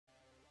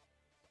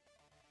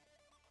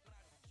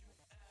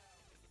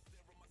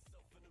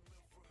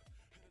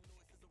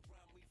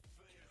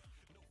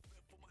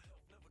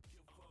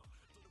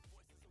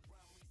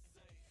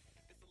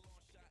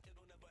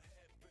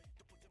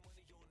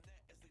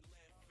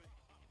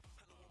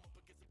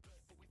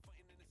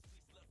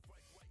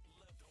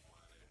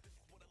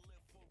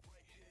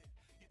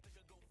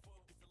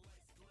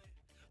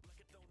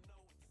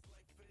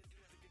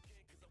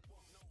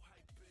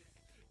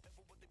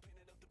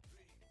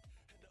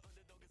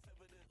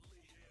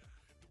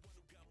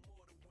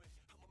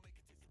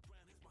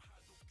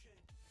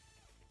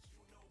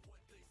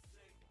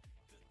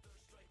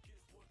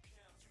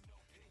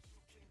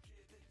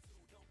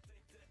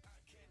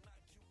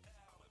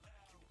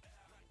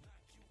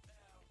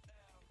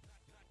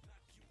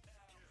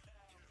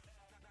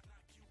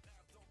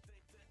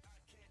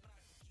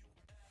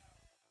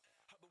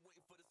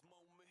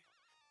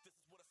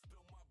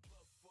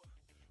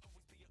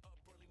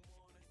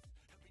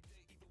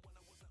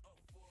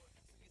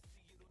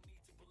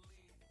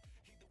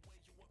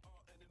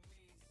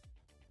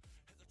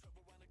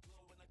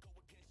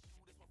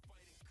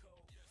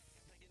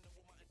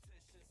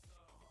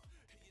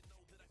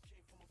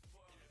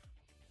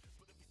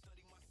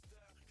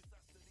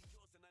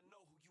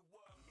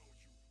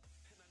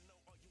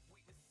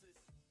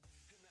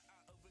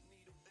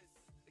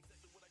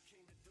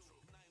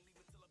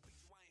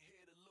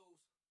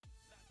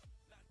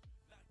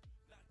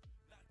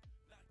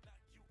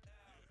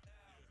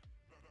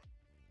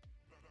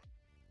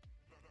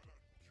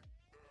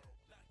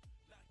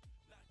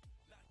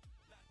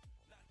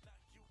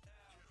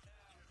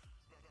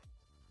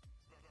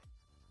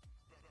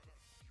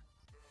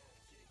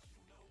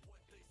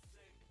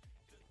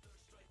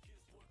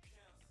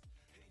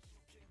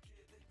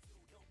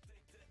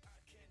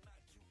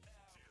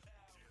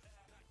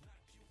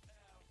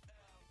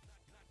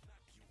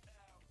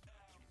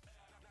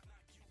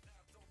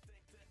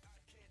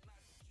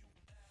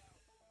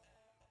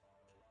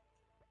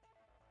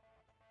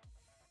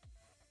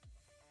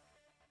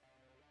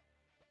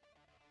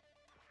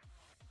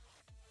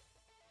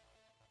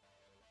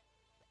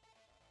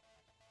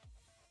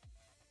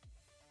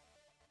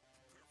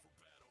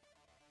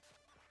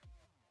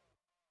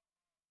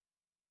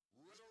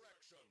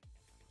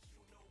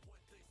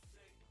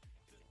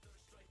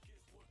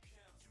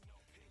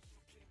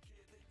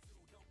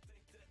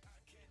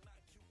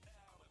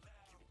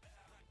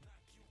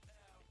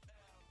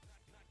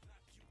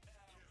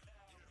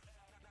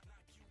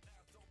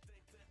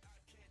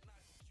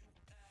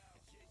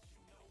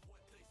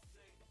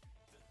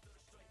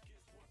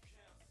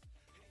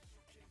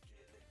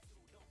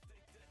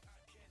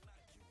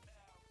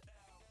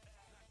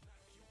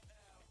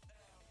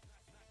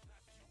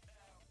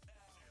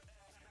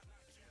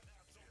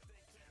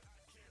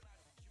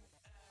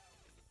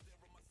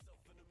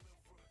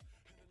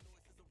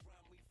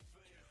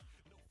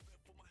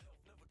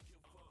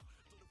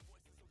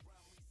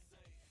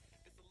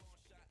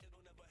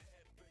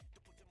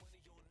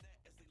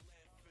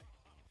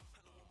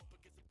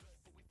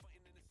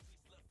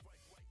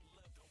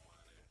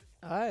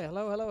Hi,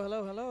 hello,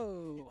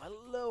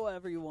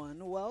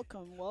 everyone.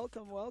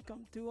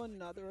 Welcome to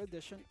another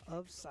edition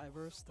of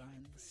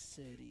Cyberstun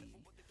City.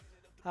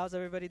 How's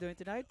everybody doing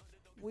tonight?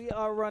 We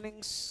are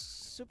running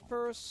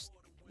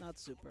not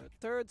super,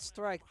 Third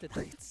Strike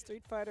tonight.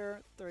 Street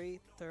Fighter 3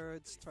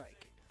 Third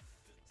Strike.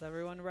 Is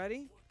everyone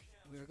ready?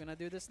 We're gonna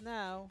do this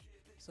now.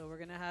 So we're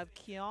gonna have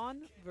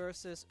Keon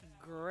versus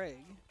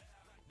Greg.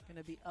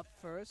 Gonna be up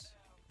first.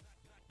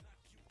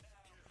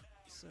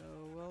 So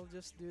we'll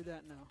just do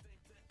that now.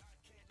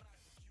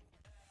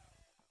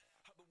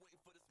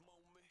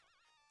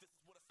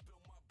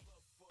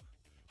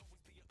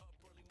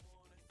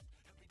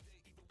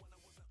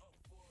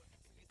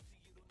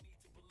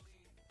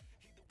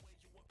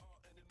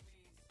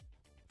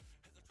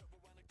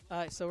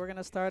 Alright, so we're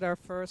gonna start our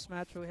first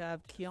match. We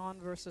have Keon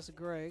versus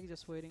Greg.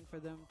 Just waiting for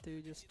them to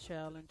just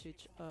challenge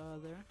each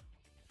other.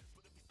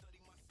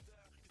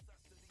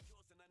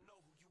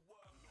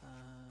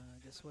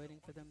 Just waiting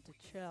for them to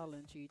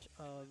challenge each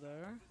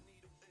other.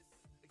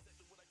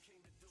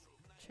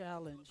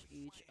 Challenge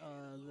each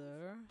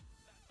other.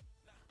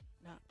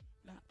 Not,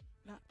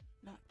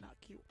 knock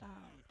you out.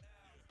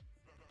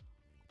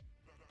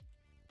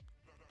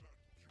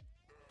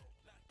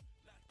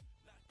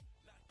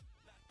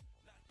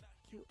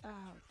 You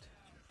out.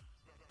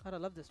 God, I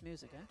love this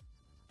music, eh?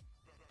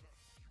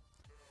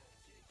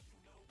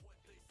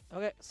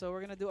 Okay, so we're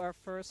gonna do our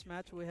first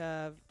match. We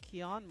have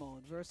Keon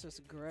Mode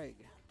versus Greg.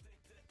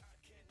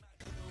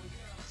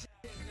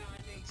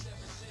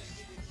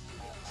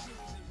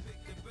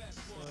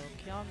 So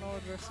Keon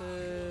Mode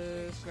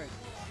versus Greg.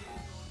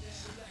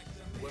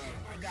 Well,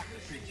 I got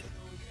the picture.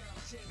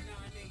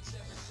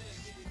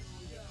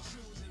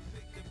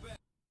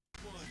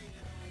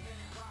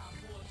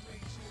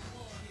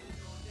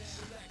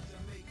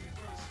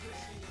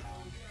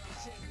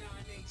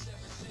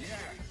 Yeah,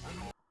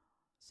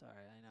 Sorry,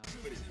 I know.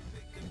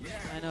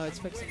 I know it's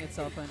fixing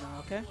itself right now,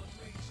 okay?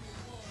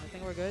 I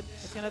think we're good.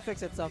 It's gonna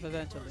fix itself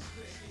eventually.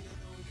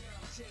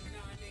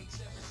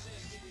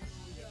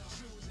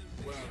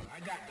 well, I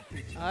got the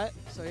picture. Alright,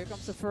 so here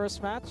comes the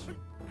first match.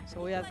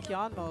 So we have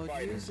Keon Mode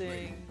Fighters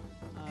using...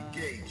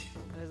 Engage.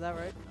 is that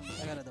right?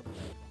 I gotta double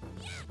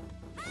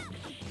check.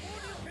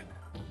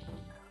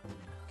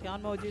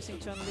 Keon Mode using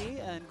Chun-Li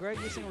and Greg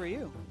using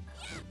Ryu.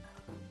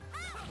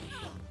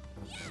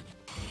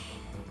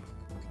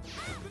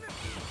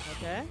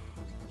 Okay.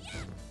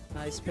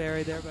 Nice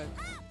parry there by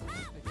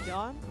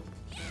Keon.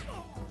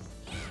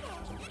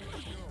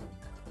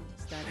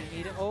 Standing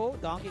meter. Oh,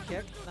 donkey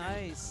kick.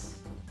 Nice.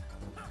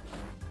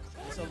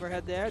 Nice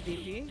overhead there.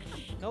 DP.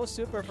 No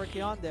super for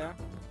Keon there.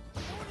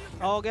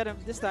 Oh, get him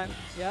this time.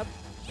 Yep.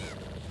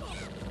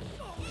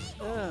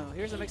 Oh,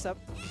 here's a mix-up.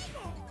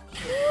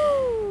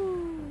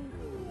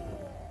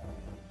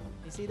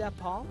 You see that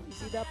palm? You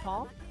see that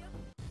palm?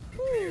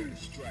 Prepare to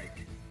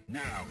strike.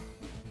 Now.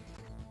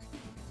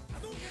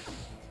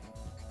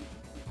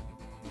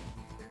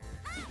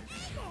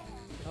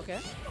 Okay.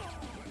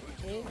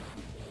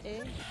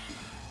 A.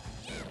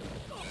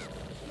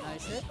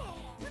 Nice hit.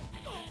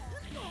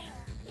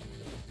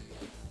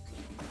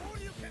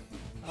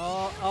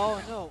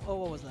 Oh no. Oh,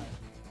 what was that?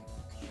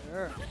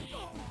 Sure.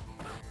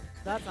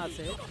 That's not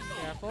safe.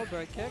 Careful,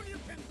 bird kick.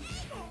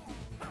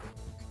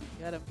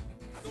 Get him.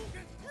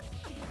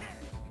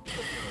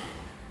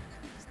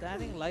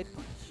 Standing light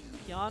punch.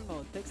 Keon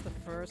Mode takes the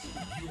first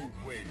You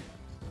win.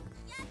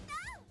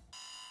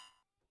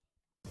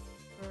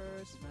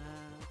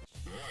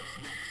 match.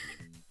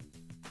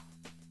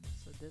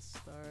 So this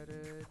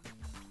started.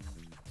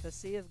 Let's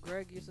see if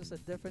Greg uses a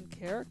different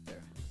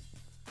character.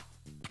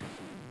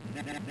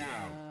 Now,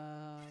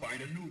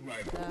 find a new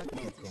rival.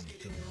 Welcome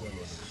to the world of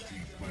the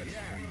Street Fighter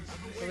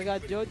 3. So we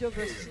got Jojo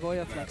versus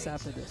Voyaflex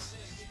after this.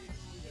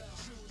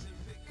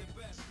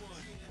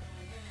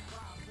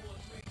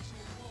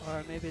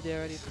 Or maybe they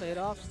already played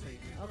off stream.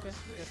 Okay,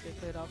 I guess they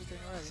played off stream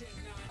already.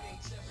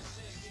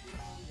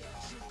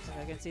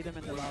 I can see them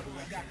in the lobby.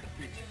 I got the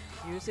picture.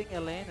 Using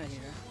Elena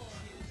here.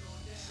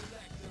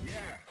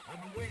 Yeah,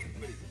 I've been waiting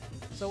for this.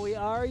 So we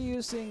are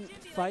using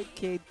Fight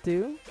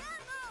K2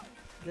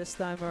 this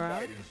time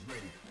around. Fighters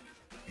ready.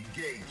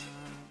 Engage.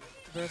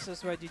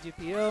 Versus Red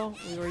GGPO.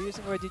 We were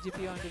using Red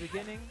GGPO in the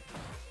beginning,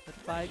 but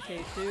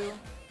 5K2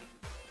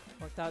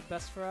 worked out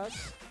best for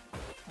us,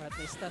 or at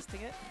least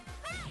testing it.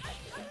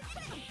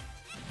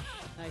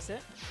 Nice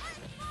hit.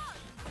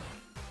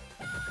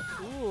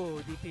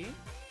 Ooh, DP.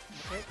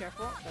 Okay,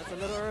 careful. That's a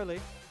little early.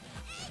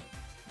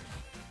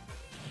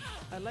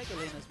 I like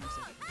Elena's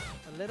music.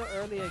 A little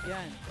early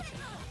again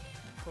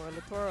for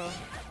Latoro.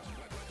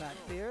 Back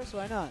fears,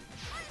 why not?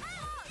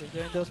 She's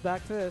doing those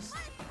back fists.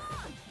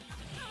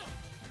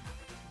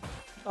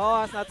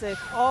 Oh, that's not safe.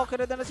 Oh, could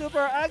have done a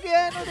super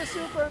again with a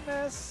super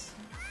miss.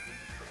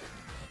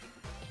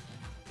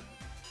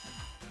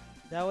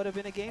 That would have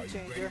been a game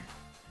changer.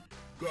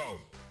 Go.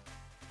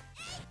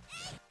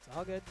 It's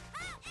all good.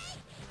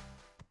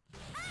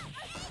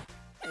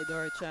 Hey,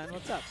 Dory-chan,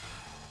 what's up?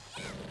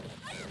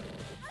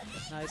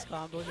 Nice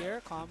combo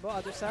here. Combo,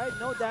 other side.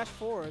 No dash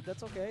forward.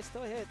 That's okay.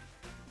 Still hit.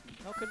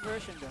 No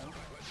conversion, though.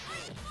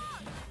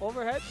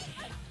 Overhead.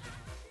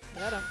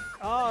 Get him.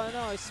 Oh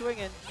no, he's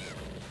swinging.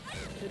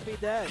 Should be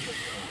dead.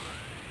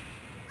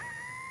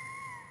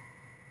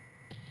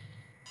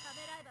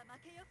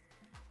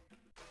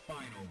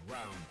 Final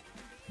round.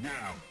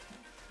 Now.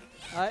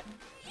 Alright.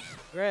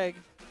 Greg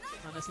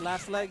on his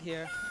last leg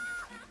here.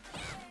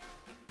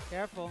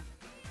 Careful.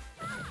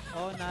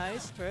 Oh,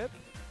 nice. Trip.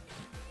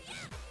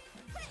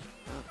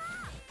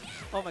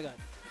 Oh my god.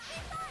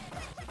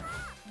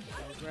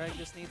 Okay, Greg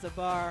just needs a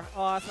bar.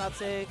 Oh, it's not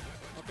safe.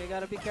 Okay,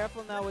 gotta be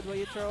careful now with what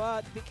you throw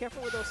out. Be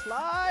careful with those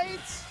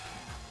slides.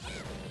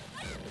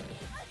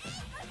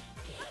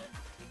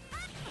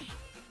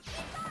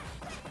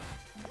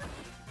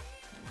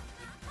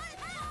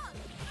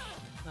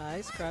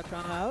 Nice. Crouch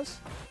roundhouse.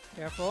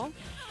 Careful.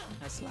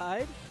 Nice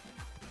slide.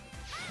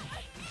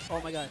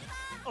 Oh my god.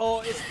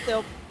 Oh, it's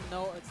still...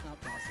 No, it's not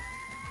possible.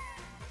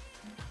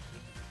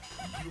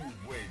 You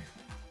win.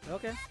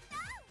 Okay.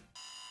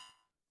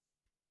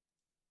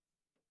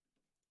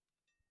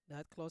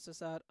 That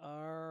closes out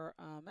our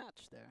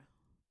match there.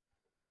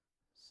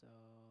 So,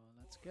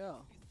 let's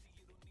go.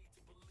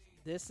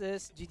 This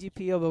is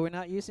GGPO, but we're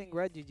not using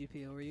red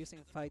GGPO. We're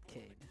using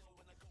Fightcade.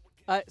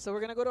 Alright, so we're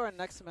going to go to our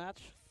next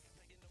match.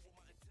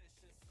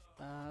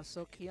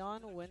 So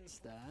Kion wins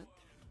that.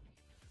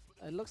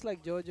 It looks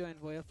like Jojo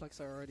and Voyaflex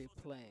are already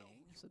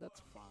playing, so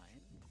that's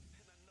fine.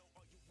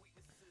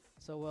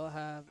 So we'll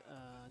have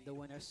the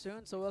winner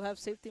soon. So we'll have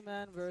Safety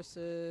Man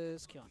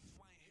versus Kion.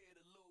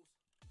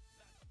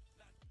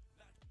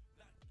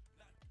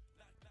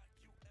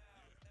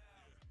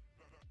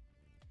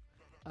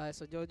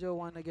 So Jojo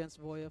won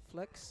against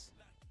Voyaflex.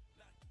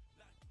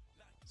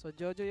 So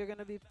Jojo, you're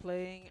gonna be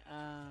playing.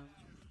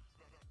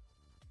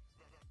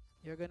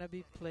 You're gonna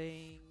be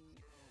playing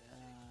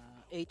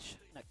H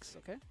next,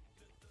 okay?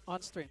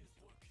 On stream.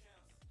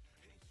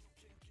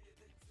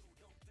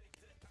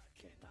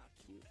 Okay, knock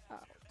you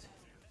out.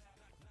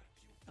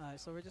 Alright,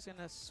 so we're just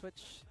gonna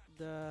switch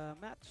the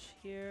match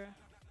here.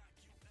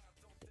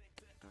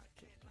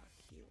 Okay, knock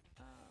you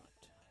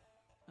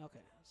out.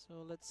 Okay,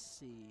 so let's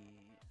see.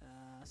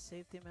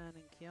 Safety Man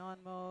in Kion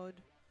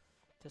mode.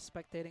 Just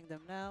spectating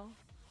them now.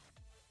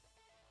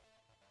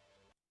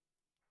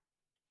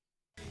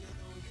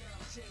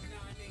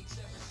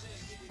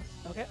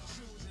 Okay.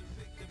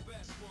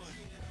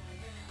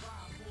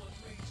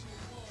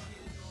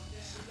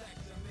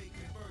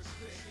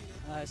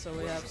 Alright, so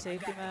we have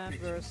Safety Man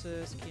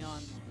versus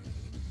Kion.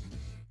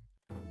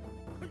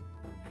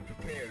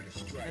 Prepare to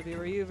strike. Maybe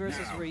Ryu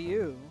versus now.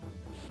 Ryu.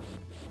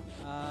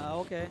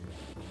 Okay.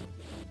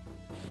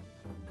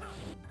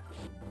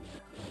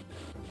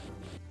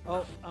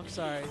 Oh, I'm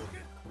sorry.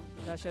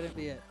 That shouldn't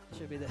be it. It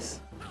should be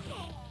this.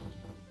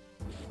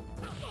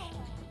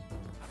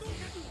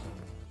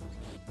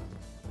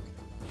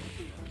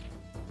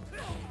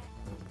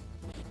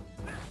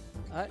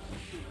 Alright.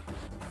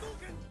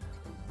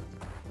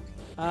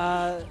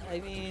 I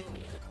mean,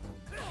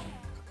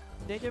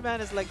 Danger Man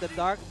is like the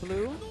dark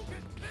blue,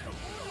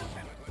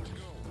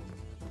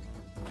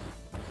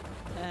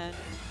 and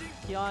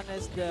Kion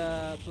is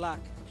the black.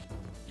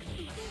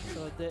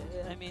 So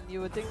I mean,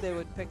 you would think they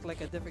would pick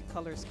like a different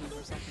color scheme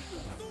or something.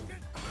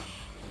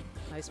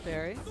 Nice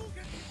parry.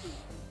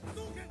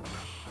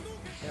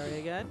 Parry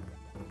again.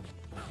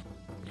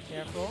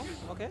 Careful.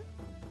 Okay.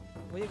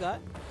 What you got?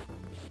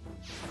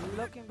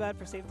 Looking bad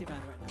for Safety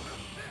Man right now.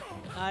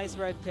 Nice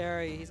red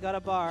parry. He's got a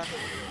bar.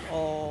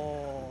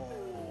 Oh.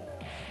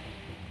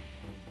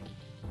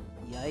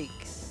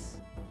 Yikes.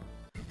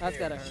 That's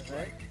gotta hurt,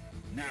 right?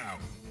 Now.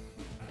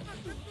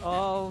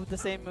 Oh, the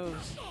same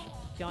moves.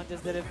 Kion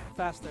just did it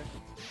faster.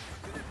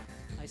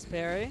 Nice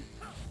parry.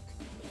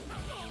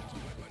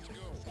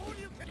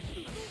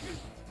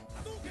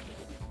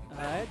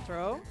 Alright,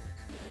 throw.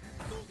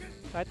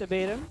 Tried to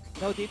bait him.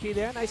 No DP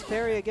there. Nice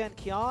parry again.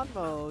 Kion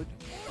mode.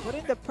 Put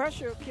in the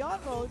pressure.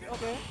 Kion mode.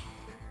 Okay.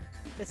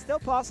 It's still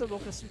possible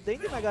because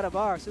Danger Man got a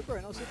bar.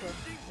 Super. No super.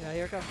 Yeah,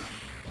 here it comes.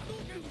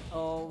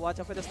 Oh, watch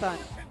out for the stun.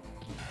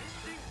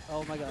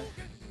 Oh my god.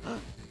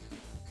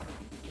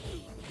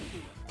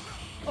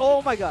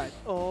 Oh my god.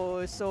 Oh,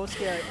 it's so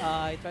scary.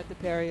 I tried to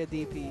parry a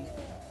DP.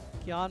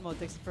 Kion mode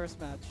takes the first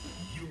match.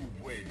 You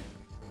win.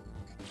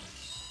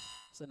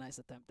 It's a nice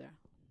attempt there.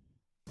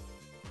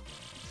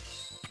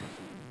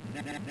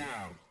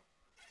 Now,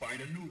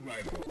 find a new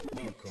rival.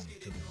 Welcome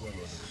to the world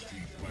of the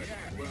Street Fighter.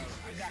 Well,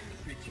 I got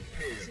the picture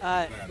paired.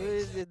 Alright, who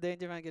is the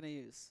Danger Man gonna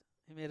use?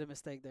 He made a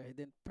mistake there. He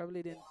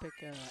probably didn't pick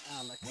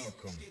Alex.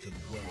 Welcome to the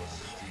world of the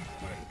Street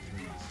Fighter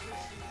 3.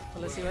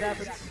 Well, let's see what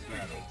happens.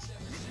 Battle.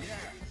 Yeah,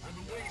 I've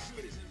been waiting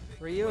for this.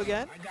 Ryu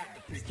again. I got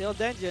the picture. Still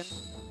Denjin.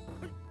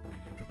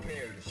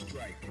 Prepare to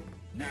strike.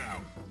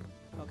 Now.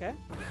 Okay.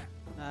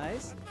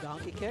 Nice.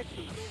 Donkey kick.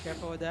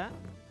 Careful with that.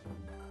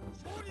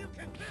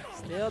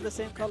 Still the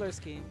same color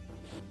scheme.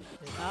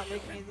 Did not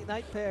make me the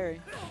night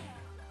parry.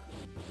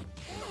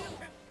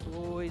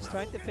 Oh, he's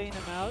trying to feint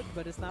him out,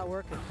 but it's not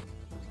working.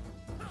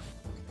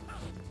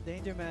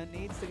 Danger Man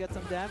needs to get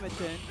some damage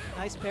in.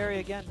 Nice parry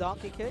again.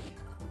 Donkey kick.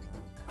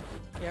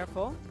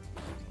 Careful.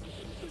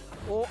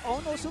 Oh,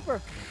 oh no,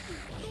 super.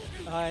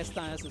 It's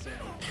time necessary.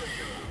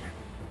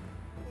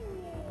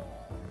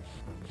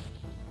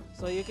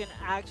 So you can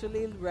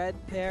actually red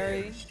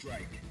parry,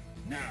 Strike.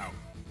 Now.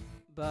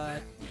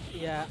 but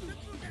yeah,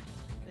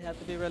 you have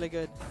to be really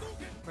good.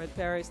 Red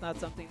parry is not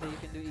something that you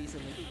can do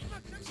easily,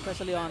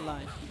 especially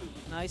online.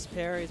 Nice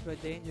parries by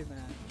Danger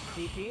Man.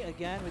 DP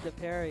again with the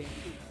parry.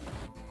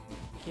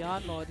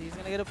 Kion mode, he's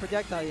gonna get a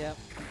projectile, yeah.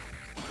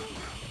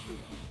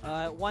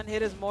 One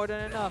hit is more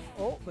than enough.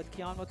 Oh, but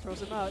Kion mode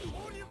throws him out.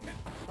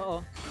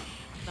 Uh-oh.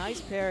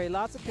 Nice parry,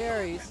 lots of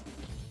parries.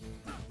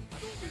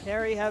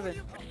 Parry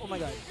heaven. Oh my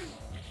god.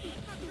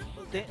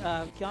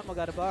 Kion mode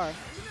got a bar.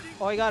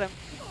 Oh, he got him.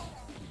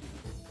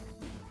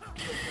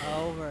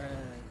 Overhead.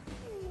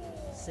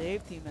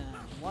 Safety man.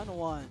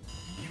 1-1.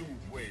 You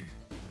win.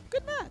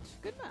 Good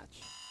match. Good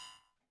match.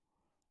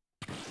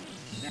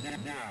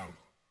 Now,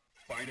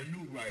 find a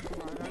new rival.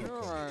 Welcome to the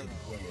world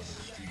of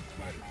Street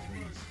Fighter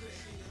 3.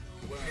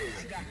 Prepare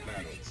to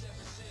battle.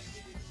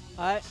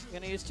 Alright,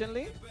 gonna use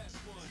Chun-Li.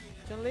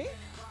 Chun-Li?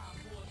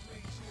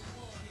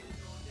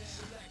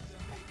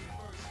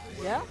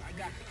 Yeah?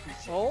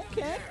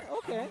 Okay,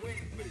 okay.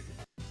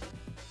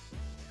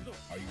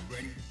 Are you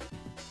ready?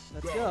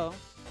 Let's go.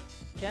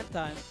 Ken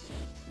time.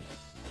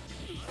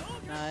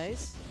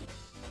 Nice.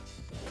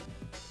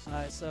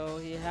 Alright, so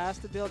he has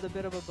to build a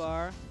bit of a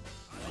bar.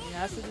 And he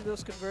has to do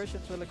those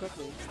conversions really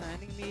quickly.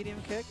 Standing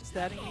medium kick,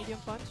 standing medium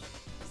punch,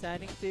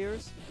 standing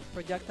fierce,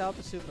 projectile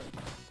to super.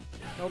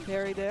 No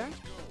parry there.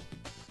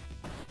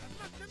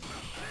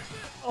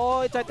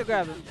 Oh, he tried to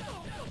grab him.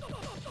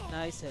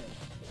 Nice hit.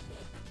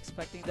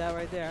 Expecting that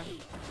right there.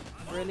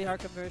 Really hard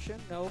conversion.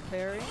 No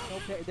parry. No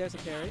parry. There's a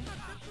parry.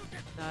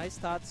 Nice,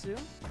 Tatsu.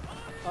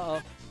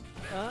 Uh-oh.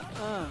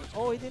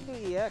 Oh, he didn't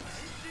do EX.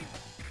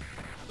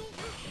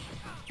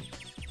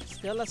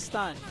 Still a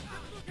stun.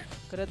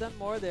 Could have done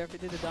more there if he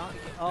did the donkey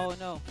kick. Oh,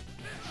 no.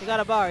 He got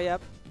a bar,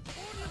 yep.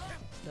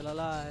 Still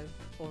alive.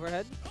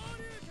 Overhead.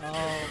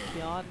 Oh,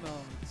 Kion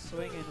mode.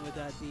 Swinging with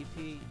that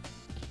DP.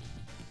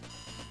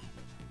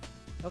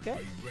 Okay. Are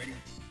you ready?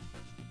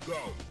 Go.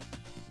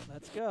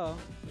 Let's go.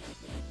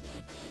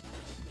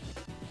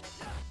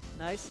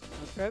 Nice.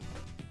 No trip.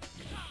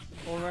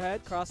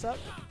 Overhead. Cross up.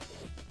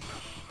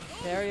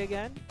 Parry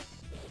again.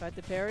 Tried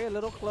to parry. A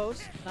little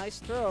close. Nice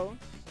throw.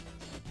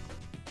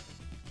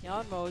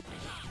 Kion mode.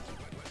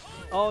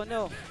 Oh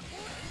no.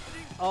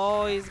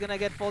 Oh, he's gonna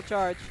get full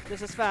charge.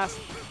 This is fast.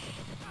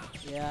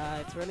 Yeah,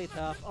 it's really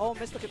tough. Oh,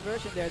 missed the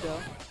conversion there though.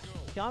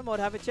 Kion mode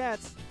have a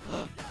chance.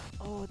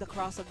 Oh, the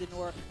cross up didn't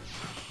work.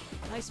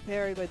 Nice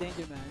parry by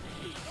Danger Man.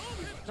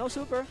 No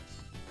super.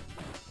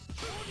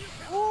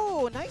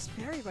 Oh, nice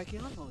parry by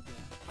Kion mode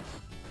there.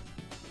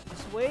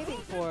 Just waiting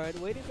for it.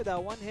 Waiting for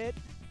that one hit.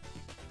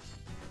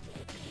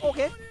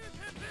 Okay.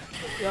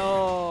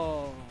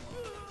 Yo.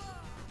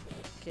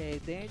 Okay,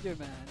 Danger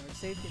Man or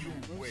Safety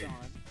Man moves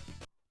on.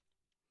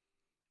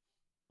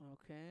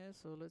 Okay,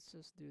 so let's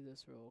just do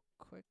this real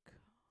quick.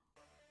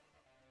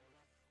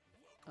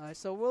 Alright,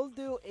 so we'll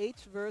do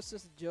H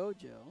versus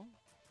JoJo.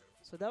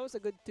 So that was a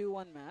good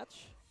 2-1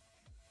 match.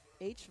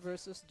 H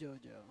versus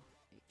JoJo.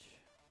 H.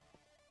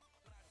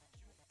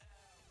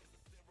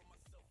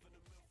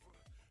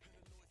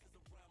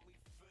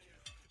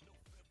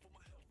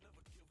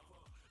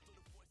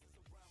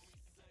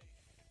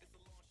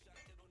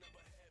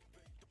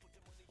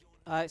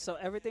 Alright, so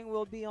everything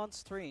will be on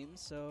stream,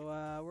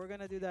 so we're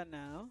gonna do that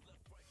now.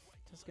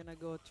 Just gonna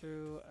go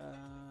through,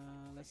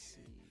 let's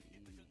see.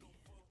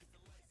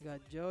 We got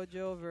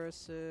JoJo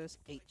versus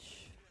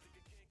H.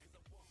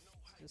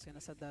 Just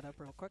gonna set that up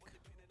real quick.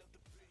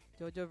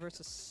 JoJo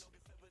versus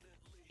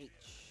H.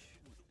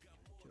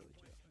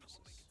 JoJo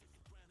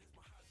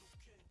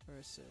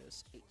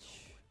versus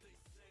H.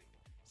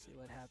 See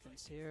what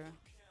happens here.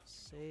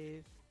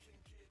 Save.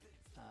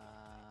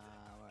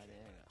 Right there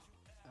you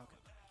go.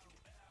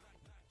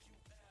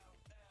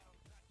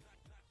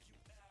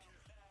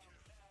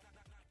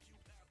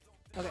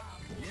 Okay. Okay.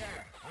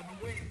 Yeah, I've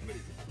been waiting for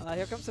this.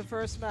 Here comes the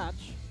first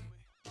match.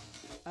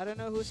 I don't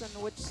know who's on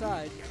which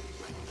side.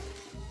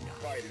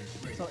 Fighters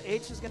ready. So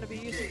H is going to be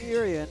using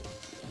Urian,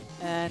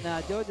 and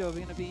JoJo is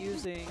going to be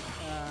using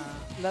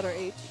letter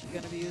H.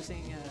 Going to be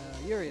using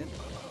Urian.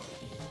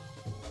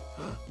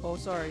 Oh,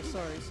 sorry.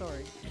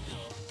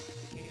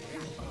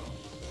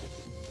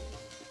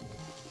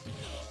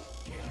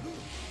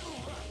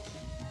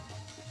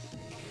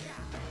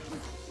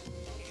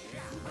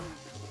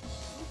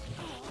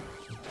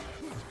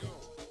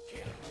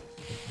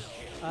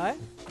 Alright.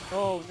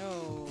 Oh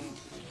no.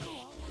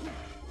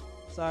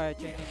 Sorry,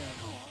 changing him.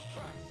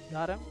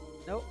 Got him?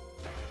 Nope.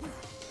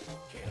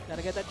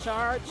 Gotta get that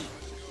charge.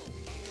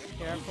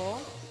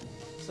 Careful.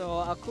 So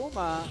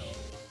Akuma,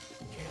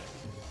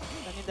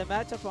 I mean the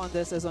matchup on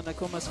this is on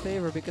Akuma's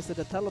favor because of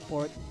the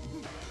teleport.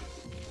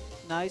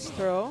 Nice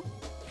throw.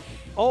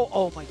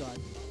 Oh my god.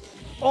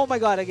 Oh my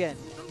god again.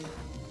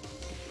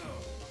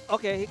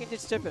 Okay, he can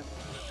just chip him.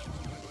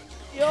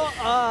 Yo,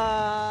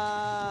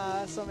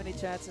 so many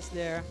chances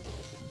there.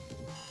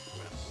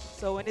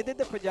 So when he did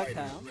the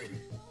projectile,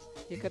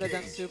 he could have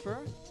done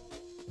super.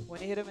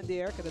 When you hit him in the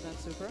air, could have done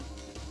super.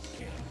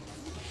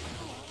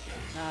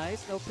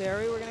 Nice. No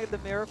parry. We're gonna get the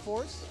mirror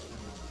force.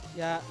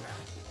 Yeah.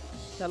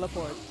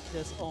 Teleport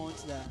just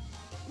owns that.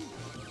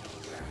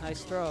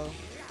 Nice throw.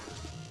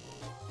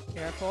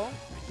 Careful.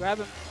 Grab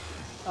him.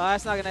 Oh,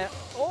 that's not gonna.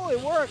 Oh, it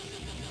worked.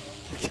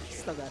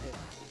 Still got hit.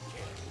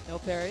 No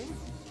parry.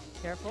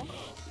 Careful.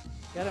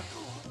 Get him.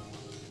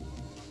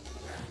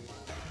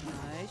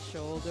 Nice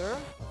shoulder.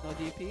 No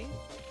DP.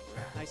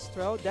 Nice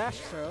throw. Dash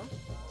throw.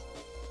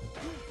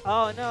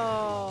 Oh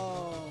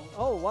no.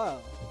 Oh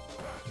wow.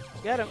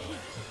 Get him.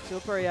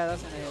 Super. Yeah,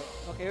 that's gonna hit.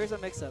 Okay, here's a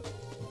mix-up.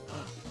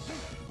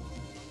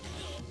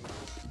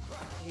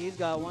 He's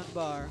got 1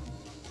 bar.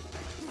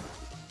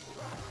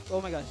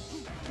 Oh my god.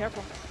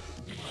 Careful.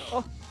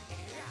 Oh.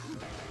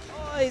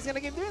 Oh, he's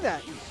gonna keep doing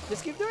that.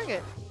 Just keep doing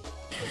it.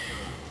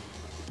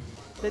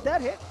 Did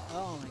that hit?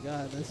 Oh my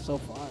god, that's so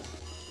far.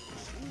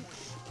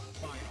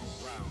 Final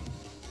round.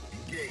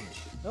 Engage.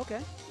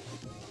 Okay.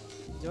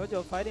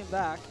 Jojo fighting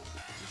back.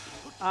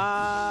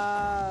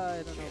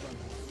 I don't know about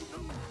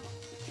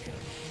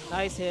that.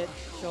 Nice hit.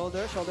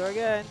 Shoulder. Shoulder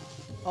again.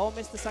 Oh,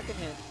 missed the second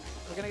hit.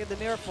 We're gonna get the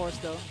mirror force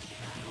though.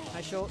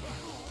 Nice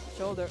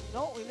shoulder.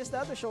 No, we missed the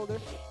other shoulder.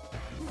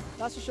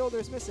 That's the shoulder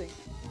is missing.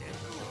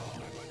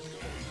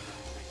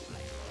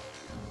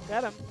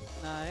 Got him.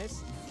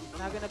 Nice.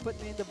 Now gonna put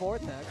me in the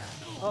vortex.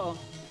 Uh-oh.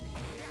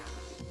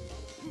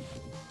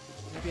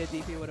 Maybe a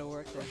DP would have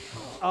worked there.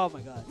 Oh my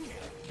god.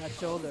 That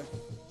shoulder.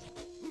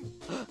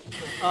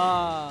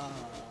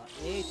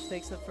 H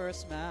takes the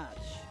first match.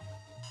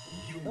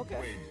 You Okay.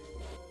 win.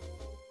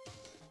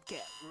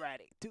 Get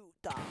ready to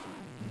die.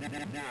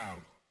 Now,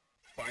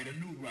 find a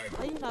new rival.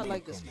 How you not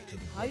like this, Welcome man? to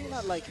the How you World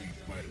not of like Street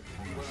Fighter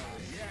 3.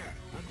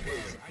 Prepare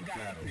I for got a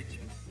battle. picture.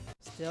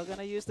 Still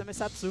gonna use the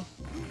Misatsu.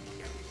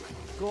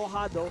 Go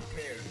Hado.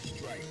 Prepare to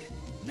strike.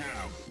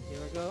 Now, Here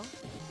we go.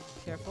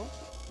 Careful.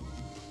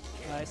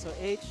 Alright, so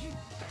H.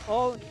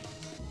 Oh!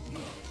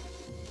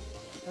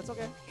 That's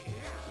okay.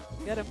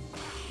 Get him.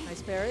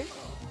 Nice parry.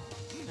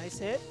 Nice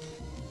hit.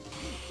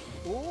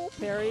 Ooh,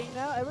 parrying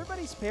now.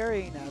 Everybody's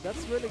parrying now.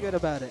 That's really good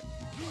about it.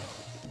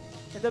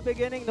 In the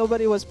beginning,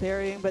 nobody was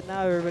parrying, but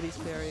now everybody's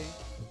parrying.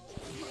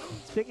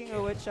 Speaking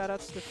of which,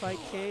 shoutouts to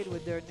Fightcade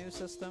with their new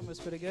system. It was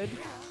pretty good.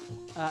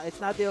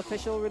 It's not the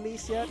official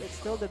release yet. It's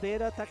still the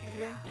beta,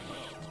 technically.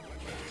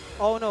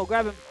 Oh no,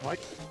 grab him. What?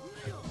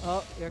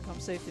 Oh, here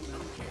comes safety man.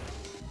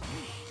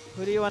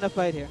 Who do you want to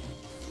fight here?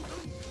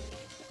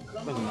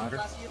 Doesn't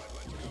matter.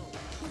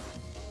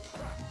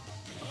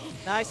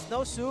 Nice,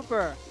 no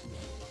super.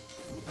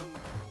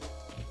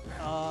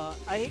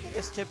 I can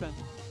just chip him.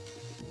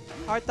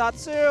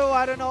 Hartatsu,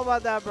 I don't know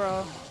about that,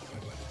 bro.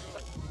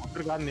 Could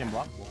have gotten the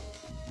unblockable.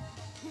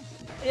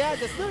 Yeah,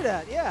 just do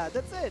that. Yeah,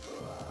 that's it.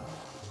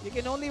 You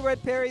can only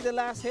red parry the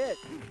last hit.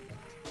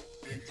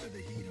 into the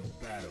heat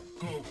of battle.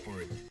 Go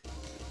for it.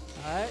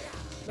 Alright,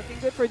 looking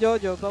good for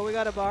Jojo, but we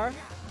got a bar.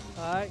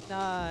 Alright,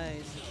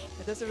 nice.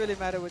 It doesn't really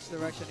matter which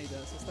direction he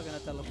does. He's still gonna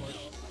teleport.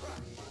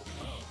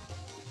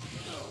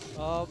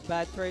 Oh,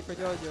 bad trade for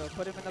Jojo.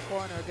 Put him in the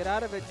corner. Get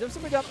out of it. Jump,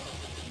 super jump.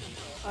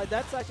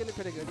 That's actually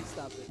pretty good. He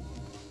stopped it.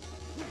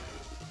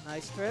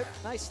 Nice trip.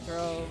 Nice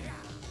throw.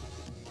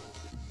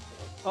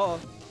 Uh oh.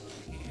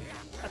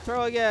 A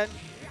throw again.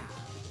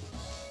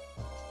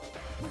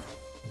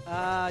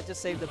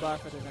 Just save the bar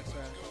for the next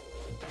round.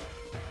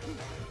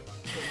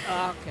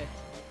 Okay.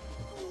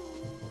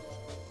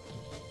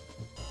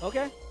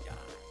 Okay.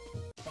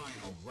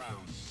 Final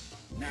round.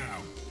 Now,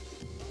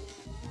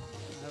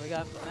 We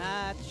got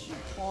match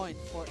point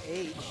for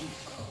H.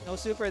 No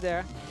super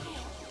there.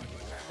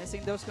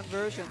 Missing those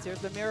conversions. Here's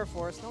the mirror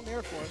force. No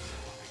mirror force.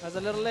 That was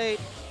a little late.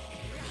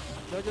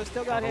 Jojo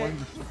still got hit.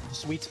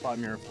 Sweet spot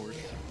mirror force.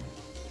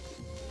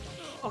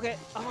 Okay.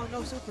 Oh,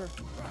 no super.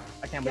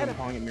 I can't Get believe I'm him.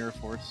 calling it mirror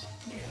force.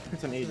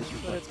 It's an A That's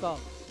what it's disrespect. called.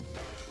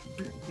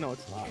 No,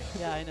 it's not.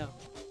 Yeah, I know.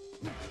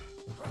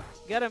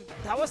 Get him.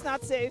 That was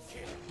not safe.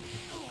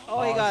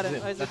 Oh, he Oh, got that's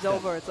him. it. It's That's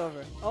over. It's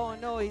over. Oh,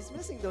 no. He's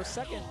missing those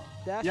second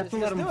dashes. You have to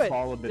Just let him do it.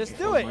 fall a bit Just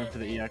before do it. going for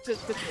the EX.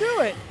 Just do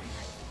it.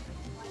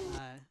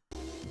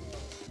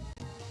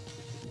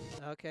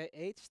 Okay,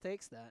 H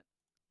takes that.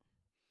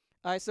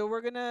 Alright, so we're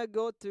gonna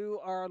go to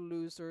our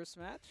losers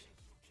match.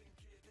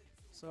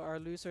 So our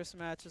losers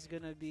match is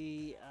gonna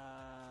be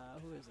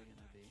who is it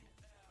gonna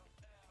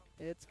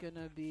be? It's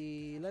gonna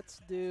be, let's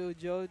do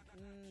Jojo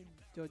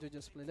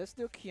just play. Let's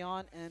do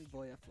Kion and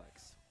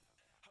Voyaflex.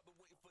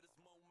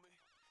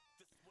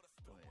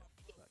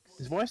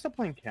 Is Voya still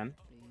playing Ken?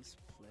 Please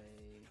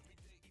play.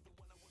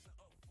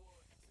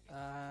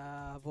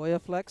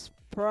 Voyaflex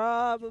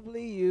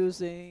probably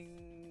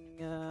using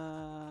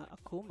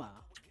Akuma.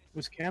 It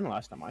was Ken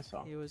last time I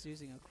saw. He was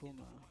using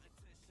Akuma.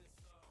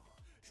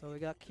 So we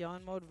got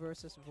Kion mode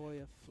versus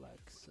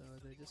Voyaflex. So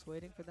they're just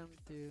waiting for them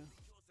to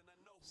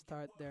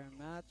start their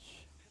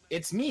match.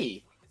 It's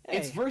me.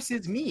 It's Hey.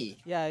 versus me.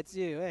 Yeah, it's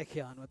you. Hey,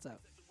 Kion, what's up?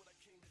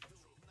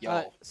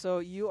 Yo. So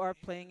you are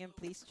playing him.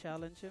 Please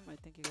challenge him. I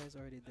think you guys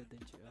already did,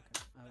 didn't you?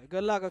 Okay. All right.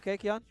 Good luck, okay,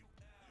 Kion?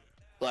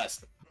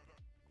 Blessed.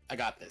 I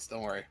got this.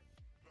 Don't worry.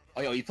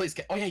 Oh, yo, he plays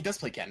Ken. Oh, yeah, he does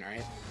play Ken,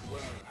 right?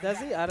 Does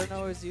he? I don't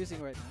know what he's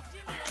using right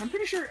now. I'm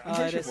pretty sure. I'm Oh,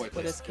 pretty it sure is- Boy it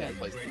plays, is Ken.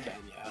 plays Ken,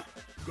 yeah.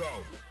 Go.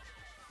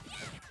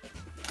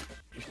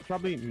 You should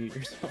probably mute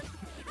yourself.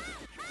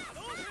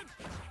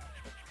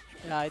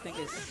 Yeah, I think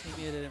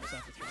he muted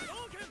himself. It's fine.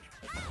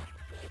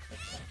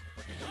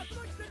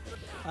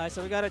 Alright,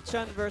 so we got a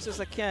Chun versus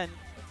a Ken.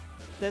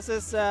 This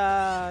is,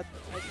 I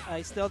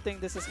still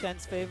think this is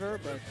Ken's favor,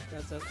 but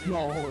that's just me.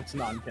 No, it's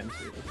not intense.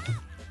 Really.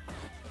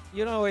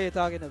 You know what you're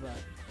talking about.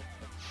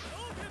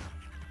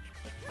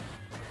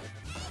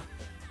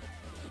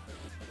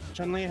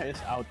 Chun-Li is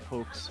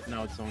outpokes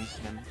now its own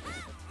Ken.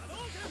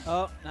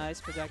 Oh, nice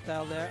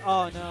projectile there.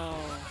 Oh no.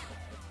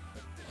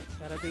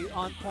 Gotta be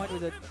on point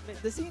with it.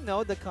 Does he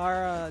know the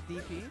Kara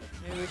DP?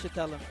 Maybe we should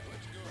tell him.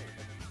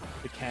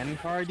 The Ken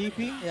car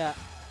DP? Yeah.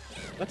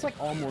 That's like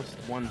almost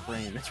one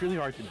frame. It's really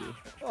hard to do.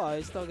 Oh,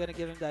 he's still gonna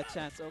give him that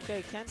chance.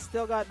 Okay, Ken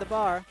still got the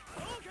bar.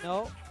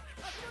 No.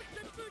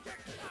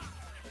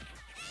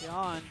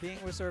 Yon being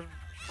reserved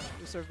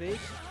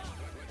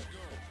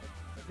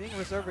being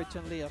reserved with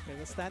Chun-Li. Okay,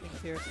 the standing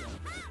fierce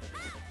though.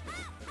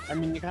 I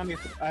mean, you kind of,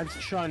 as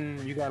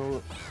Chun, you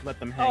gotta let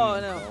them hang Oh,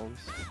 no.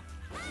 themselves.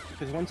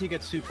 Because once you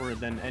get super,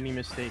 then any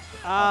mistake.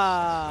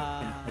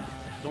 Ah.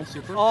 Don't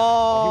super.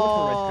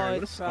 Oh, he I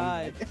went for red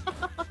tried.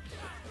 guard.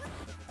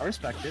 I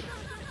respect it.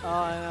 Oh no,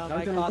 Now Mike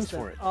he's gonna cost lose him.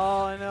 for it.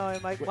 Oh no,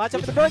 it might. Wait, Watch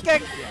out for the wait.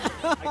 bird kick! Yeah,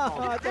 I called it.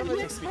 Watch out for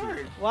He's the-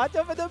 smart. Watch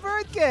out for the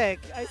bird kick!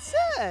 I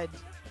said!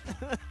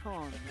 Oh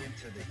no.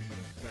 Into the heat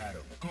of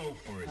battle. Go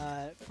for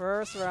it.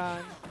 First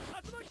round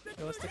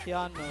goes to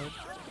Kion mode.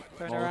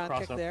 Turn Oh, around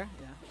cross kick up. there.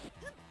 Yeah.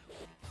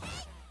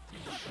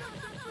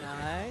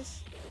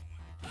 Nice.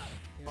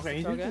 Here's Okay, the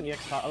he's throw using again.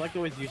 EX top. I like the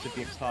way he's used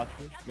the EX top,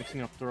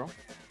 mixing up throw.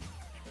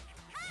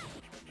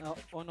 Oh,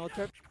 oh no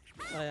trip.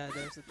 Oh yeah,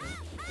 there's the trip.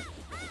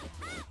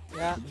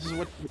 Yeah. This is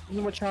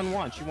what Chun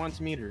wants. She wants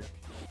meter.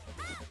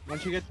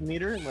 Once you get to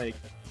meter, like,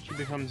 she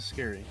becomes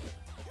scary.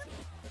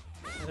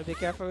 Gotta be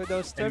careful with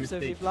those trips.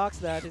 If he mistake. blocks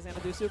that, he's gonna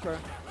do super.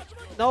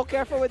 No,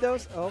 careful with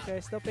those. Oh, okay,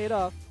 still paid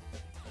off.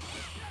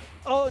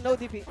 Oh, no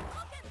DP.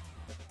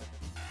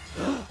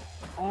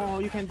 Oh,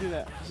 you can't do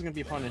that. This is gonna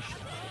be punished.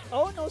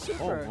 Oh, no Oh,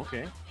 super.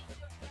 okay.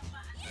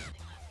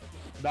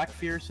 Back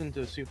fierce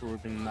into super would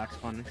have been max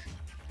punish.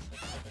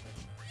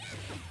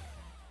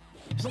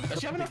 Does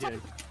she have enough Pretty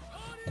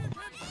good.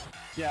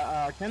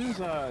 Yeah, Ken's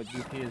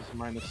DP is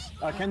minus.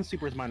 Ken's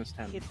super is minus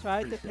 10. He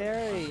tried to Pretty sure.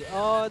 parry.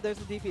 Oh, there's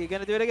the DP. You're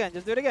gonna do it again.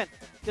 Just do it again.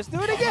 Just do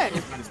it again.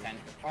 Minus 10.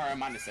 Or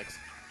minus 6.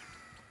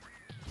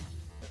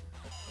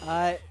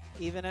 Alright,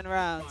 even in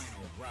rounds.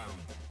 Final round.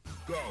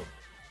 Go.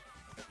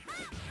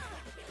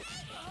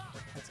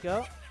 Let's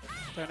go.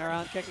 Turn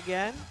around kick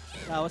again.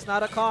 That was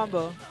not a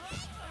combo.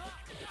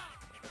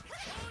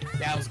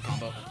 Yeah, it was a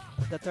combo.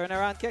 The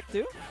turnaround kick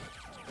too.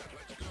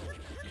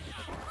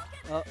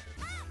 Oh.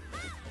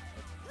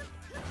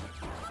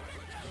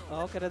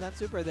 Oh, could have done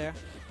super there.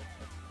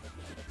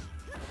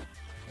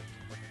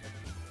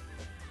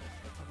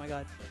 Oh my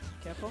god.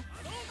 Careful.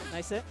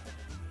 Nice hit.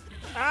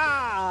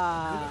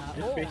 Ah!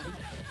 Good Oh, spacing.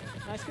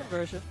 nice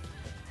conversion.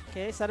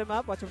 Okay, set him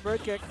up. Watch him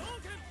bird kick.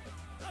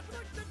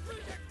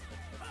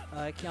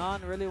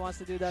 Kion really wants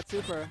to do that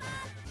super.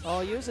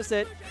 Oh, uses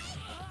it.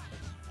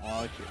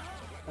 Oh, shit.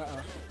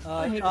 Uh-oh.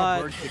 I hate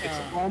that bird kick.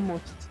 It's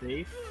almost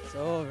safe. It's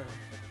over.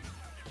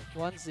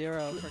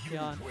 1-0 for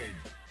Kion. Win.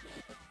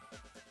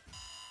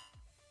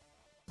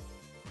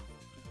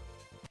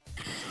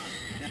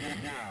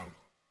 Now,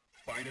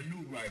 find a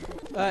new rival.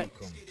 Alright.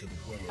 Welcome to the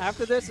world.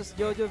 After this is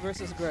Jojo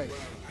versus Gray.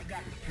 I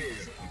got prepared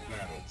for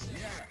battle.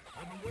 Yeah,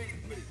 I've been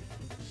waiting for this.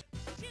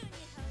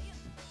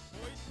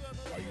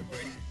 Are you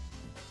ready?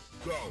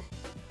 Go.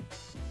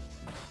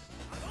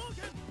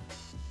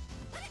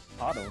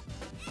 Auto.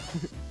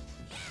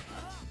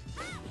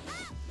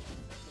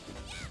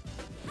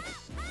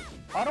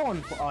 Auto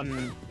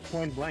on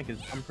point blank is,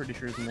 I'm pretty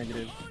sure, is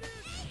negative.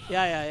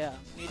 Yeah.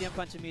 Medium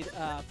punch and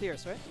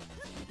fierce, right?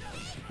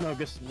 No,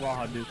 just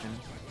raw Hadouken.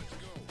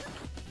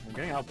 I'm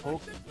getting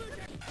outpoked.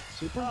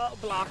 Super?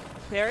 Block.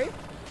 Parry?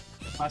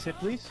 Last hit,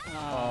 please.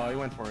 Oh, he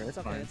went for it. It's It's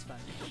okay, fine. it's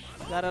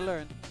fine. Gotta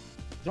learn.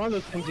 It's one of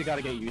those things you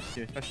gotta get used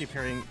to, especially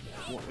parrying.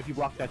 If you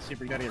block that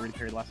super, you gotta get ready to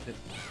parry last hit.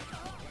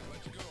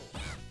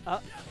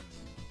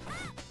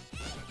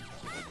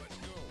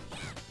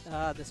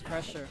 This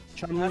pressure.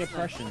 Chun-Li That's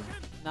oppression.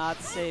 Not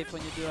safe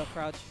when you do a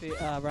crouch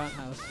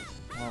roundhouse.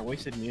 Oh,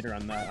 wasted meter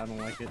on that. I don't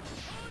like it.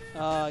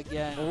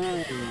 Again.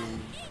 Oh.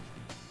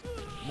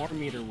 More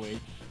meter weight.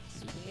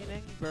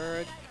 Spinning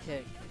bird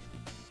kick.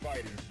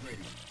 Fighters ready.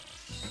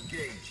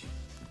 Engage.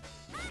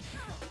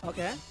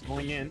 Okay.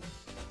 Going in.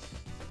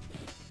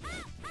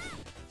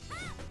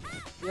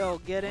 Yo,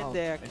 get in Oh,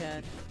 there, thank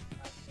Ken.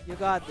 You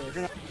got You're this.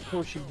 gonna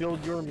push you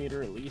build your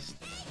meter at least.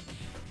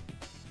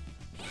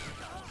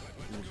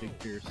 Ooh, big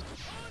fierce.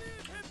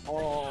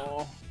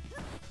 Oh.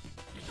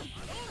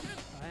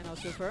 I know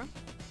super.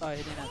 Oh, he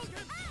didn't have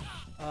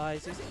super.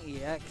 He's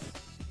using EX.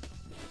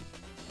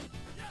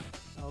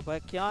 Oh,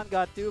 but Kion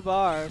got 2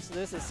 bars.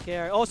 This is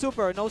scary. Oh,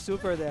 super. No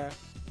super there.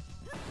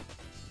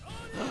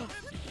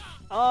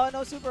 Oh,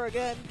 no super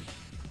again.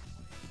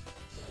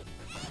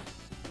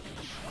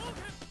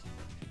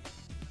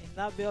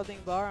 not building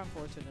bar,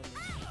 unfortunately.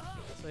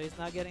 So he's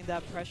not getting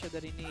that pressure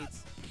that he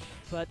needs.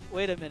 But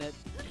wait a minute.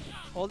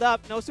 Hold up.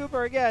 No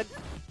super again.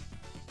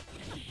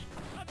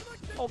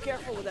 Oh,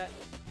 careful with that.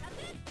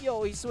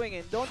 Yo, he's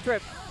swinging. Don't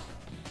trip.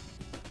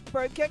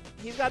 Bird kick.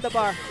 He's got the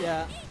bar.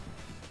 Yeah.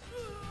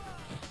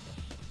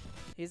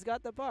 He's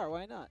got the bar.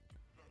 Why not?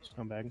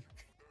 Scumbag.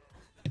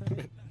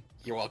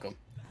 You're welcome.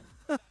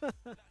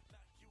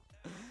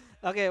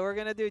 Okay, we're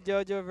going to do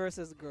JoJo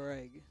versus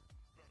Greg.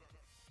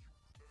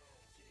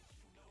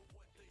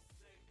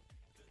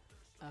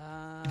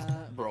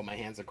 Bro, my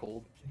hands are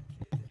cold.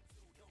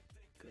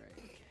 Greg.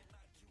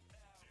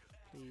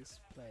 Please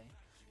play.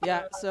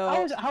 Yeah, so...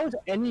 How is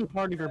any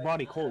part of your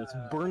body cold? It's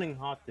burning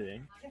hot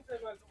today.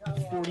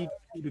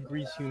 42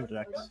 degrees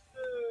humidex.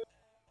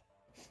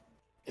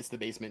 It's the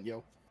basement,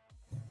 yo.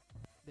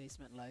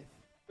 Basement life.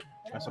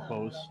 I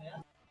suppose.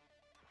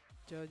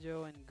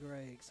 JoJo and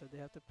Greg, so they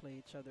have to play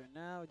each other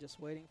now. Just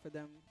waiting for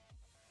them.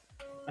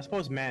 I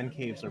suppose man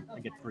caves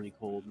get pretty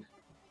cold.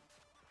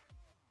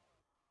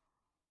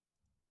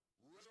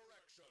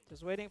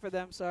 Just waiting for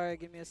them. Sorry,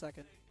 give me a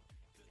second.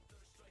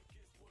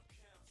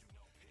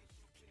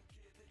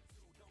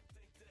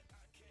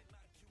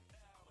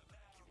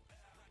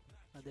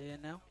 Are they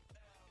in now?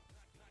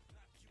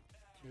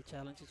 They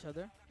challenge each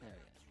other? There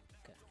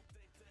we go. Okay.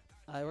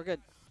 Alright, we're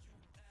good.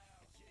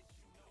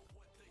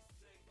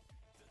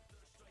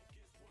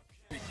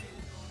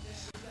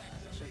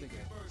 Should be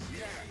good.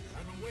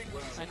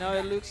 I know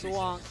it looks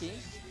wonky,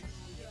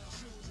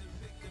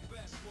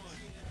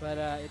 but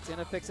it's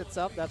gonna fix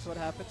itself. That's what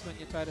happens when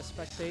you try to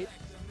spectate.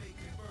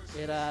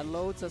 It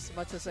loads as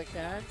much as it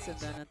can, and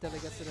then until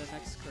it gets to the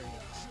next screen.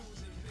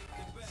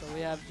 So we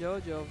have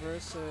JoJo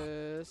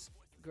versus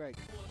Greg.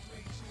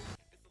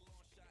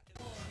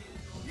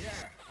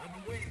 Yeah, I've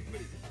been waiting for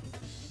this.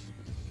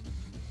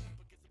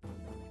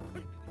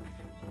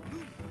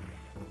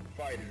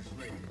 Fighters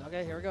ready.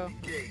 Okay, here we go.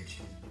 Engage.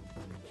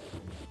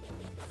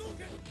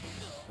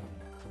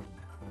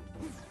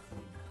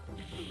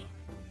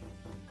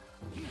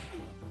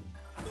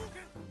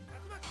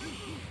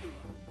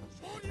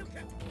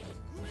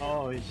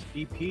 Oh, his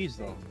DPs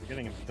though. They're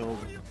getting him killed.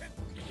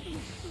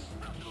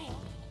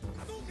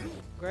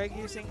 Greg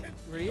using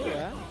Ryu,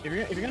 yeah?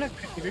 If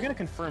you're gonna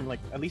confirm, like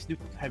at least do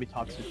heavy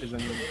toxic, because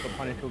then the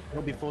punish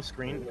he'll be full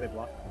screen if they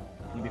block.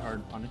 He'll be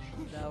hard to punish.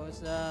 That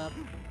was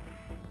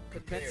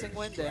convincing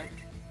win there.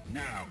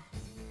 Now.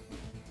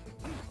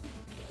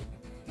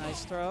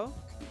 Nice throw.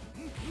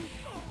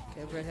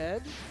 Okay,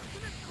 overhead.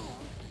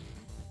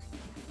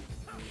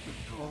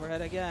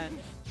 Overhead again.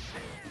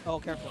 Oh,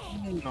 careful.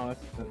 No,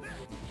 that's the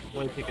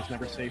blade kick is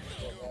never safe.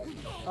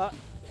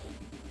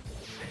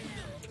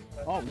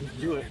 Oh,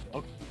 do it.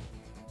 Okay.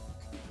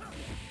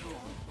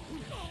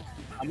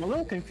 I'm a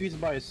little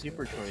confused by his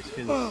super choice,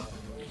 because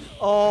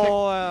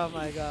oh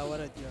my god,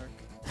 what a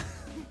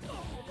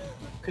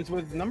jerk.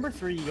 with number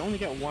 3 you only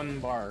get 1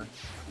 bar,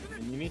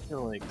 and you need to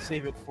like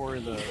save it for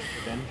the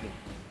Denjin.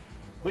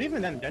 But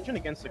even then, Denjin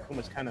against Akuma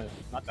is kind of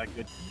not that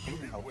good.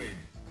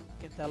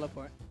 Can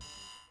teleport.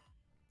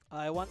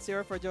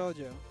 1-0 for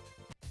JoJo.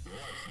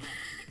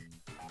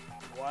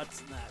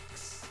 What's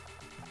next?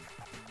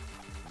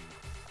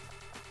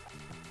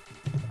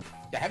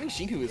 Yeah, having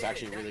Shinku is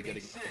actually really good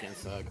against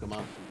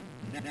Kuma.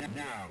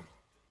 Now,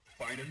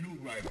 find a new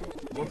rival.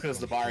 Well, because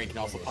the barring can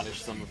also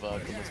punish some of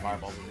Kuma's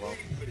fireballs as well.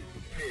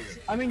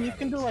 I mean, you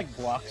can do like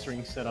block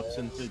string setups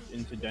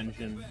into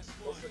Denjin.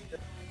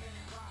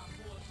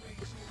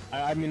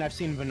 I mean, I've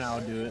seen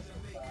Vanao do it.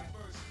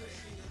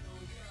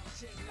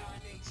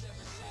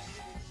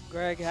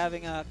 Greg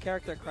having a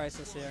character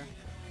crisis here.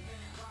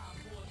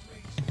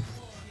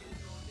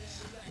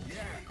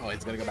 Oh,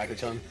 he's gonna go back to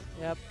Chun.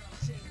 Yep.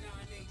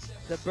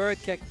 The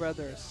Bird Kick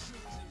brothers.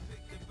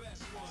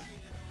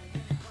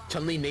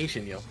 Chun-Li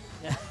Nation, yo.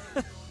 Yeah.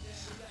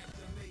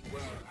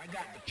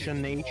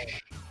 Chun-Li.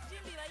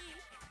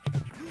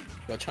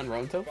 Yo, Chun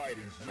Ronto?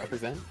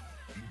 Represent?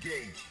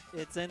 Engage.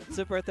 It's in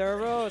Super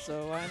Turbo,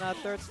 so why not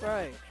third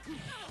strike?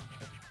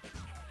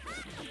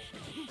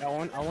 I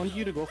want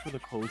you to go for the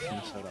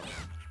Koshin setup.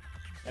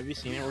 Have you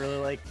seen it? Really,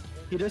 like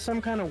he does some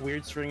kind of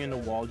weird string into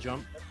wall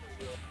jump.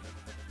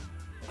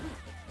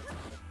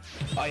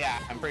 Oh yeah,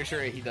 I'm pretty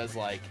sure he does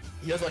like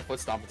foot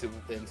stomp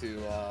into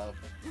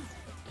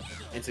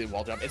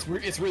wall jump.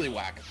 It's really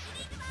whack.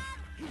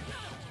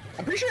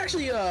 I'm pretty sure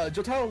actually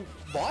Jotaro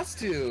lost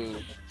to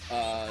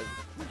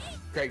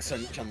Greg's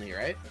Chun-Li,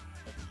 right?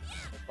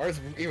 Or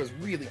it was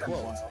really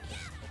close.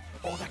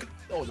 Oh,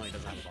 oh no, he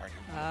doesn't have a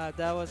bar.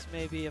 That was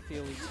maybe a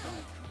few weeks back.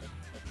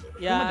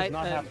 Yeah, Yeah, does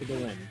not have to go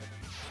in.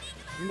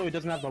 Even though he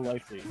doesn't have the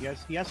life lead,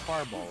 he has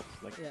fireballs.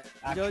 Like yeah.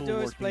 actual JoJo is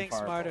working playing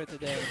fireballs. smarter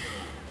today.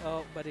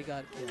 Oh, but he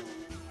got killed.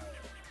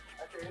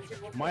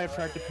 Might have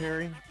tried to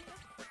parry.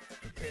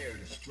 Prepare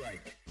to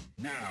strike.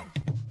 Now.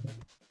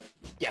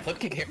 Yeah, flip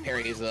kick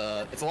parry is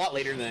it's a lot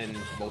later than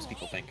most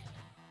people think.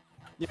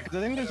 Yeah, because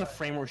I think there's a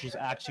frame where she's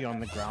actually on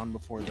the ground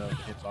before the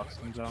hitbox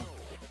comes out.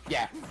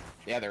 Yeah,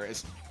 there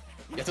is.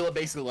 You have to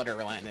basically let her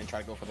land and then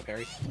try to go for the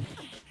parry.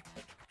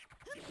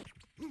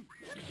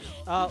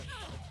 Oh,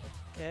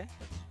 okay.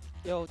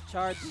 Yo,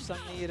 charge some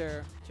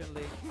meter,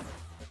 Chun-Li.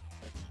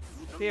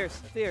 Fierce,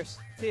 fierce,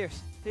 fierce,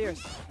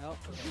 fierce. Oh,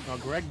 No,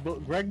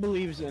 Greg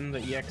believes in the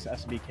EX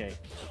SBK.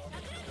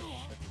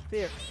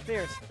 fierce,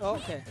 fierce. Oh,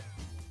 okay.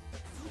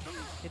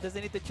 It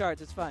doesn't need to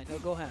charge, it's fine. No,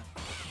 go ham.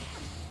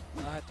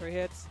 3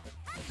 hits.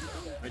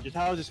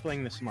 Jotaro is just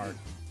playing this smart.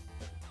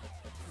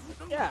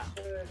 Yeah.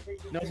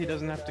 Knows he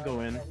doesn't have to go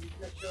in.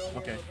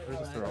 Okay,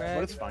 there's a throw, Greg.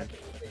 but it's fine.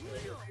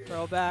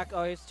 Throw back.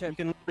 Oh, he's You Chip.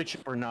 can reach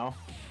for now.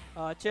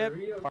 Chip.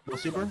 Partial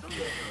super.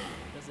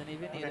 Doesn't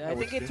even need Okay, it. that I think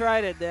works he too.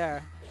 tried it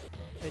there.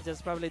 It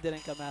just probably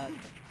didn't come out.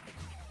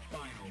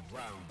 Final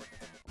round.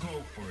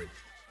 Go for it.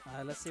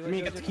 Let's see I what mean,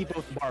 you get to Jojo keep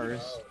both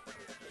bars.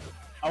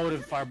 I would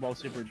have fireball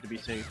super to be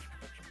safe.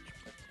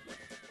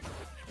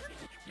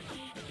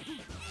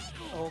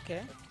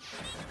 Okay.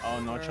 Oh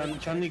no,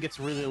 Chun-Li gets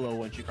really low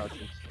when she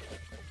crouches.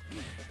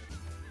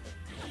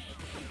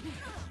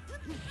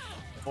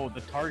 Oh,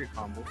 the target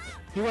combo.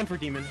 He went for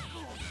demon.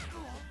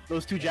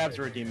 Those 2 jabs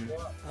are a demon.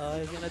 Oh,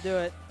 he's gonna do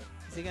it.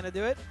 Is he gonna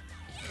do it?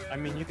 I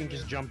mean, you can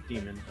just jump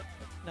demon.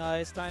 No,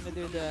 he's trying to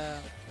do the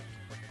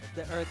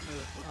earth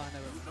move. Oh,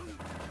 never mind.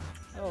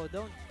 Oh,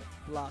 don't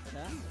block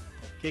that.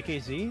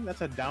 KKZ?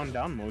 That's a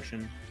down-down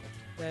motion.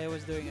 Yeah, he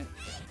was doing it.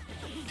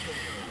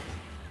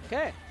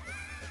 Okay.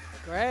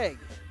 Greg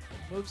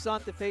moves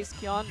on to face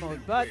Kion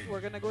mode, but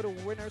we're gonna go to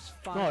winners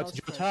No, finals. it's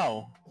first.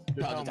 Jotao. Oh,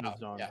 Jotao Jotao,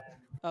 moves on. yeah.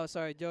 Oh,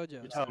 sorry,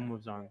 Jojo. Jotao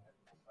moves on.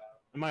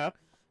 Am I up?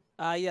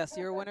 Yes,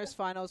 your winners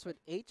finals with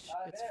H.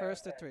 It's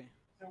first to 3.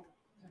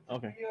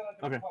 Okay.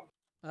 Okay.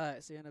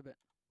 Alright, see you in a bit.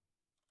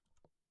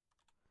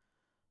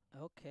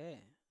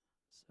 Okay.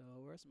 So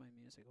where's my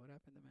music? What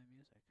happened to my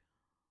music?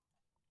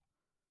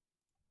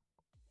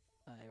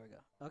 Here we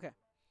go. Okay.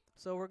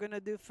 So we're gonna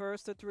do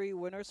first to 3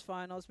 winners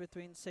finals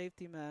between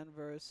Safety Man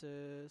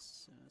versus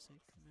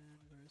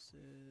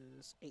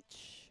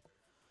H.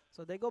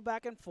 So they go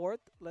back and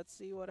forth. Let's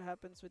see what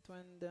happens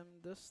between them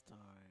this time.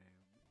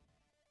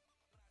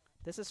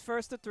 This is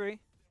first to 3.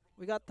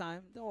 We got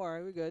time. Don't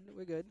worry, we're good.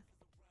 We're good.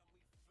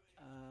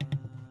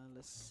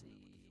 Let's see.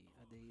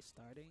 Are they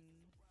starting?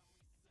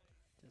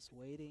 Just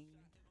waiting.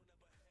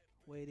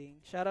 Waiting.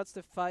 Shoutouts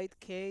to Fight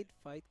Cade.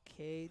 Fight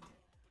Cade.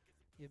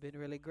 You've been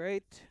really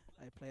great.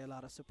 I play a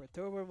lot of Super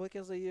Turbo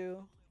because of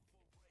you.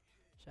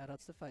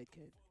 Shoutouts to Fight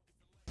Cade.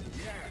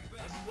 Yeah,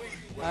 I'm waiting.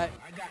 Alright,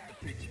 I got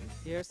the picture.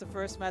 here's the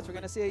first match. We're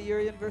gonna see a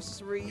Urian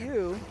versus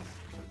Ryu.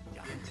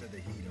 Into the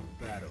heat of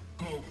battle.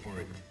 Go for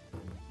it.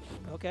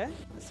 Okay,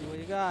 let's see what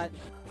you got.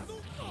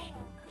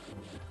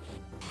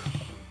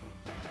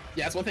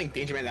 Yeah, that's one thing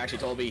Danger Man actually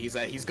told me. He's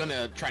that he's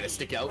gonna try to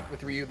stick out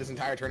with Ryu this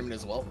entire tournament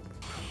as well.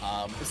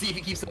 To see if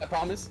he keeps to that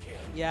promise.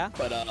 Yeah,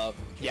 But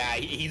yeah,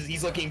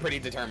 he's looking pretty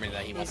determined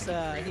that he wants to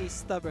beat Ryu. he's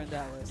stubborn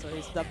that way, so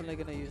he's definitely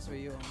gonna use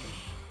Ryu only.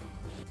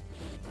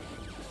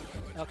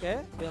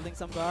 Okay, building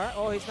some bar.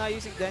 Oh, he's not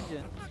using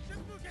Denjin.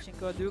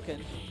 Shinko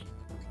Duken.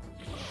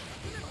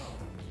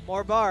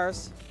 More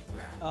bars.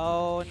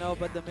 Oh no,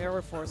 but the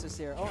mirror force is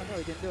here. Oh no,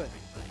 he didn't do it.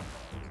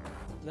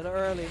 A little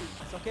early.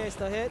 It's okay,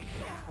 still hit.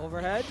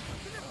 Overhead.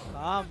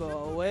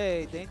 Combo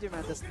away. Danger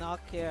Man does not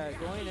care.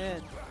 Going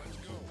in.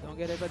 Don't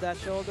get hit by that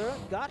shoulder.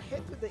 Got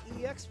hit with the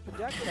EX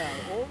projectile.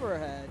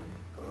 Overhead.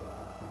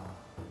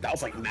 That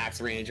was like max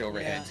range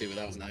overhead Yeah. too.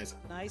 That was nice.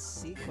 Nice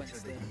sequence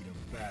Into the there. heat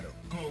of battle.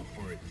 Go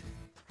for it.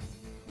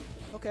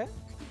 Okay.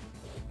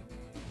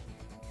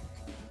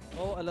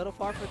 Oh, a little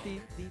far for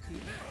DP.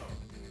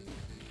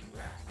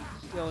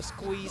 Yo,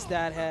 squeeze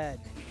that head.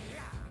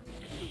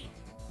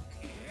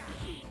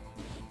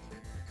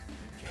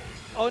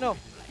 Oh no.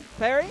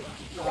 Parry?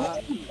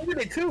 He did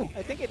it too.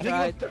 I think it I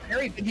tried. think it was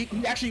Harry,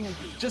 he actually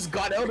just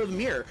got out of the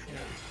mirror.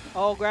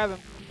 Oh, grab him.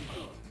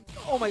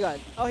 Oh my god.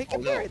 Oh, he can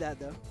Oh, no. parry that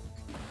though.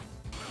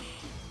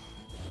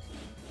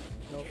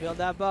 Go build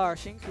that bar,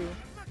 Shinku.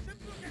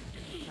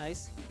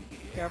 Nice.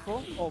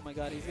 Careful. Oh my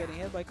god, he's getting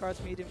hit by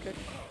Kart's medium kick.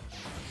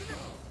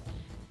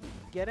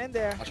 Get in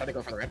there. I'll try to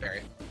go for the red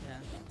parry. Yeah.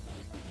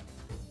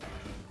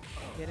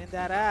 Get in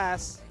that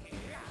ass.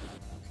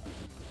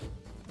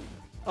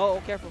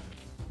 Oh, careful.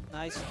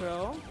 Nice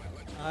throw.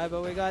 Alright,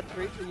 but we got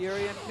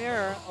Urian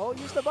Mirror. Oh,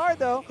 use the bar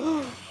though.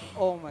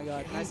 Oh my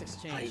god, nice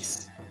exchange.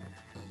 Nice.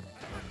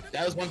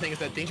 That was one thing is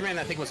that Danger Man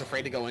I think was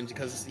afraid to go in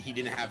because he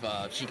didn't have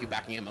Shiku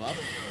backing him up.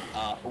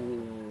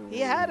 He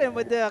had him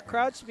with the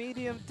crouch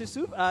medium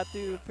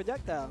to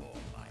projectile.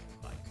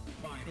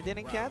 He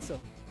didn't cancel.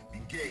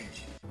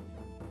 Engage.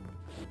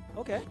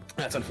 Okay.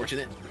 That's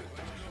unfortunate.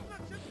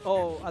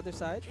 Oh, other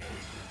side.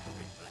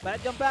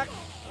 Bad jump back.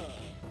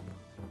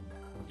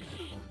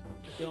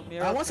 Yo,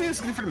 mirror. I want to say this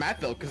is good for Matt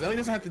though, because then he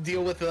doesn't have to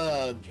deal with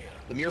the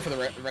mirror for the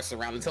rest of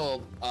the round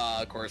until,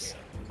 of course,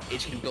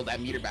 H can build that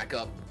meter back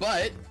up.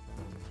 But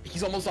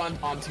he's almost on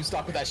 2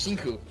 stock with that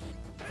Shinku.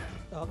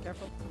 Oh,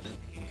 careful.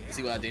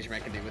 See what Danger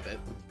Man can do with it.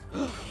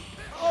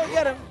 Oh,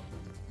 get him.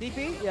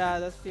 DP? Yeah,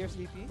 that's fierce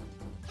DP.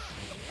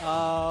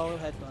 Oh,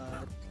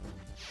 headbutt.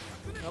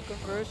 No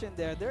conversion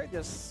there. They're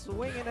just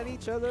swinging at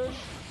each other.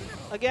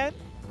 Again.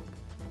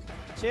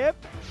 Chip.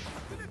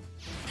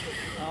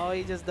 Oh,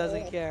 he just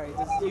doesn't care. He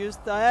just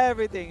used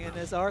everything in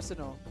his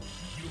arsenal.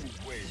 You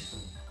win.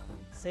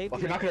 Safety. Well,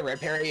 if you're not gonna red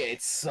parry,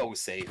 it's so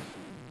safe.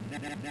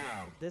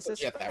 Now, This is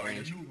Get that find a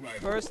range. new rival.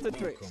 First to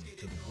three. Welcome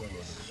to the world of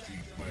the Street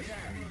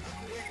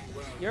Fighter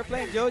League. You're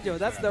playing JoJo.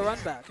 That's the run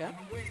back, huh?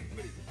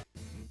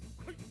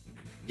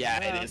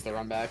 Yeah, Yeah. it is the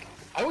run back.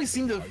 I always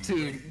seem to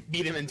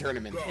beat him in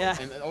tournament. Yeah.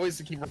 And I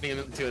always keep running him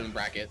into him in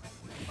bracket.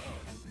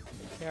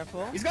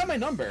 Careful. He's got my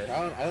number.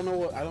 I don't know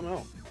what I don't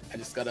know. I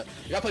just gotta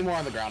play more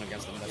on the ground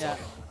against him. That's Yeah. all.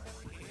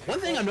 One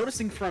thing I'm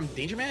noticing from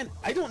Danger Man,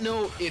 I don't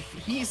know if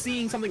he's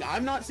seeing something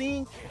I'm not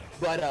seeing,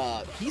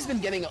 but he's been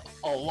getting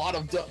a lot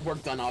of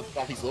work done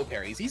off these low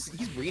parries. He's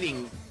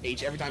reading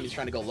H every time he's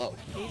trying to go low.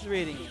 He's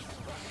reading it.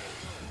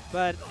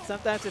 But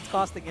sometimes it's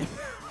costing him.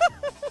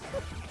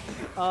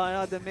 Oh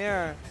no, the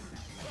mirror.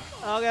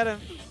 I'll get him.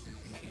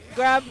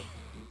 Grab.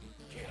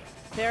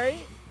 Parry.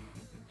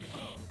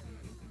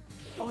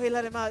 Oh, he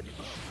let him out.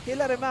 He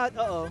let him out.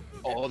 Uh-oh.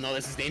 Oh no,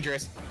 this is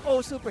dangerous.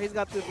 Oh, super. He's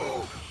got super.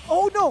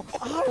 Oh, no.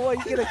 Oh, well,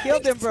 you could have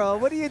killed him, bro.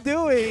 What are you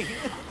doing?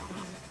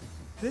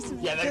 This is...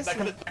 Yeah, this that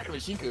could is- have been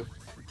Shinku.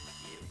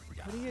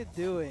 What are you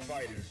doing?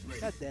 Fighters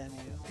ready. God damn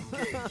you.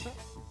 Engage.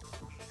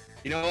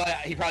 You know what?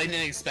 He probably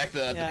didn't expect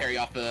the Yeah. parry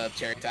off the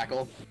cherry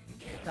tackle.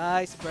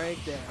 Nice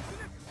break there.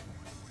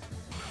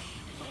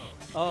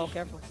 Oh,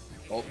 careful.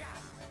 Oh.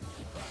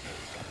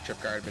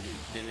 Trip guard, but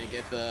he didn't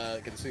get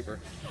the super.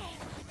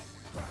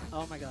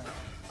 Oh my god.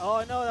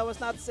 Oh no, that was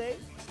not safe.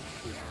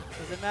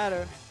 Doesn't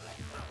matter.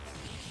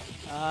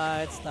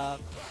 It's tough.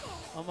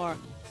 One more.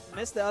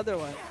 Missed the other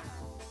one.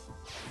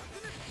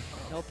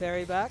 No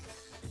parry back.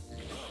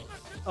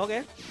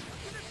 Okay.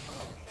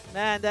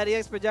 Man, that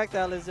EX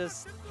projectile is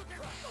just...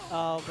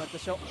 Oh, but the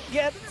show...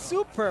 Get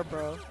super,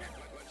 bro.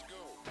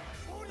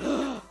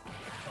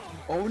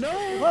 Oh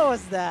no! What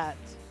was that?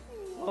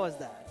 What was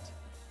that?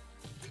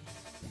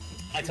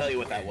 I tell you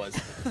what that was.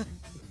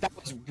 That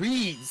was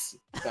Reed's.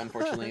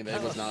 Unfortunately,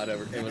 it was not a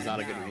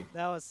good read.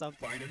 That was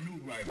something. Find a new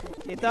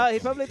rival. He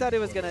probably thought he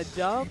was gonna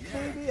jump,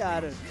 maybe? I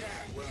don't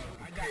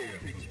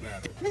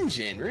know.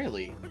 Engine,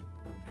 really?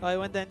 Oh, he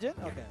went engine?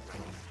 Okay.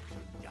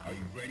 Are you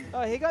ready?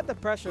 Oh, he got the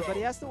pressure, but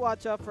he has to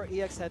watch out for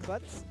EX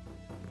headbutts.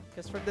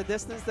 Because from the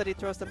distance that he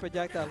throws the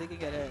projectile, he can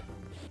get hit.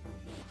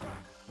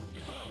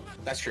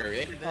 That's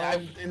true.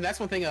 And that's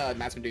one thing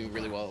Matt's been doing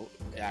really well,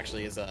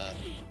 actually, is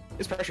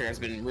his pressure has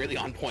been really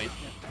on point.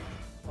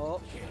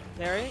 Oh,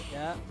 parry,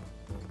 yeah.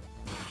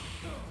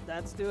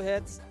 That's 2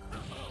 hits.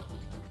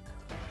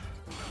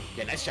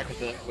 Yeah, nice check with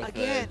the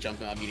Again. jump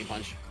medium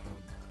punch.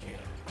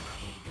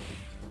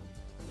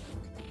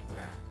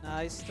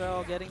 Nice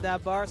throw, getting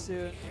that bar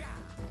soon.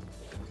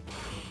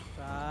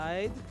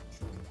 Tried.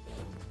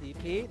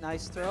 DP,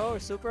 nice throw, or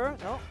super,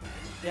 no.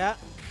 Yeah.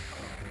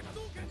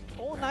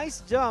 Oh,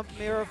 nice jump,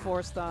 mirror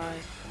force time.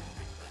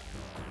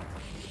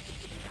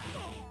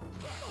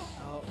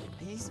 Oh,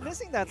 he's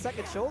missing that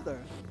second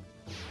shoulder.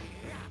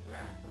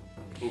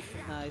 Oof.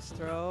 Nice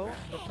throw.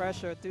 The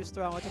pressure, too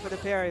strong. Watch out for the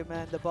parry,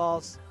 man. The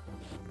balls.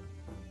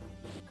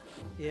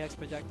 EX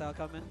projectile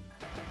coming.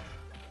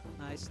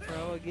 Nice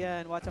throw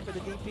again. Watch out for the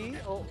DP.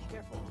 Oh,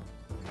 careful.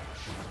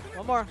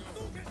 One more.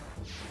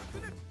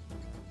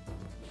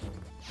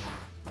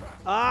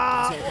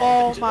 Ah!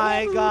 Oh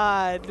my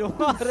god.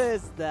 What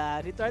is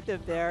that? He tried to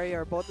parry,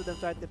 or both of them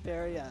tried to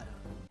parry. Yeah.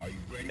 Are you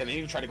ready? Yeah,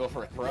 maybe try to go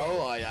for a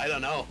throw. I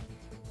don't know.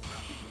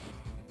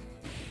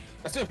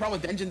 That's the problem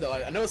with Denjin, though.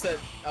 I noticed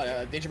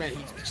that Danger Man, he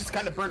just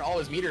kind of burnt all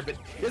his meter, but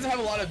he doesn't have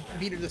a lot of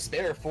meter to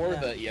spare for Yeah.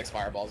 the EX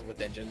fireballs with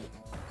Denjin.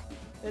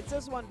 It's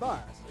just 1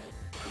 bar.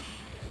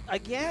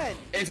 Again.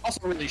 And it's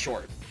also really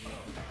short.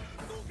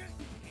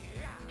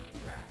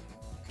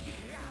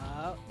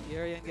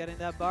 Urian getting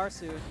that bar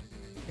soon.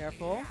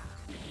 Careful.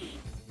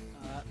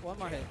 One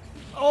more hit.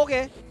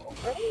 Okay.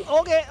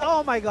 Okay.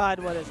 Oh my god,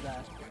 what is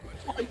that?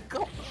 Oh my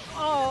god.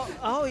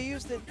 Oh, he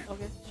used it.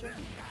 Okay, sure.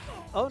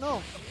 Oh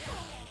no.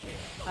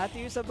 I have to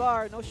use a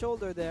bar. No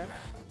shoulder there.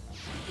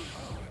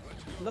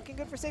 Looking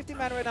good for safety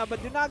man right now,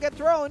 but do not get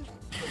thrown.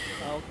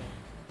 Okay.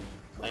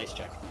 Nice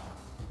check.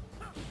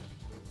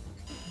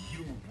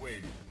 You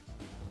win.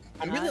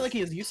 I'm really Nice.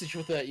 liking his usage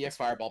with the EX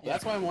Fireball, but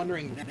that's why I'm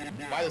wondering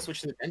why the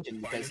switch to the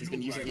Denjin, because he's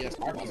been using EX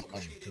Fireball so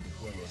much. To the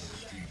world of the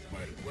Street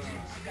Fighter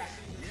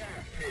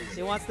League.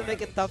 He wants to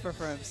make it tougher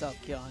for himself,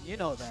 Kyon. You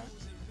know that.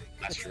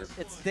 That's true.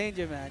 It's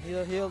danger, man.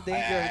 He'll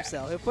danger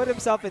himself. He'll put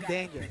himself in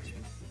danger.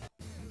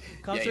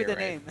 Comes Yeah, with the you're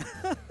name.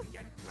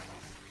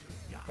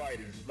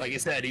 Fighters Like you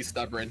said, he's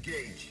stubborn.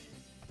 engage.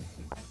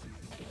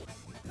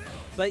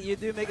 But you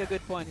do make a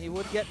good point. He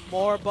would get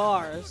more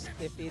bars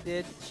if he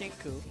did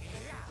Shinku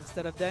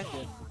instead of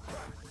Denjin.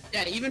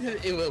 Yeah, even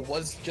if it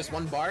was just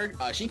 1 bar,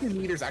 Shinken's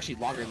meter is actually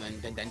longer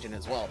than Denjin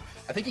as well.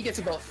 I think he gets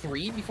about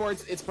 3 before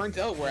it's burnt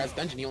out, whereas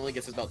Denjin he only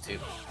gets about 2.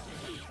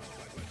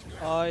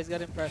 Oh, he's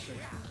getting pressure.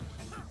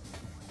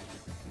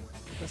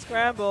 The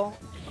scramble.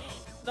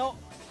 No.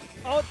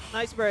 Oh,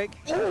 nice break.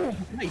 Oh,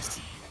 nice.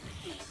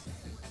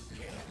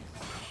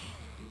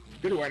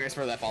 Good awareness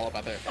for that follow-up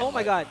out there. Oh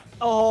my god.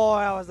 Oh,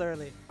 that was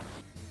early.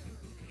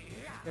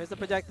 Here's the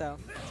projectile.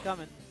 It's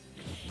coming.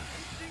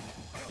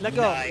 Let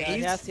go. Yeah,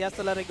 Nice. he has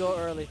to let it go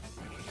early.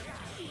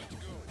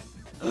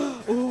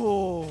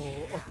 Ooh,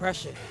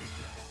 oppression.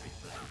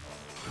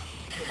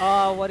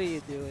 Oh, what are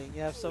you doing?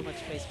 You have so much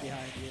space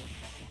behind you.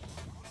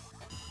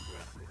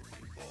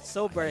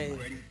 So brave.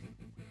 Ready?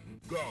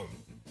 Go.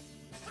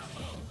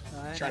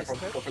 Alright, Trying nice to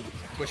trip. go for the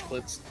Twitch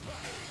clips.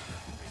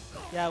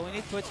 Yeah, we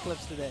need Twitch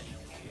clips today.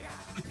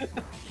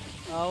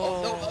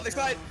 Oh, no, other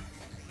side.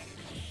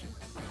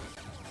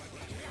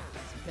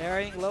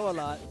 Parrying low a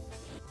lot.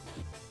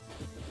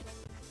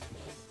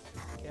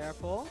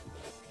 Careful.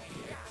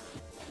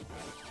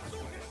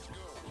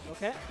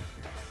 Okay.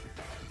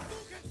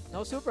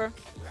 No super.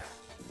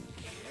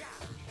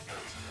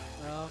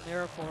 No,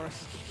 mirror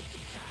force.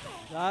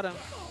 Got him.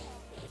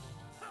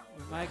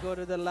 We might go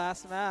to the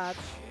last match.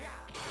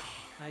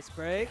 Nice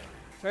break.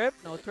 Trip,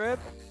 no trip.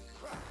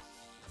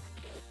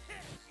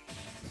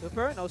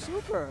 Super, no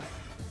super.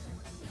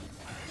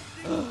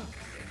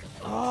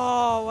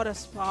 Oh, what a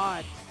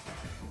spot.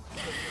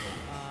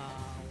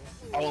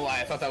 I won't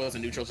lie, I thought that was a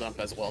neutral jump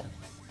as well.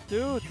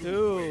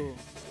 2-2.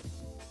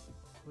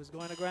 Who's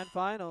going to grand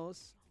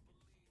finals?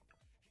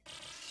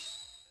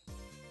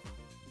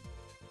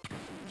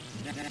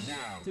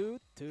 Now,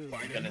 2-2.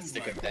 find a Gonna new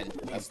stick with rival.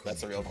 Ben.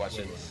 That's the real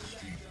question.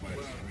 Street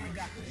Fighter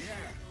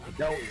 3.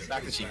 No,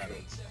 back to Chico.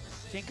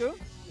 Chinku?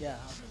 Yeah.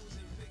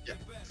 Yeah.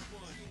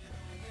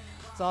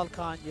 It's all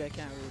kanji, I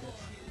can't read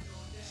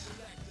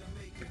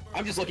it.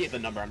 I'm just looking at the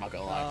number, I'm not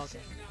gonna lie. Oh, okay.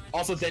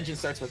 Also, Denjin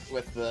starts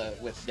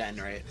with Den,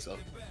 right? So,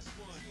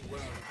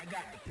 Well, I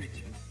got the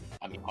picture.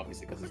 I mean,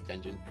 obviously because it's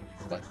Denjin,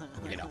 but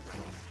you know,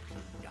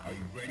 Are you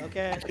ready?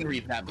 Okay. I can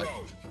read that. But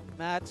Go.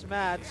 Match,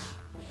 match.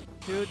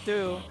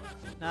 2-2.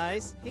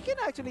 Nice. He can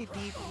actually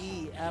deep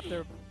E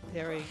after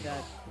parrying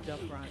that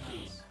jump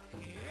roundhouse.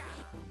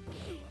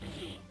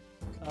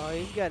 Oh,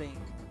 he's getting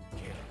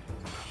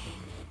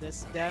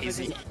this damage. Is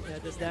he? Yeah,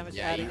 this damage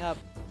Yeah, adding up.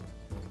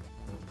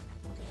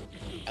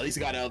 at least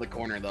he got out of the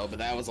corner though. But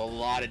that was a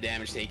lot of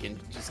damage taken,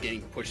 just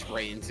getting pushed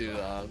right into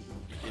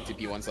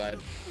P1 side.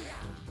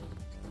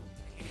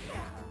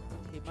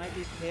 He might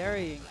be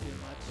parrying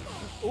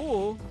too much.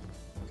 Ooh.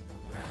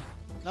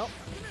 Nope.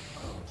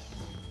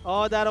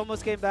 Oh, that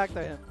almost came back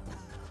to him.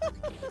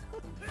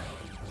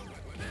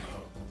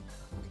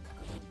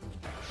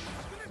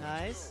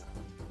 Nice.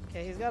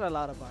 Okay, he's got a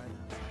lot of bar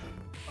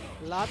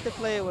now. A lot to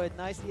play with.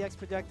 Nice EX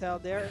projectile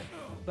there.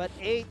 But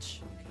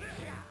H,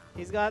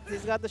 he's got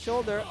the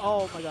shoulder.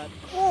 Oh my god.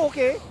 Oh,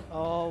 okay.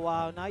 Oh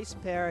wow, nice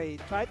parry.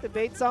 Tried to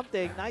bait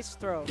something. Nice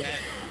throw. Yeah,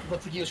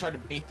 looks like he was trying to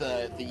bait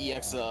the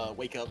EX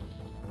wake up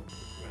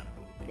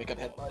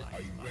headbutt.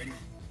 Are you ready?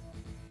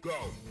 Go.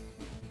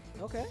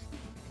 Okay.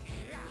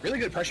 Really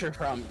good pressure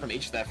from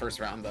H that first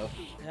round though.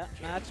 Yeah,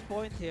 match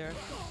point here.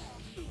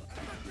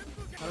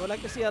 I would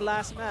like to see a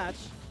last match.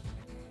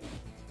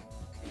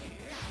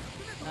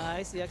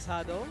 Nice, EX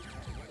Hado.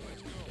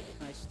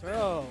 Nice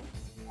throw.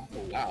 Oh,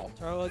 wow.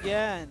 Throw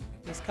again.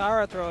 He's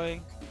Kara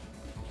throwing.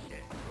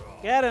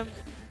 Get him.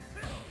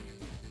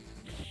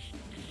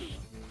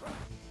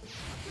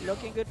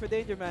 Looking good for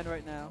Danger Man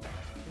right now.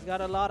 He's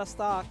got a lot of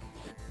stock.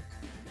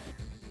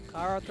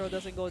 Kara throw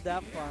doesn't go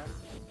that far.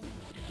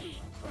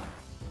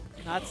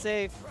 Not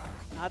safe.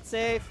 Not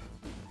safe.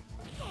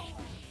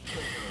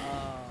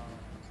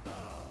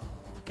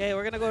 Okay,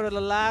 we're gonna go to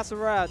the last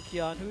round,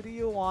 Kion. Who do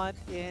you want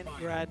in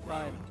grand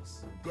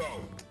finals? Go.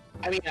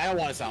 I mean, I don't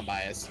want to sound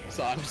biased,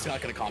 so I'm just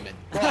not gonna comment.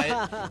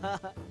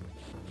 But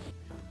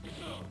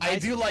I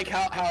do like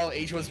how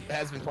H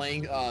has been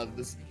playing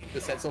this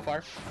set so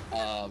far.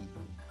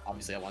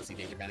 Obviously, I want to see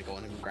Danger Man go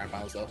in grand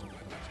finals though.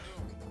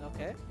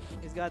 Okay,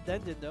 he's got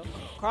Denjin though.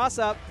 Cross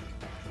up.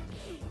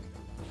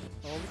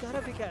 Oh, we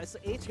gotta be careful. So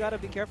H gotta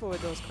be careful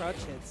with those crouch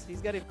hits. He's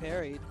getting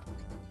parried.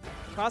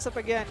 Cross up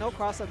again. No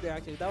cross up there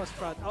actually. That was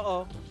front. Uh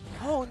oh.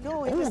 Oh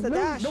no, he missed the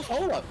dash. No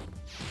follow up.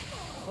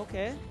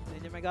 Okay,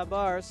 Danger Man got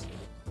bars.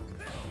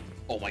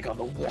 Oh my god,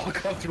 the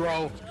walk up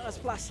throw. That's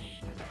plus.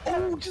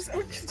 Oh, just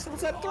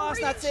was that Oh, it's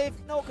three? not safe.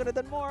 No, could have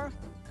done more.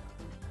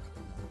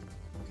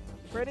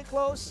 Pretty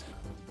close.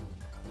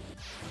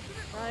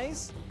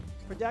 Nice.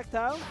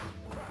 Projectile.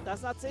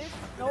 That's not safe.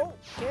 No.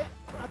 Okay.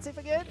 Not safe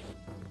again.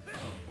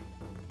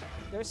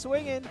 They're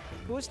swinging.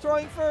 Who's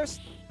throwing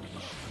first?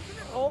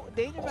 Oh,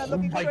 Danger Man Oh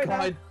looking my good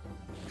right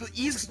god.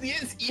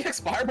 The EX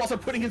fireballs are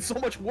putting in so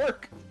much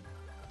work. now.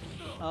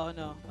 Oh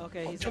no.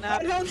 Okay, he's Jump gonna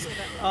have. roundhouse.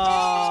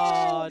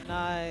 Oh,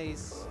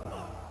 nice.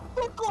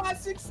 A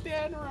classic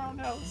stand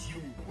roundhouse.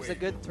 You It's a win.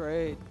 good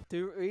trade.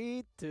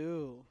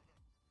 3-2.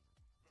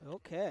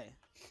 Okay.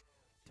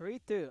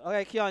 3-2.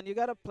 Okay, Kion, you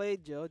gotta play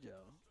JoJo.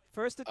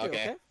 First to two,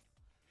 Okay. okay?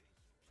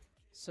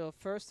 So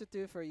first to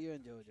two for you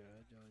and JoJo.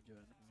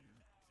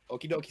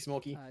 Okie dokie,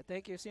 Smokey. Alright,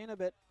 thank you. See you in a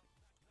bit.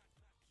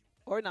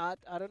 Or not.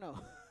 I don't know.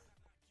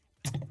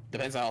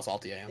 Depends on how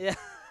salty I am. Yeah.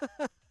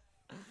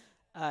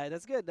 Alright,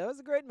 that's good. That was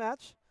a great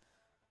match.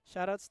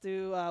 Shoutouts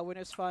to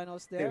winners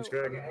finals there. Thanks,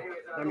 Greg.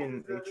 I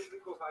mean, H.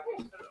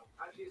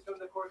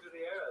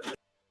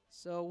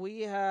 So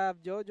we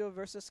have JoJo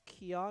versus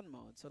Kion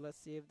mode. So let's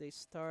see if they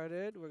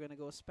started. We're gonna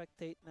go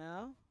spectate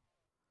now.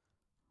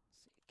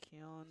 Let's see,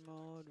 Kion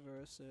mode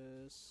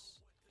versus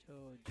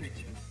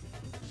JoJo.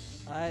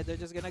 Alright, they're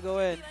just gonna go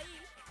in.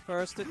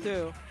 First to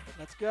two.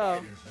 Let's go.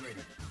 Fighters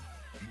ready.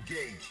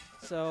 Engage.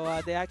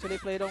 So they actually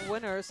played on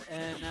winners,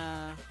 and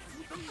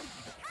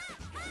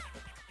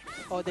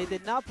oh, they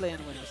did not play on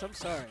winners. I'm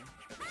sorry.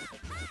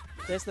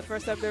 This is the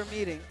first time they're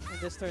meeting in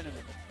this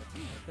tournament.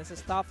 This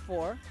is top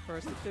 4,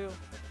 first to 2.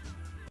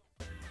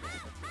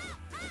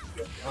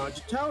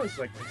 Jatao is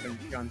like been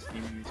John's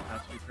team in these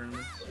past few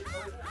tournaments.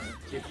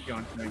 See if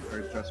John can make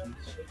their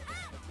adjustments.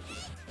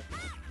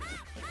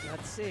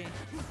 Let's see.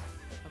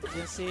 I'm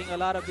just seeing a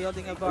lot of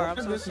building a bar. I'm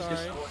so This is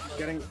sorry. just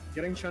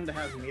getting Chun to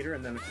have meter,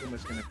 and then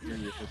Akuma's gonna fear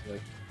you because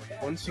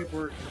like one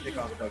super can take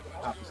off the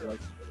opposite leg.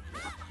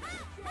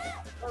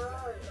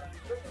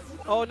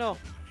 Oh no.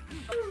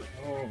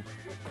 Oh.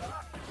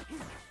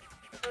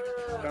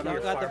 Now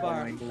got the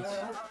bar. Angles.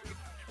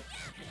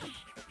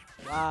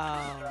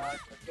 Wow.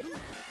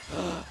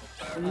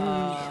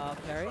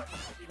 Parry?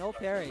 No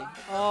parry.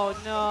 Oh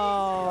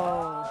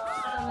no.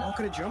 How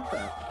could it jump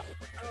that?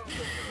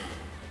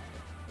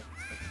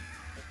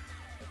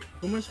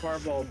 Akuma's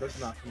fireball does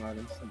not come out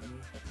instantly.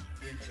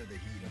 Into the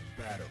heat of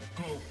battle.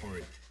 Go for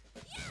it.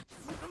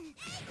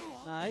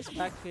 Nice.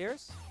 Back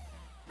fierce.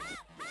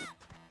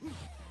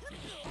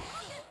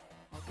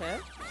 Okay.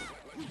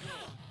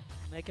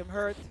 Make him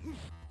hurt.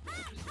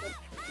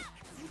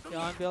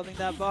 John building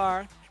that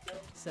bar.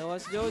 So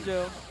was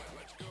Jojo.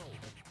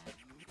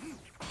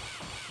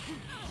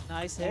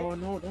 Nice hit. Oh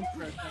no, don't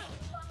try.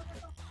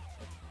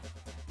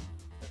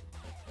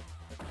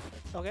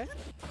 Okay.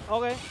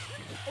 Okay.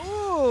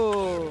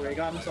 Ooh. He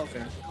got himself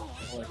in.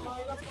 I like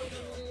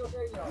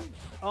it.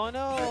 Oh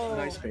no.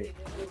 Nice bait.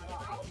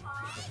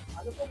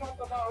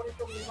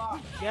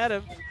 Get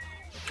him.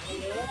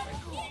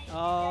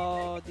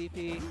 Oh,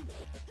 DP.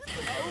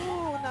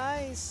 Ooh,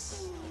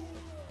 nice.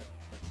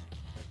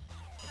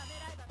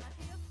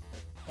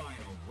 Final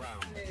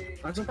round.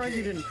 I'm surprised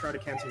you didn't try to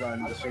cancel out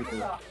into the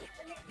super.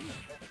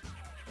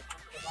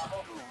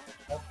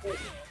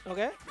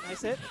 Okay,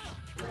 nice hit.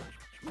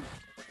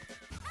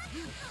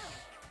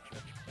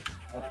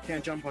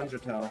 Can't jump on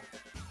Jatao.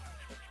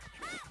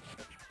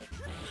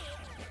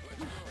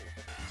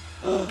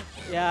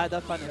 Yeah,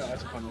 that punish. Yeah,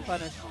 that's a punish.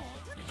 Punish.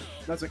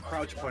 That's a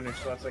crouch punish,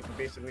 so that's like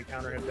basically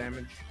counter hit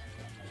damage.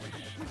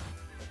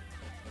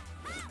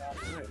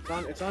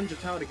 Alright, it's on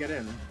Jatao to get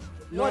in.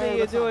 What No, are you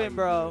that's not how doing, do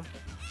bro?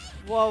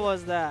 it. What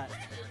was that?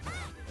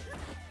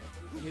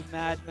 You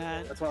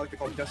madman. That's what I like to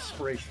call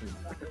desperation.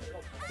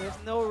 There's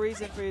no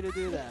reason for you to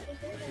do that.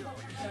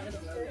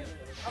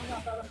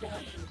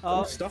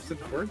 Oh, Oh, stuff's a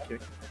bird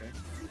kick. Okay.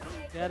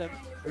 get him.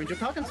 I mean,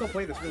 Jatao can still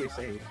play this really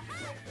safe.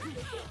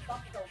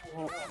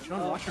 Oh,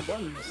 John, watch your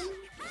buttons.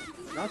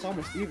 Now it's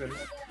almost even.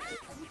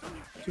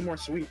 2 more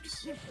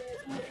sweeps.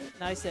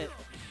 Nice hit.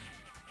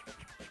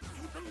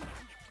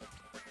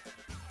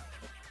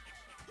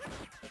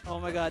 Oh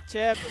my god,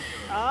 Chip.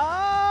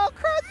 Oh,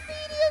 cross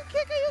medium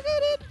kick. Are you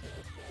kidding?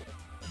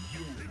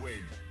 You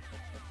win.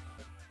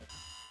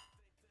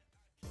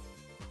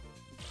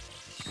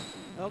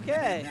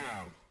 Okay.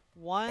 Now,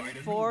 1 fight a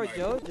new for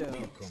rival. Jojo.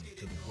 Welcome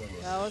to the world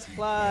of That was Street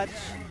clutch.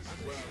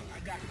 Well, I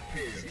got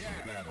prepared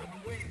for battle.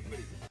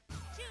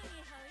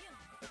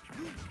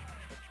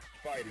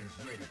 Fighters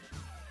ready.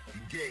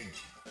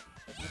 Engage.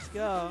 Let's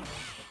go.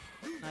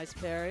 Nice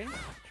parry.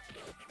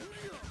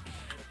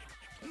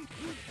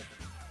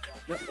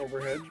 Yep,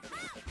 overhead.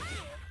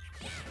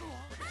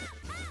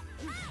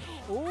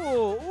 Ooh,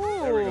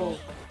 ooh. There we go.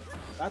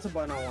 That's a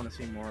button I want to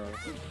see more of.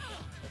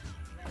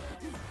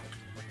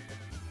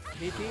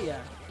 VP,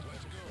 yeah.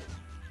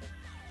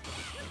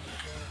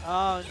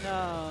 Oh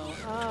no.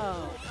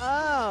 Oh,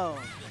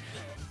 oh.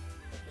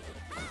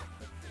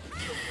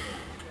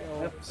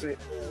 Oh, Yep, safe.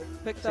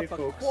 picked safe, up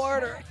a folks.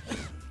 quarter.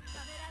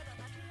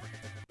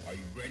 Are you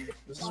ready?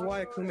 This is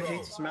why Akuma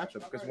hates this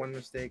matchup, because one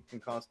mistake can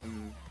cost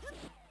him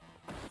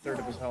a third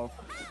of his health.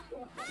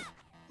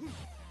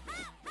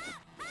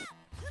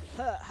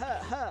 Ha ha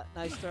ha.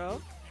 Nice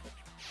throw.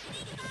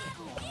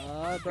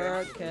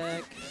 Bird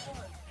kick.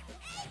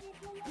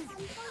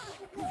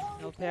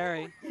 No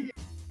parry.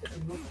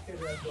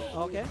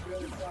 Okay.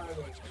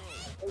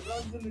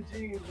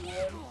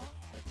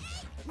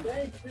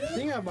 The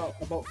thing about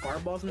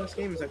fireballs in this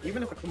game is that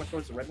even if Akuma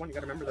throws the red one, you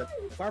gotta remember that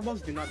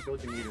fireballs do not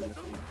build your meter in this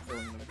game.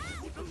 Throwing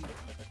them.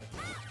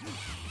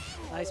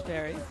 Nice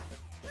parry.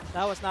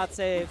 That was not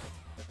safe.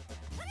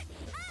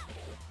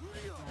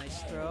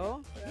 Nice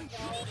throw.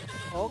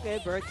 Okay,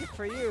 bird kick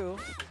for you.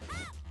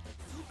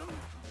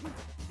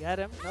 Get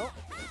him. Nope.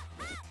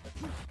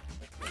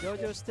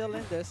 Jojo's still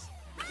in this.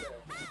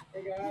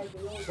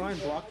 Try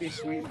and block these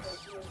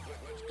sweeps.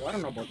 Well, I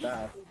don't know about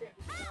that.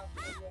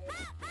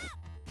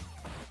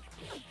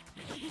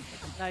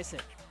 Nice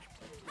hit.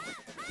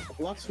 A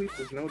block sweep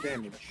does no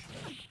damage.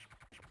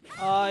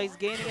 Oh, he's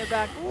gaining it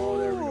back. Ooh, Oh,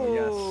 there we go,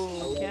 yes.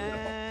 I love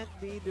can't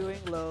be doing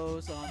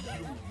lows on that.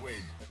 You win.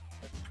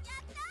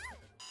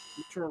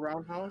 Future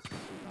roundhouse.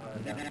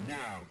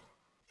 Now,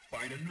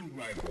 find a new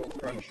rival.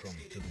 Welcome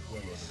to the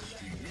world of the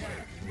Street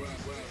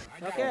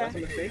Fighter. Okay. That's a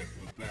mistake.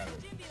 For battle.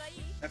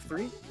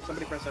 F3?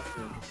 Somebody press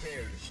F3.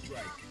 Prepare to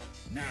strike.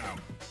 Now,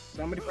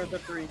 Somebody press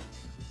F3.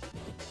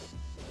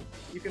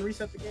 You can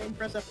reset the game,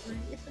 press F3.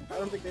 I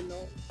don't think they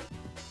know.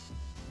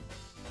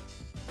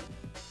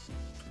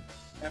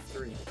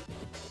 F3.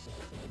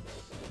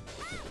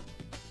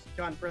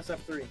 Come on, press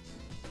F3.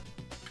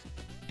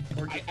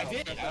 Or I just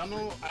did. press I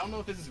don't F3. know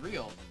if this is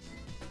real.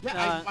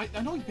 Yeah, Uh,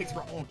 I know he picks.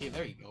 Oh, okay,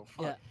 there you go.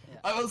 Fuck. Yeah, yeah.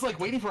 I was like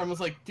waiting for him. I was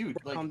like, dude,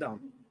 like. Calm down.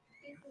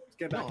 Let's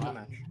get back to the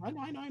match. I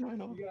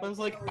know. I was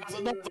like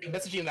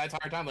messaging him that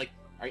entire time, like,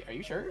 are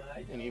you sure?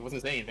 And he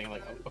wasn't saying anything.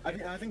 Like, oh,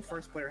 okay. I think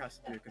first player has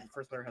to do it because the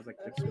first player has like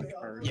the switch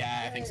card.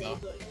 Yeah, I think so.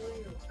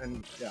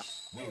 And yeah.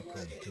 Welcome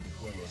to the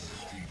world of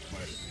Street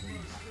Fighter 3.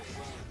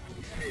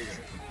 Prepare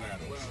for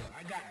battle. Well,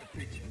 I got the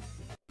picture.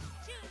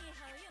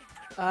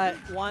 Alright,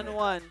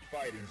 1-1.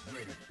 Fighters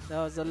ready. That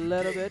was a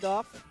little bit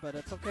off, but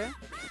it's okay.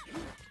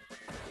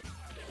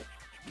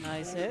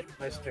 Nice hit.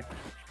 Nice kick.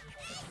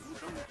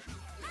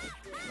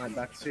 Alright,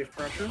 back to safe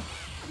pressure.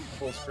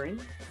 Full screen.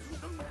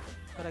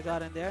 Could have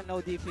got in there.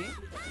 No DP.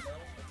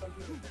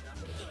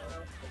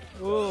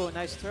 Ooh,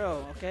 nice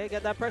throw. Okay,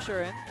 get that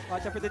pressure in.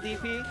 Watch out for the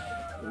DP.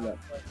 Yeah.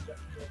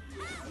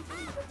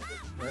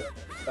 Right.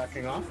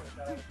 Backing off.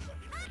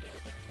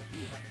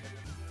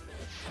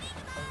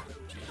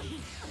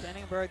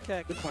 Spinning bird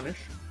kick. Good punish.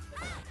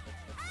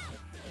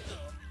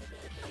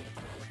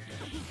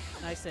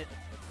 Nice hit.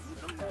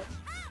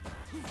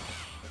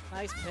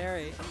 Nice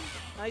parry.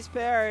 Nice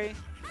parry.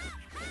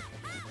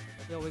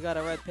 Yo, we got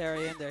a red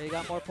parry in there. He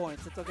got more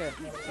points. It's okay.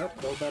 Yep,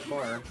 build that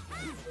bar.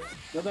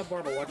 Build that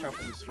bar, but watch out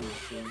for the sweep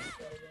too.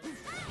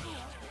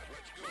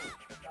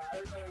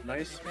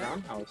 Nice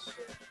roundhouse.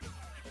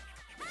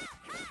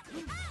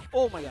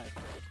 Oh my god.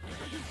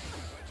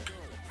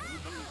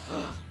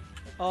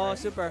 Oh,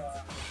 super.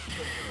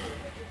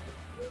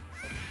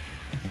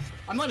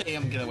 I'm letting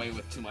him get away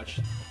with too much.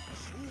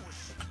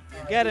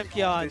 Get him,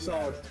 Stay Kion.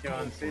 solid,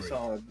 John. Stay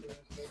solid.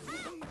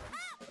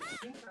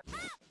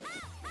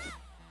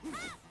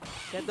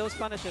 Get those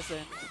punishes in.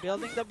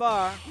 Building the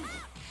bar.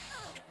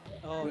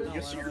 Oh, no.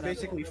 You're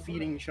basically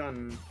feeding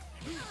Shun.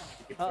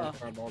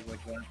 Fireballs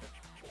like that.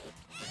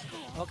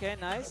 Okay,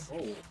 nice.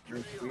 Oh,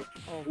 very sweet.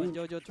 Oh, but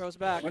Jojo throws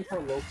back. Went for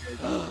a low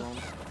play. wrong.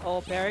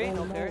 Oh, parry? Oh,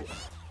 No no. parry.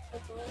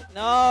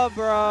 No,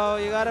 bro.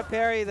 You gotta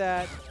parry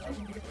that.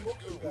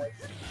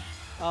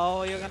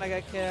 Oh, you're gonna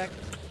get kicked.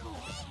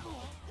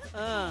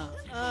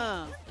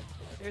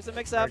 Here's a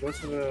mix-up. Alright, goes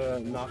for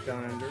the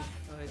knockdown ender.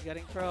 Oh, he's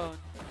getting thrown.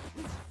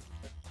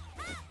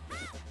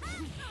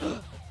 You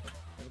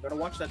gotta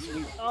watch that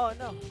sweep. Oh,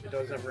 no. It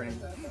does have rain.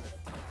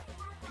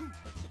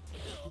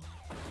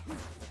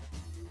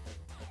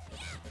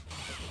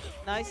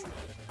 Nice.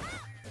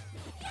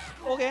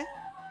 Okay.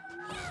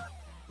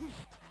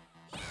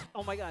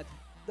 Oh my god.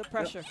 The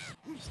pressure.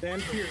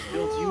 Stand fierce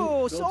builds you. Ooh,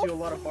 Builds so you a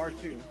lot of bar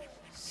too.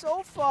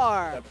 So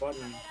far. That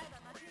button.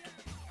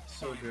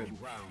 So good.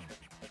 Round.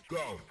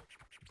 Go.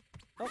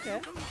 Okay.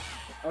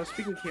 I was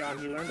speaking to Kian.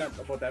 He learned that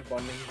about that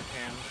button in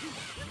Japan.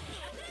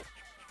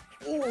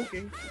 Oh,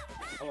 okay.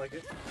 I like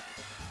it.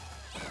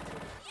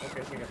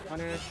 Okay, so we got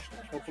punish.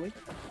 Hopefully.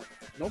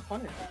 No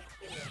punish.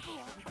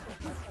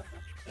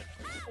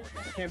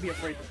 Can't be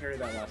afraid to parry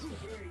that last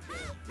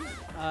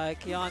one.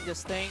 Kion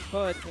just staying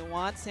put. He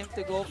wants him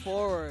to go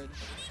forward.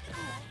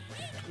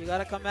 You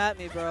gotta come at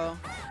me, bro.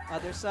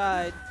 Other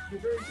side.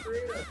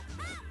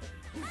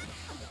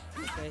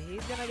 Okay,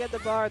 he's gonna get the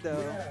bar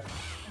though.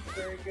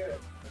 Very good.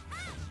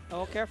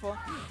 Oh, careful.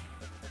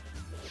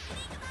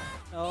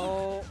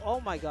 Oh, oh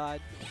my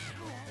god.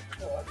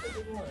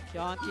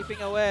 Kion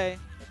keeping away.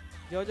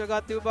 Jojo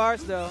got 2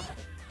 bars though.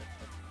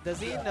 Does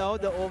he know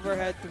the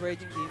overhead to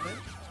Raging Demon?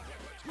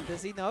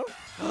 Does he know?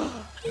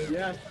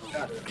 Yeah.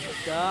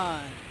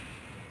 Done.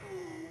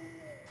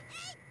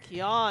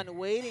 Kion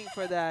waiting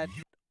for that.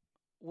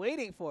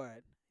 Waiting for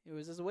it. He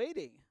was just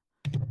waiting.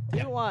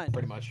 2-1.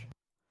 Pretty much.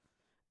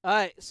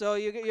 Alright, so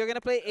you're going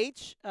to play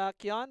H,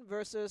 Kion,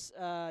 versus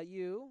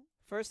you.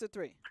 First to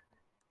 3.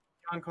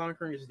 Kian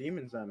conquering his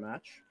demons that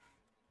match.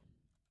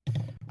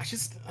 I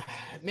just,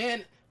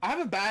 man, I have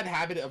a bad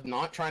habit of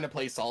not trying to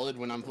play solid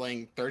when I'm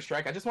playing Third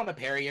Strike. I just want to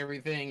parry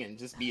everything and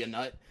just be a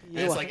nut. And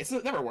it's like, it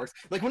never works.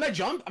 Like, when I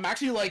jump, I'm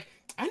actually like,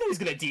 I know he's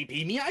going to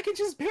DP me. I can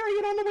just parry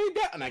it on the way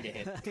down. And I get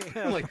hit.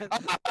 I'm like,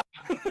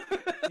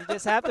 You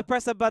just have to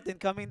press a button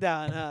coming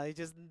down, huh? You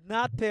just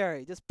not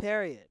parry. Just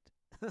parry it.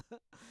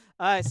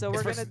 Alright, so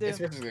we're going to do It's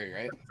versus three,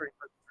 right?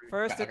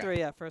 first to Okay. 3.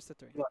 Yeah, first to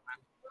 3.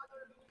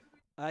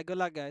 Alright, good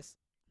luck, guys.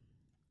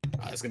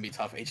 It's going to be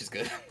tough. H is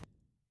good.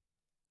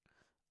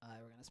 Alright,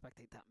 we're going to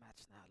spectate that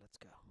match now. Let's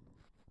go.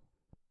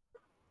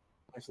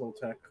 Nice little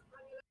tech.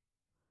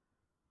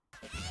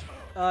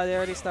 Oh, they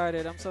already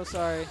started. I'm so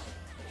sorry.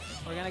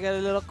 We're going to get a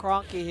little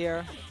cronky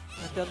here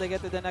until they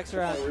get to the next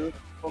round. Really?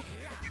 Okay,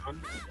 Kian.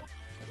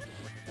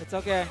 It's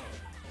okay.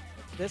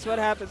 This is what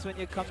happens when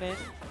you come in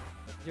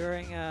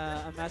during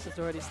a match that's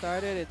already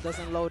started. It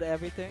doesn't load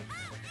everything.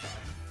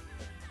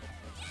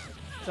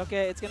 It's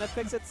okay. It's gonna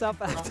fix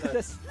itself after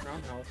this.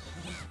 Roundhouse.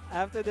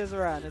 After this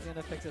round, it's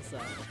gonna fix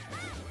itself.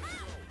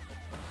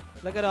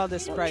 Look at all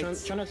this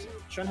sprites. Shun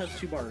has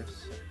 2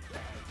 bars.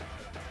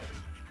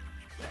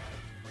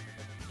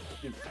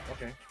 Dude,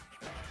 okay.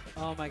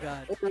 Oh my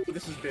god. Oh,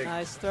 this is big.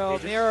 Nice throw.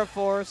 Aegis. Mirror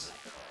force.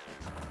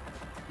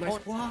 Nice Oh,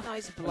 block.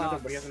 nice Another,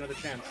 block. but he has another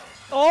chance.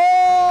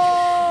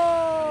 Oh!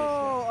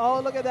 Oh,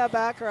 look at that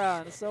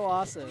background. It's so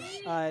awesome.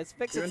 It's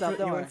fixed You itself,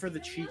 don't went worry. for the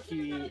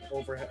cheeky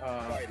overhead.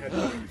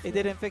 It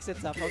didn't fix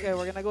itself. Okay,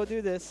 we're gonna go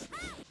do this.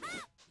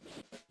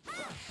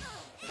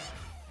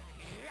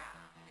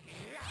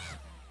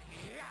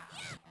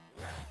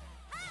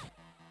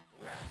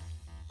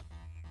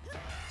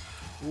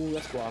 Ooh,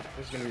 let's block.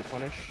 This is gonna be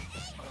punish.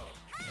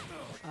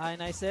 Alright,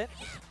 nice hit.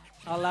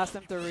 I'll ask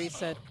them to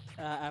reset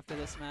after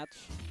this match.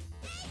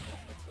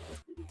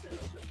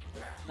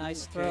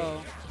 Nice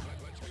throw.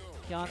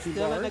 Kion's Two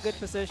still in a bars. good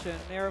position.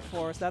 Mirror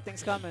Force. That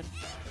thing's coming.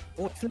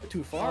 Oh, it's not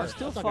too far. it's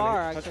too That's not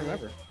far, gonna touch him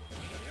actually. ever.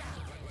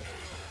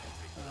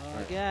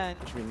 Again.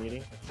 Should be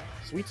meaty.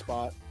 Sweet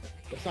spot.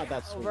 It's not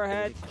that sweet. but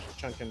Overhead. it's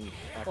chunking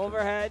back to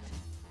Overhead.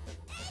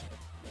 the-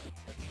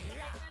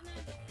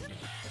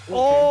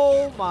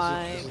 Oh Okay.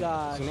 my This is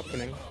god. an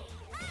opening.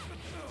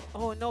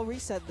 Oh, no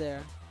reset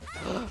there.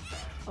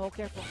 Oh,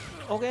 careful.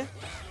 Okay.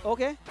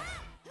 Okay.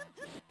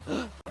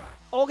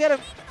 Oh, get him.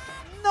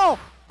 No.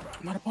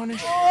 Not a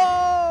punish.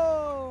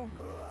 Oh.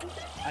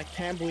 I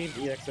can't believe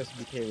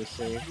EXSBK was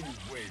saved.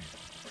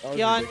 That was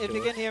Kion, if you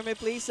ridiculous. can hear me,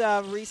 please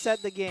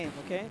reset the game,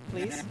 okay?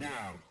 Please.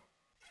 Now,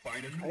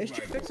 find a new It should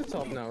rival. fix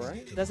itself now,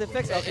 right? Does it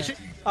fix? Okay. should-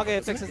 Okay,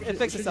 it fixes. It should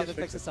fixes just itself. It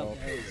fix fixes itself.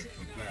 itself. Prepare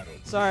for battle.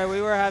 Sorry,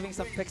 we were having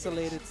some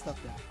pixelated stuff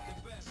there.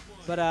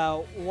 But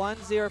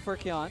 1-0 for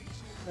Kion.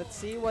 Let's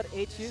see what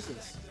H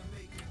uses.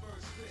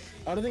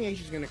 I don't think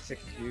H is gonna kick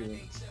Q.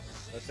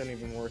 That's an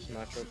even worse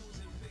matchup.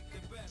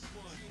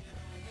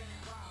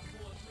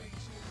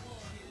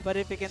 But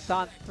if he can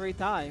taunt 3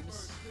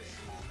 times,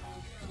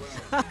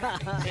 It's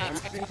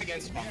up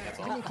against Funk, that's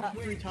I all. can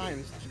taunt 3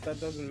 times. That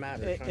doesn't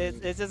matter.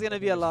 it's just gonna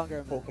be a longer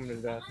match. Poke him to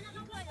death.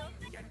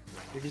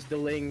 You're just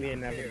delaying the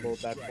inevitable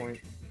at that point.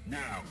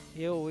 Now,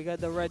 Yo, we got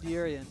the red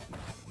Urian.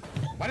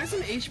 Why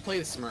doesn't H play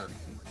the Smurf?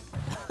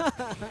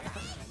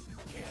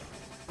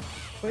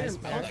 Play Nice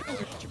him, match.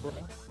 bro.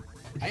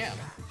 I am.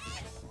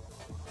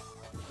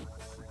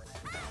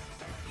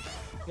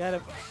 Get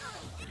him.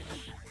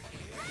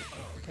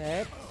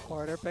 Okay,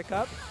 quarter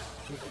pickup.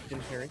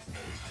 Didn't hear it.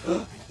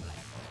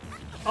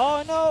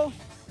 Oh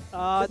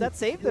no! That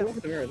saved Go him. over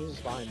the mirror. This is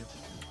fine.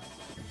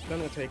 Then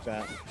we'll take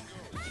that.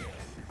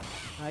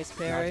 Nice Now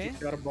parry. he's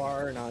got a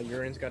bar. Now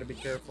Urian's got to be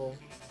careful.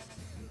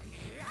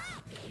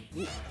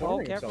 Ooh, Oh,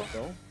 cornering careful.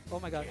 himself, Oh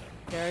my god.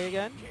 Parry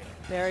again.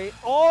 Parry.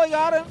 Oh, he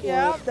got him!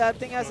 Yeah, Oh. that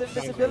thing has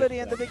invisibility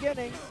in the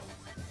beginning.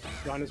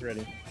 though. John is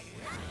ready.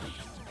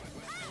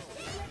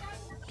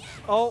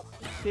 Oh,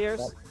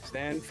 Pierce.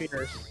 Stand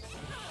fierce.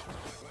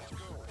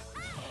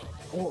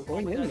 Oh,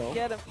 going Oh my in god, though.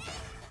 get him.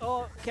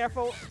 Oh,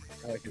 careful.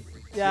 I like it.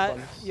 Yeah, Good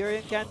buns.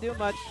 Urian can't do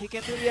much. He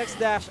can do the X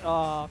dash.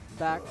 Oh,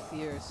 back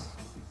Pierce.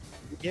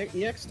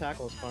 EX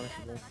tackle is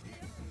punishable.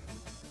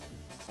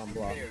 On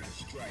block. prepare to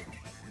strike.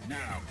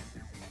 Now,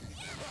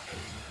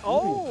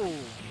 Oh!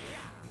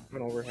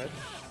 An overhead.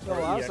 Oh,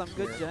 Or wow, EX some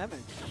good mirror. damage.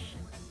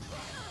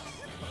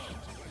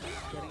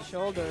 Getting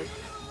shouldered.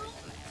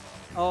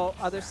 Oh,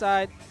 other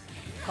side.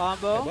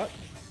 Combo. Headbutt.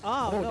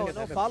 Oh, Oh, no, dang it,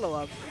 no that- follow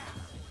up.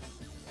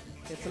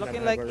 It's That looking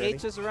have like already.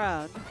 H is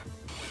around.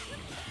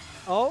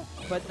 Oh,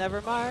 but never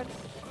mind.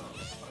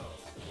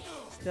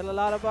 Still a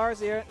lot of bars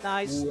here.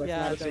 Nice. Ooh, that's yeah,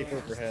 not a that safe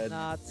was overhead.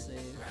 Not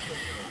safe.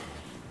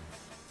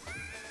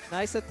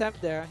 Nice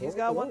attempt there. He's Oh,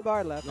 got oh, 1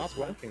 bar left. Not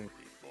blocking.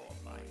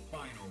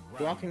 final round.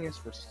 Blocking is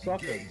for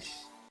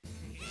suckers.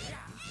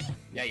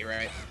 Yeah, you're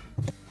right.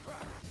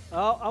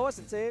 Oh, I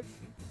wasn't safe.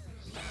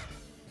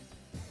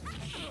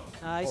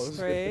 Nice Oh, this is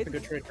trade. a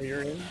good trade for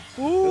Urian.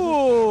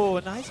 Ooh,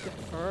 nice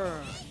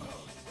confirm.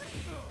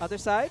 Other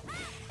side?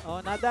 Oh,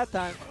 not that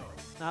time.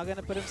 Now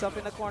gonna put himself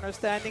in the corner.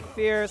 Standing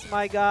fierce,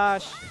 my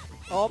gosh.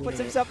 Oh, puts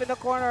himself in the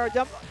corner.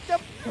 Jump,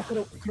 jump.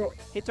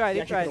 He tried,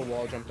 he tried. The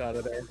wall jumped out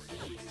of there.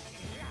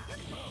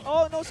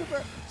 Oh, no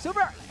super.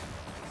 Super!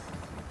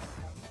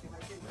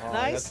 Oh,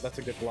 Nice. That's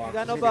a good block. You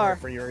got This no is gonna be hard bar.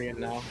 for Urian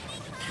now.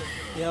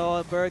 Yo,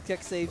 a bird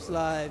kick saves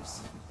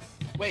lives.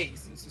 Wait,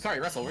 sorry,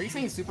 Russell. Were you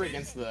saying super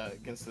against the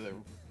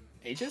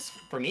Aegis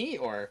for me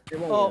or? It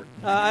won't Oh, work.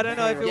 I don't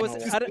know if it Yeah, was.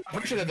 no. I don't, I'm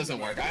pretty sure that doesn't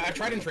work. I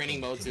tried in training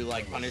mode to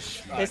like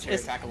punish Is- chair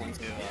is- tackle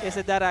into. is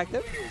it that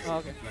active? Oh,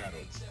 okay.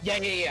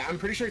 Yeah. I'm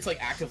pretty sure it's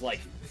like active like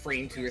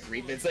frame 2 or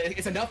 3. But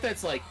it's enough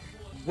that's like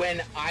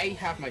when I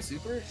have my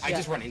super, I Yeah.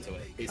 just run into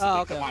it basically.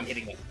 Oh, okay. While I'm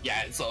hitting it.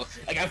 Yeah. So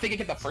like I think I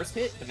get the first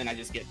hit, but then I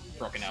just get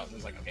broken out and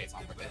it's like okay, it's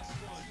not worth it.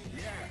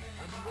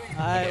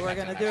 Alright, we're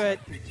gonna do it.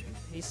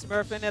 He's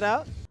smurfing it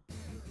out.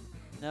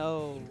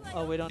 No.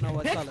 Oh, we don't know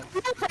what color.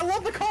 I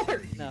love the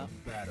color. No.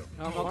 Battle.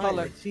 Normal Why?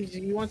 color.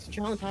 He wants to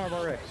challenge Power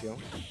of RX, yo.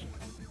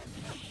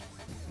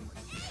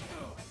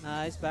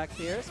 Nice, back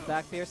fierce.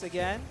 Back fierce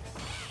again.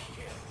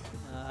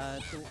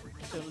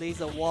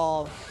 Chun-Li's a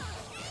wall.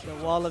 The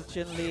wall of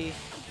Chun-Li.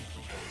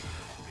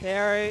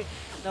 Parry.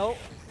 Nope.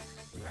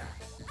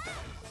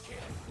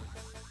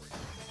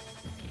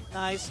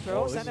 Nice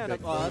throw. Oh, this Send is it up.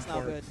 good. Oh, that's not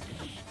Corner. good.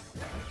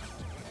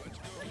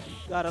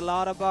 Got a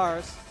lot of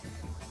bars.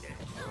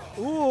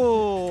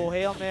 Ooh,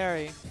 Hail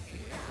Mary.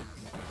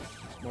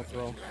 No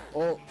throw.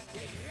 Oh,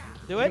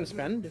 Do you it? can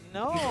spend?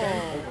 No.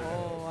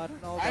 Oh, I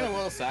don't know. I'm a About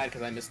little sad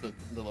because I missed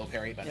the low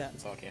parry, but Yeah.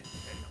 it's okay.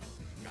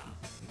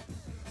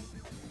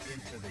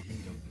 into the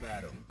heat of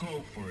battle.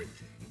 Go for it.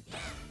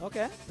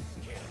 Okay.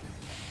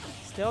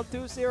 Still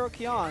 2-0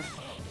 Kion.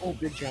 Oh,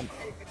 big jump.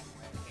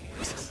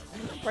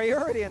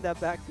 Priority in that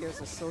back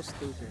pierce is so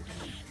stupid.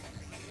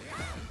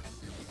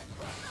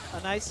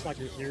 A nice It's like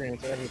you're hearing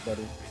to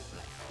everybody.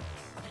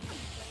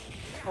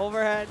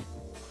 overhead.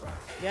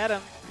 Get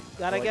him.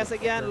 Gotta Like guess a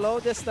again. fucker. Low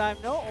this time.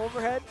 No,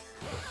 overhead.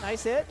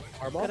 Nice hit.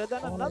 Fireball? Could have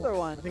done Oh, another I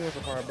one. think it was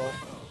a fireball.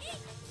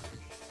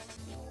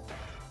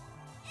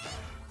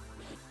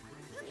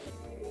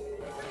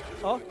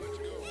 Oh.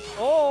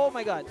 Oh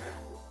my god.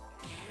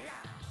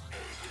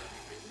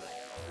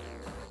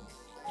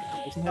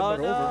 Doesn't Oh have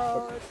that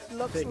no. over, It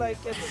looks big. like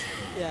it's,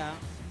 yeah.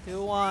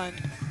 2-1.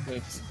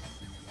 Oops.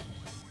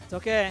 It's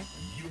okay.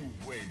 You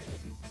win.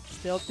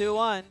 Still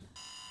 2-1.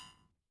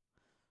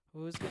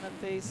 Who's gonna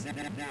face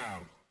Now,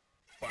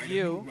 find a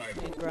you new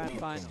rival. in grand Welcome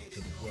finals? to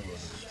the world of the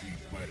Street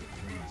Fighter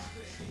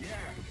 3. Yeah,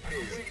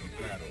 prepare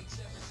for battle.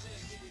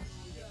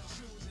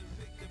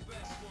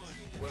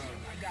 Well,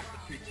 I got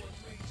the picture.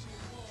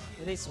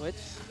 Did he switch?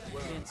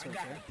 Well, He didn't I switch,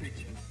 got right? the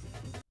picture.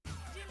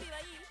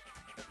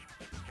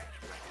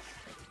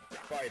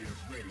 Fighters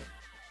ready.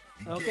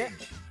 Okay.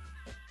 Engage.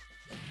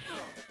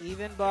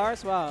 Even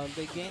bars? Wow,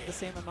 they gained the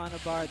same amount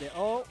of bar there.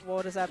 Oh,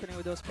 what is happening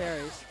with those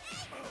parries?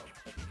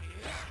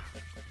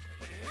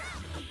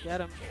 Get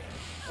him.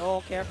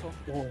 Oh, careful.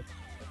 Oh,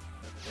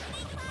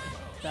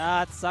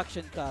 That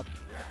suction cup.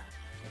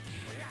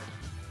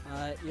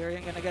 You're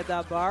gonna get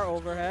that bar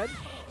overhead.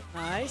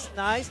 Nice,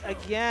 nice.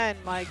 Again,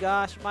 my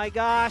gosh, my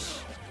gosh.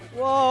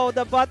 Whoa,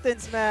 the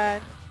buttons,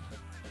 man.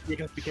 you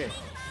can PK.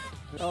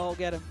 Oh,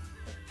 get him.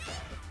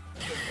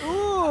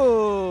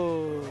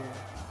 Ooh.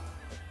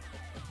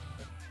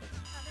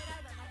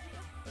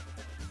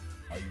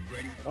 Are you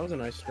ready? That was a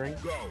nice string.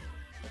 Go.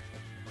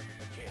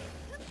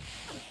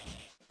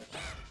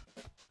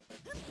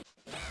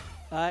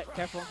 Alright,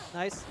 careful.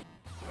 Nice.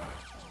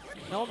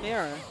 No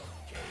mirror.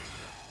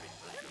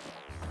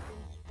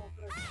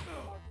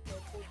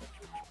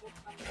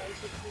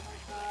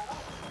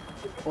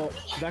 Well,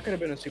 that could have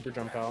been a super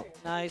jump out.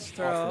 Nice Off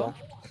throw.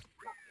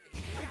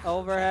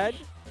 Overhead.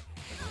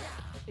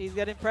 He's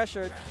getting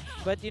pressured.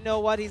 But you know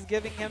what? He's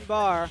giving him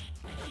bar.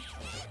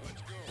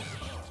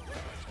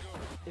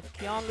 If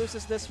Kion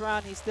loses this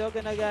round, he's still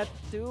gonna get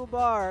 2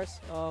 bars.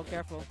 Oh,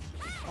 careful.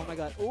 Oh my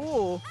god.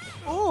 Ooh.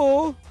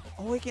 Ooh.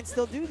 Oh, he can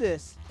still do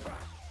this.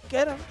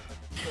 Get him.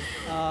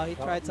 He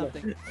tried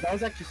something. That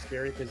was actually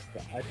scary because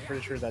I'm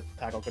pretty sure that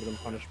tackle could have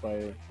been punished by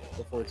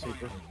the forward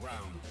super.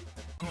 Round.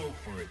 Go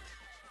for it.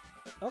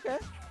 Okay.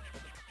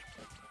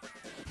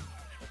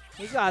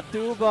 He's got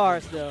 2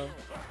 bars though.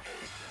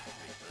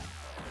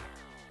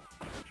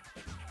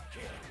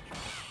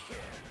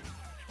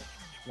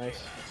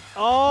 Nice.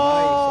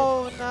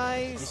 Oh, You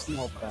nice.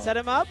 smoked that. Set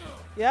him up.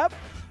 Yep.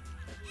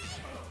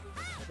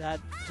 That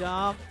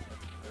jump.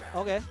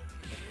 Okay.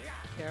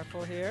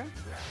 Careful here.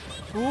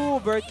 Ooh,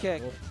 bird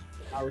kick.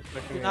 I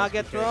respect Do him not as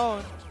get PK.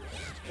 thrown.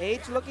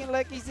 H looking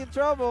like he's in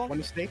trouble. One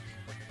mistake.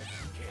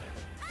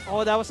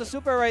 Oh, that was a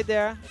super right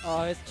there.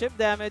 Oh, it's chip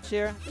damage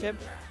here. Chip.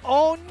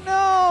 Oh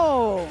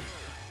no!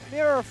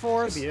 Mirror Could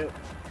force. be it.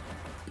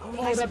 Oh,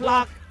 nice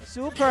block.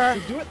 Super.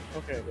 Did you do it?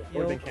 Okay. Yo,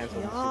 Would have been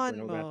canceled. Kion Super,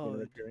 no grant mode.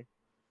 victory.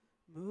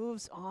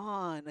 Moves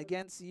on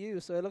against you.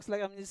 So it looks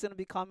like I'm just gonna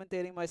be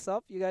commentating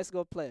myself. You guys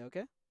go play,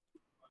 okay?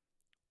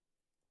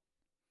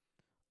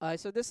 Alright,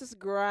 so this is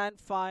grand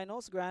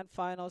finals. Grand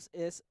finals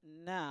is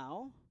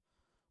now.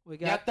 We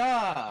got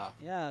Yatta!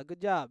 yeah, good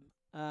job.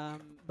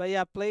 But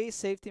yeah, play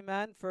safety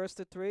man first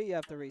to 3. You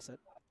have to reset.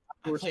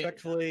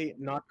 Respectfully,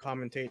 not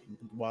commentate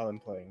while I'm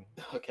playing.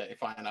 Okay,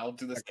 fine. I'll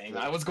do this game.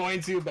 I was going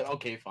to, but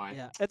okay, fine.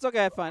 Yeah, it's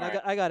okay. Fine.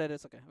 Alright. I got it.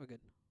 It's okay. We're good.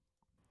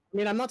 I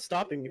mean, I'm not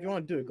stopping. If you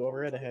want to do it, go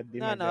right ahead. Be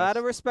No, my no. guest. Out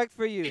of respect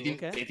for you, Safety,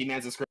 okay? safety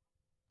man's a script.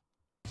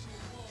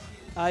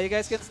 You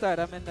guys can start.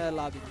 I'm in the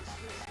lobby.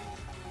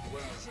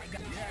 Well, I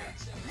got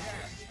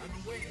I've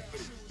been waiting for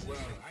this. Well,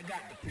 I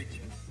got the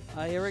picture.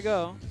 Here we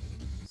go.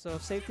 So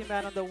safety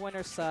man on the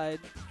winner's side.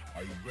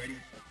 Are you ready?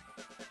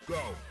 Go.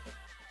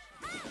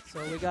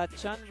 So we got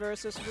Chun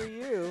versus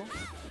Ryu.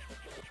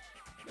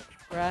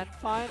 Grand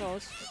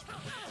finals.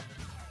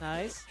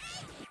 Nice.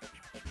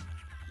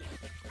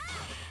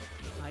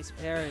 Nice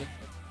parry.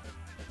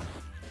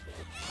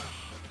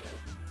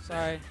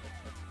 Sorry.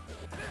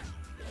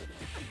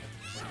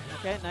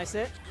 Okay, nice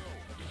hit.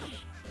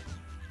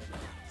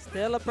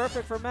 Still a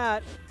perfect for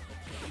Matt.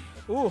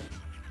 Ooh.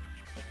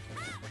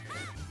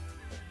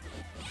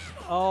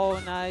 Oh,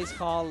 nice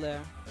call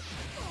there.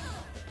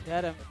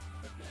 Get him.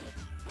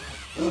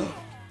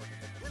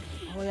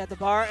 Oh, yeah, the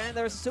bar, and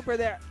there's a super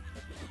there.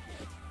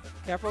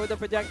 Careful with the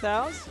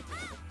projectiles.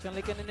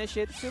 Chun-Li can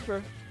initiate the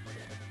super.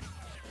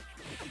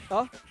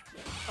 Oh.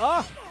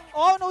 Oh.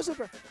 Oh, no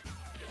super.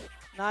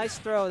 Nice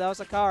throw. That was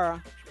a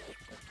Kara.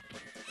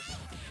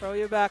 Throw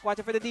you back. Watch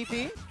it for the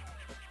DP.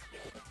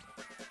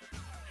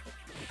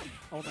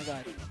 Oh, my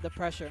God. The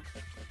pressure.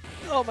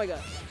 Oh, my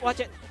God. Watch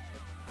it.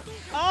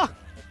 Oh.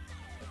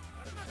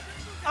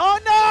 Oh,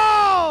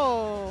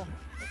 no!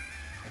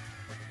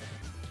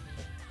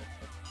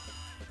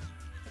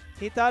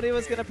 He thought he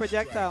was gonna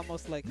projectile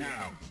most likely.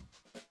 Now,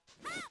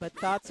 But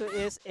Tatsu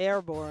is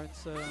airborne,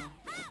 so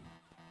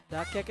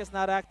that kick is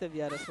not active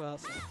yet as well.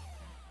 So.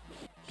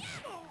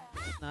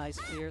 Nice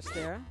fierce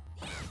there.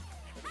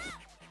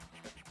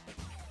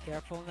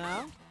 Careful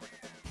now.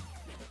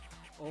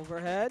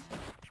 Overhead.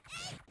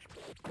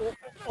 Oh,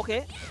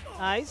 okay,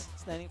 nice.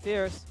 Standing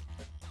fierce.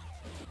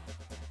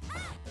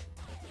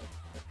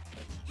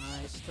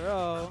 Nice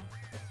throw.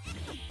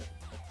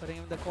 Putting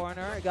him in the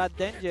corner. I got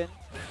Denjin.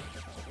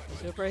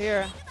 Super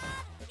here.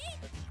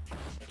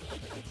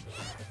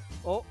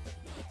 Oh.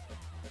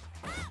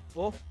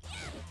 Oh.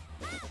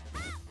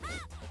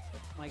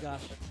 My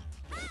gosh.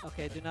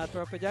 Okay, do not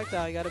throw a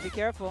projectile. You gotta be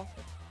careful.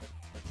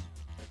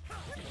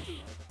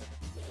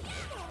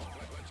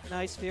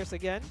 Nice fierce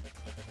again.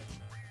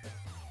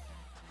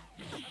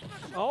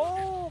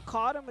 Oh,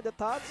 caught him with the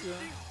Tatsu.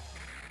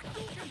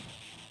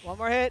 One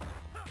more hit.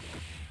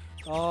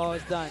 Oh,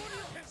 it's done.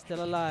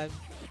 Still alive.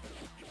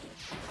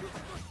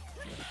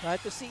 Try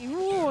to see.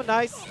 Ooh,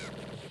 nice.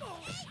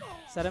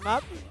 Set him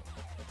up.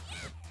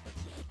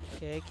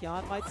 Okay,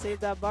 Kion might save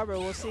that barber.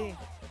 We'll see.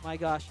 My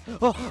gosh.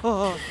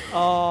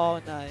 Oh,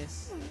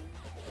 nice.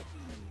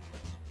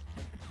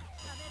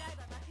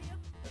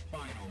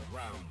 final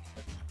round.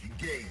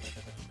 Engage.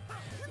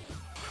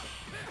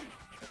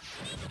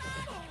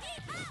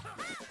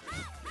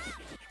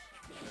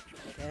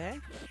 Okay.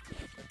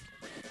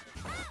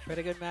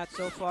 Pretty good match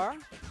so far.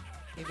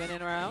 Even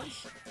in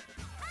rounds.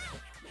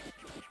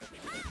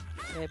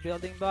 Okay,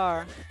 building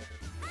bar.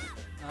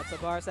 Lots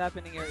of bars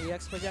happening here.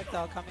 EX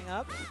projectile coming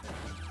up.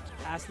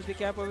 Has to be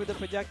careful with the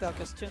projectile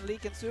because Chun-Li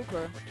can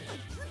super.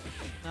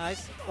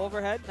 Nice.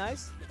 Overhead.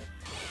 Nice.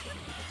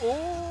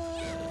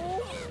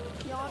 Oh!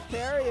 Kion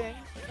parrying.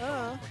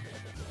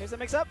 Here's a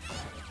mix-up.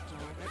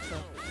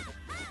 Mix-up.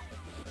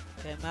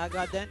 Okay, Matt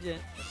got Denjin.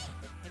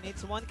 He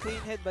needs one clean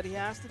hit, but he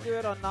has to do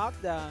it on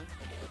knockdown.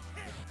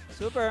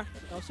 Super.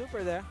 No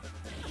super there.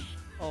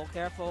 Oh,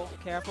 careful.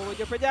 Careful with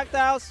your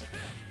projectiles.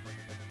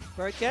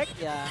 Bird kick?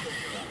 Yeah.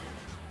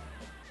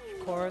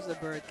 Of course the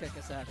bird kick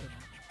is happening.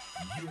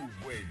 You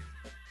win.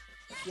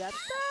 Yatta!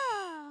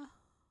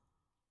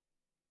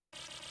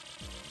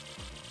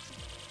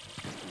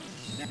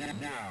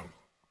 Now,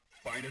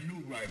 find a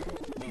new rival.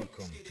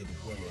 Welcome to the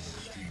world of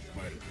Street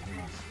Fighter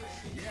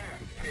 3. Yeah,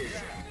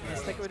 prepare.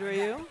 Stick with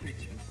Ryu.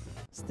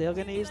 Still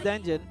gonna use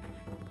Denjin.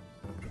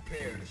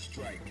 Prepare to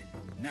strike.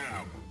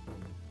 Now.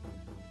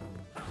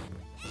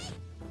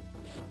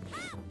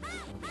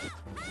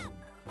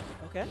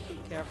 Okay,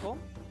 careful.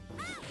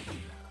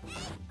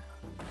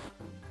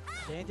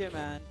 Danger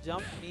man,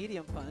 jump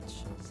medium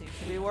punch. Seems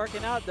to be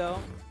working out though.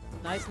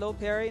 Nice low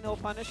parry, no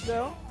punish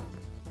though.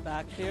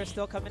 Back fear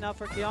still coming out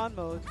for Kion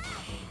mode.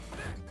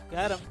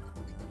 Got him.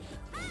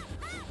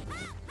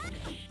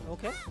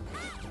 Okay.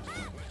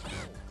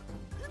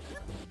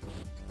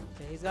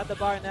 Okay, he's got the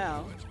bar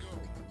now.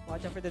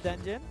 Watch out for the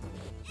Denjin.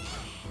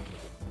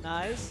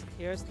 Nice.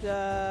 Here's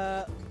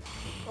the...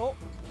 Oh!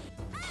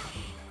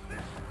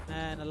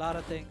 Man, a lot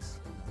of things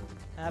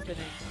happening.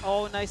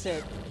 Oh, nice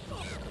hit.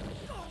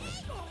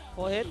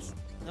 Full hits?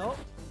 Nope.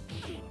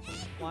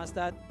 Wants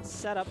that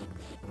setup.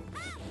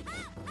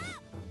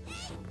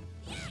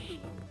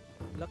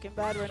 Looking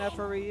bad right now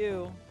for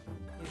Ryu.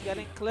 He's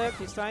getting clipped.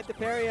 He's trying to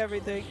parry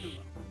everything.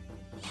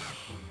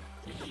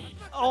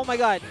 Oh my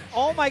god.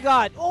 Oh my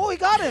god. Oh, he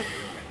got him.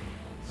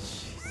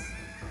 Jeez.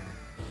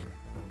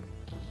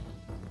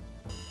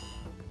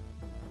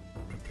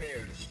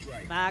 Prepare to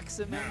strike.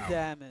 Maximum Now.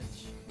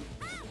 damage.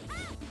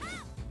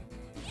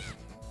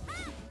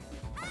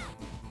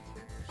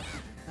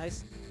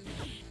 Nice.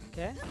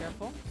 Okay,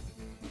 careful.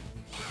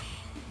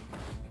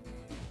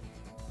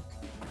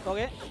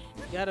 Okay,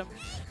 get him.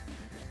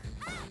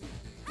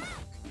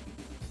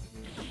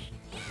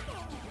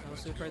 No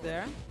super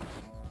there.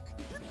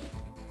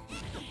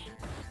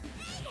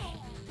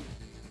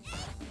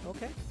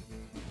 Okay.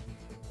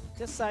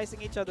 Just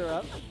sizing each other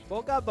up.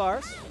 Both got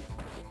bars.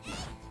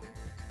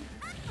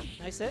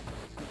 Nice hit.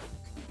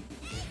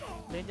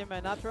 Danger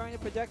man not throwing a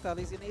projectile.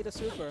 He's gonna eat a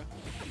super.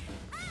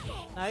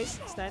 Nice.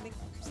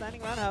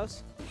 Standing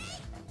roundhouse.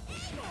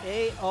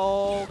 Hey,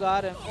 oh,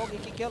 got him. Oh, he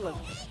can kill him.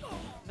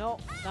 No,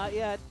 not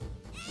yet.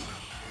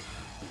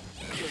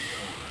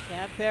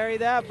 Can't parry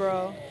that,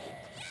 bro.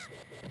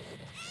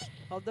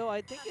 Although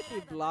I think if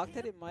he blocked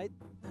it, it might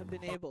have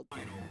been able to.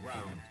 Final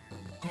round.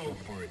 Go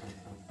for it.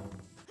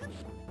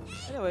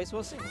 Anyways,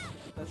 we'll see.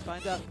 Let's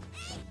find out.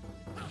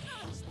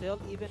 Still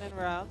even in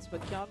rounds,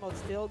 but Kion mode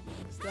still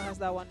has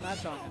that one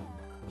match on him.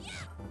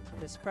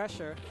 This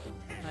pressure.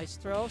 Nice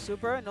throw.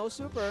 Super. No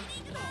super.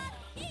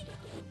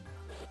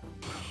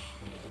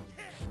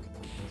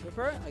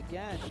 Super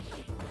again.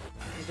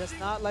 He does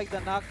not like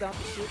the knockdown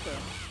to super.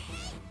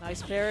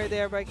 Nice parry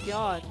there by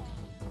Kion.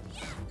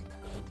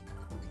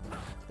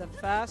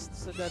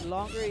 So the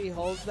longer he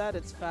holds that,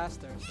 it's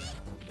faster. So.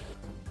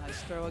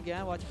 Nice throw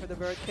again. Watching for the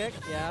bird kick.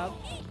 Yeah.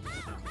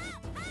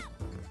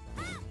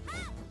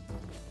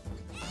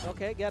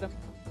 Okay, get him.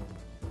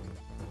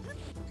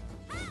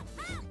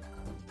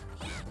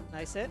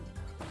 Nice hit.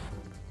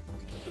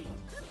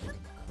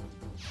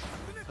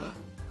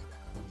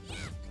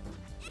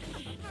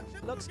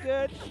 looks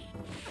good.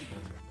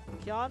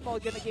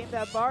 Kyanmo gonna gain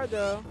that bar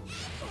though.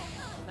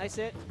 Nice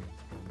hit.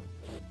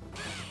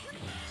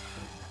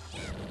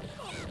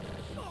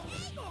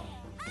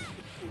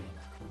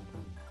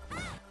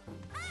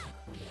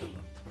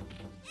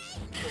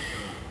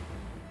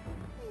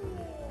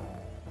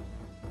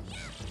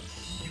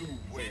 You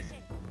win.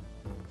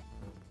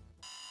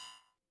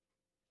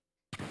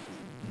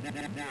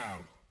 Now,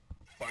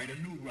 find a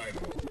new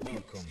rival.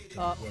 Welcome to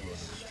the world of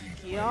Street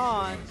Fighter. Kion.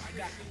 I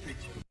got the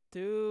picture.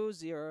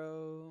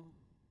 2-0.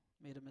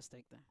 Made a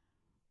mistake there.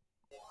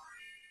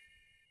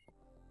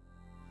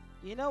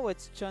 You know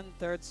it's Chun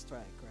third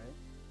strike, right?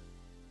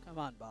 Come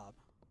on, Bob.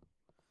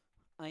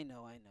 I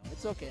know.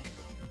 It's okay.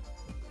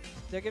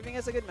 They're giving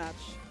us a good match.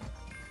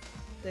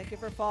 Thank you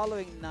for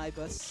following,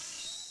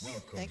 Nibus.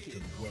 Welcome Thank you. to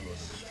the world of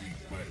Street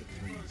Fighter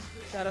 3.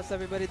 Shout out to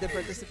everybody that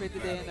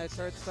participated today in our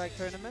third strike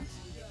tournament.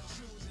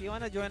 If you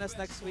want to join us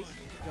next week,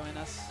 join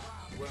us.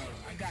 Well,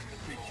 I got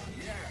the picture.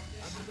 Yeah,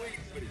 I've been waiting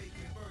for this.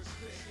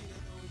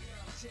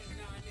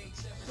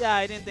 Yeah,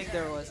 I didn't think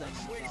there was any.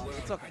 No, Well,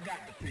 it's okay. I got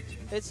the picture.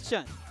 It's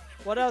Chun.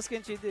 What else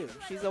can she do?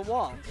 She's a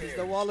wall. She's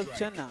the wall of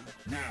Chun now.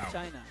 Now,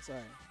 China,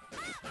 sorry.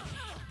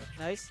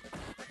 Nice.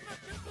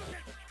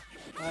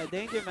 Alright,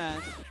 Danger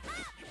Man.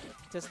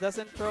 Just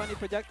doesn't throw any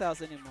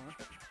projectiles anymore.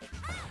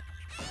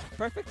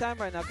 Perfect time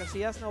right now because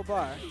he has no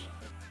bar.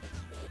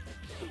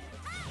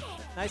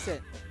 Nice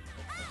hit.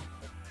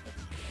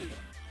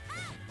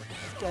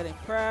 He's getting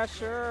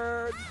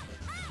pressured.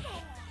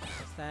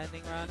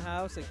 Standing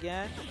roundhouse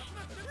again.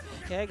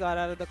 Okay, got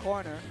out of the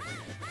corner.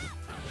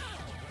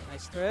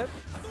 Nice trip.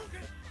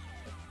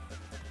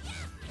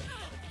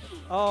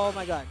 Oh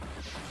my god.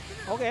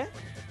 Okay.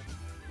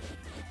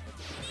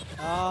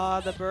 Ah,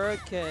 the bird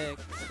kick.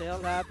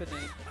 Still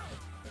happening.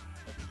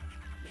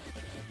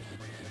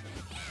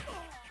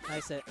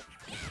 Nice hit.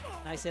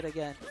 Nice hit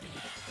again.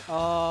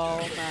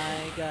 Oh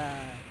my god.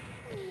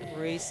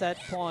 Reset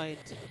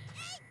point.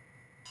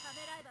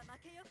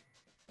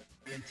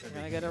 into We're the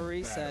gonna get a heat of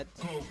reset.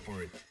 battle. Go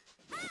for it.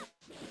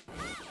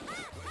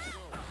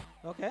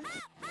 Okay.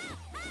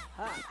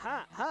 Ha,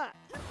 ha, ha.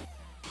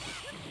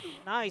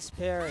 Nice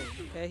parry.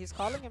 Okay, he's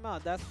calling him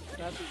out. That's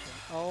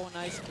oh,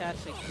 nice catch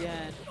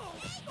again.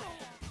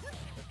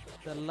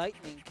 The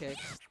lightning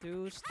kicks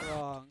too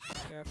strong.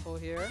 Careful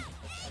here.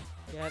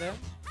 Get him.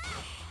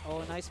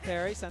 Oh, nice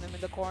parry. Send him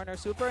in the corner.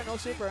 Super? No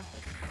super.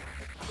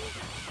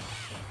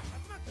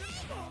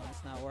 Oh,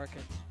 it's not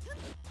working.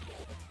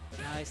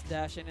 Nice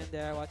dashing in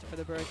there. Watching for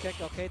the bird kick.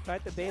 Okay,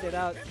 tried to bait it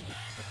out.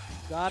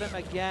 Got him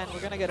again. We're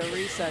gonna get a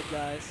reset,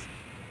 guys.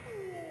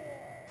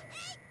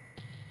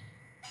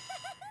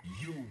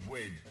 You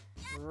win.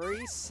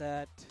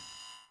 Reset.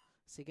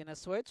 Is he gonna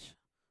switch?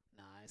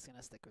 Nah, he's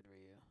gonna stick with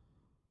Ryu.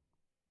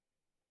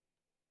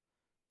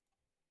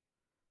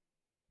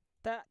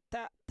 Ta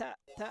ta ta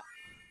ta.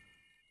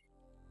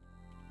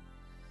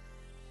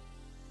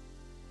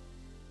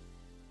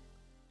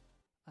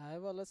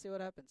 Alright, well, let's see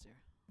what happens here.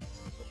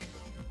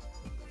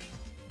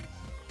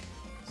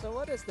 So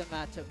what is the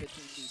matchup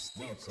between these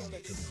two? So Welcome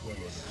let's to the world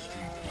of Street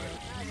Fighter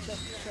 3.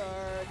 matchup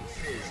charts.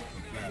 Prepare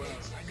for battle.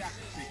 I got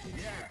the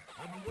picture. Yeah,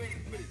 I've been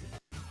waiting for this.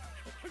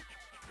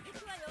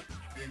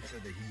 Into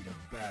the heat of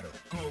battle.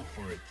 Go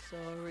for it. So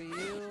Ryu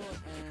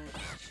and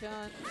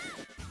Chun.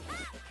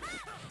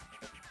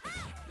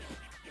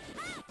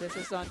 This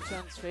is on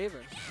Chun's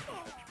favor.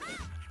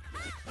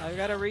 I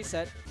got a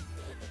reset.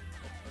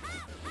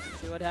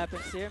 See what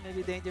happens here.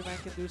 Maybe Danger Man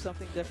can do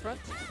something different.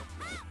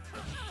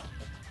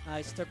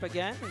 Nice trip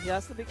again. He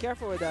has to be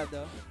careful with that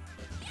though.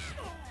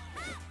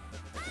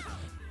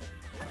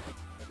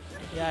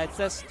 Yeah, it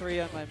says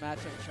 3 on my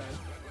matchup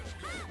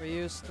chart.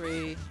 Ryu's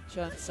 3,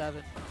 Chun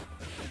 7.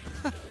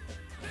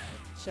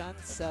 Chun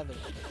 7.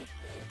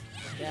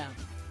 Damn.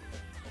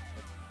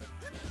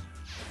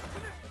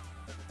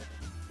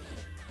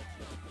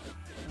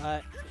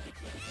 Alright.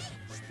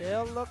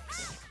 Still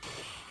looks...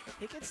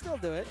 He can still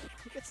do it.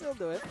 He can still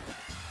do it.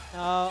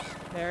 No,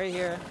 parry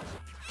here.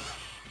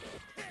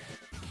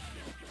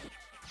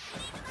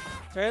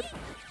 Trip.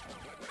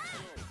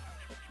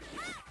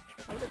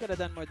 Probably could have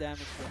done more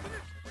damage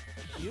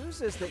there.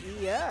 Uses the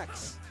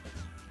EX.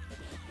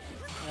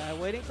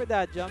 Waiting for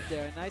that jump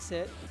there. Nice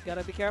hit.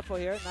 Gotta be careful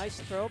here. Nice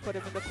throw. Put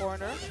him in the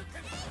corner.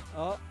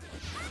 Oh.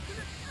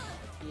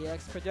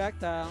 EX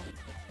projectile.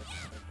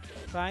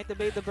 Trying to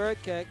bait the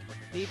bird kick.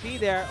 DP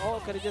there.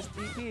 Oh, could have just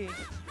DP.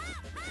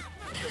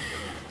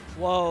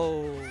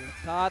 Whoa.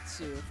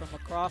 Tatsu from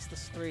across the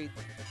street.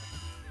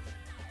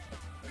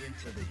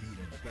 Into the heat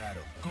of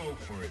battle. Go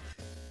for it.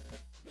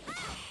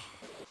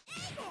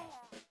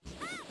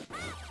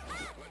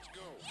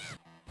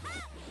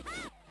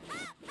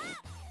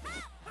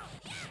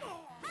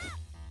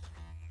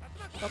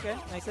 Okay,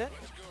 nice hit.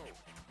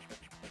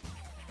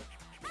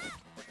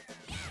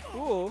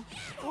 Ooh.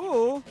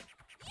 Ooh.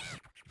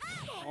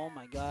 Oh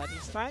my god.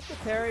 He's trying to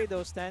parry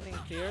those standing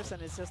fears and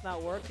it's just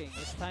not working.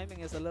 His timing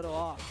is a little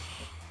off.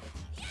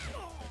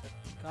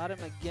 Got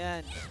him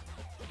again.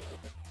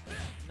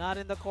 Not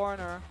in the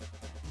corner.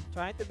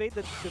 Trying to bait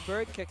the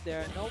bird kick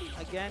there. Nope.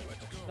 Again.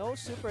 No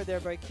super there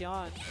by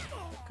Kion.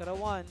 Could have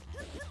won.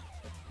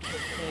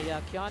 Okay,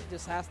 yeah, Kion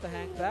just has to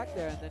hang back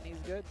there and then he's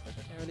good.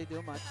 Can't really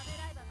do much.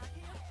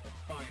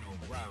 Final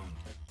round.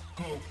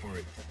 Go for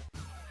it.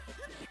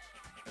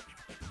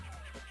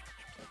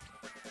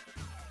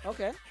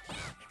 Okay.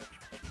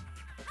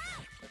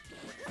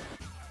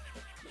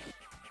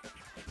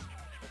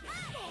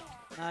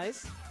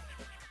 Nice.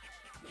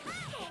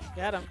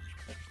 Get him.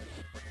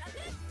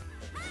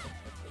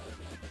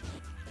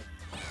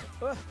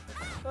 Uh,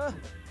 uh.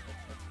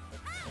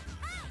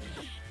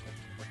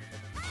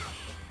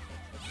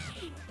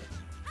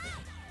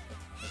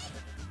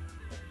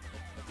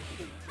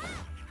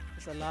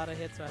 There's a lot of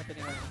hits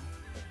happening right now.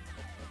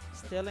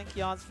 Still in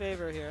Kion's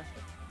favor here.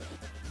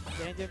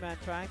 Danger Man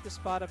trying to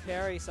spot a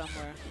parry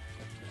somewhere.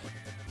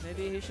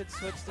 Maybe he should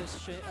switch to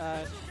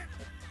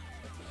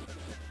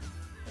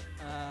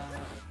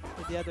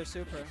the other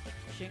super,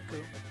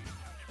 Shinku.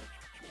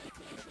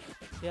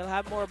 He'll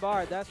have more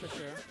bar, that's for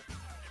sure.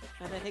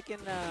 And then he can...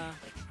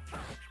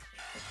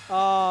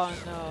 Oh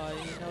no,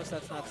 he knows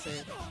that's not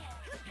safe.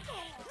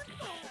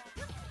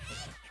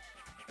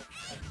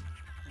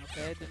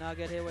 Okay, do not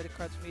get hit with the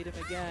crutch medium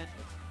again.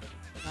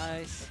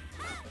 Nice.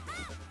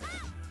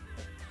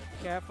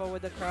 Careful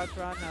with the crouch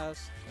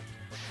roundhouse.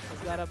 He's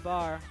got a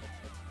bar.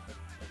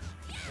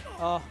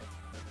 Oh.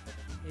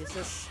 He's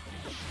just...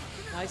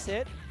 Nice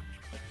hit.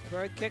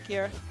 Bird kick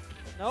here.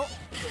 Nope.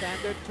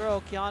 Standard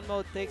throw. Kion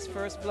mode takes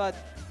first blood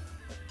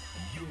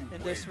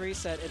in this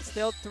reset. It's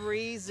still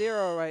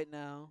 3-0 right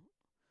now.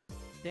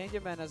 Danger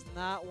Man has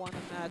not won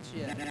a match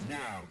yet.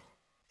 Now,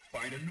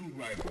 find a new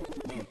rival.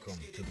 Welcome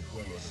to the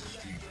world of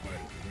Street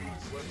Fighter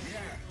 3. Well,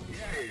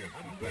 yeah,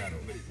 battle.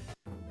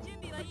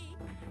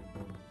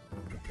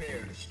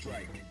 Prepare to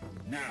strike.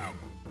 Now.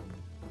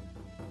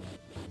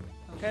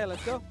 Okay,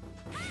 let's go.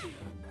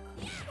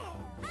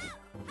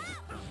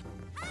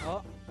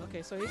 Oh,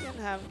 okay, so he can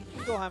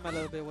go ham a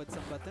little bit with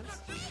some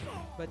buttons.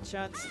 But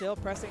Chun's still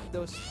pressing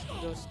those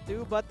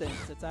two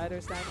buttons. It's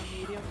either standing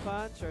medium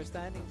punch or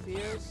standing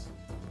fierce.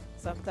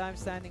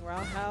 Sometimes standing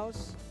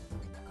roundhouse.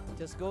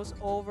 Just goes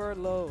over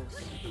lows.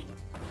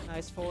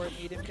 Nice forward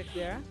medium kick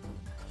there.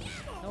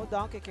 No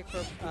donkey kick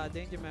for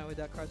Danger Man with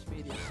that crouch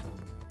medium.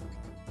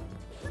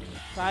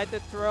 Tried to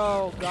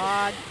throw.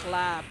 God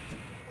clapped.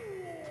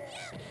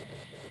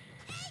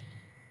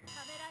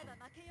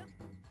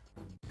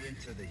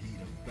 Into the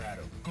heat of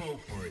battle. Go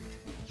for it.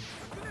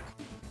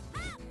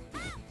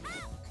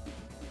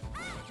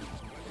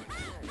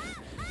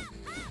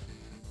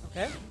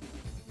 Okay.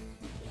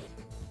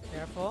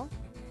 Careful.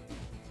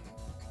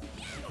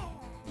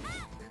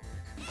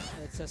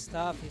 It's just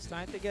tough. He's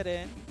trying to get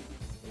in.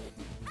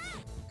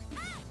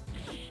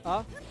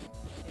 Oh.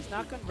 He's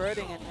not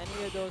converting in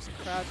any of those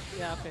crouch.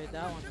 Yeah, okay,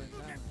 that one did.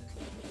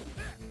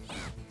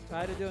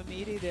 Try to do a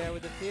meaty there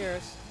with the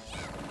fierce.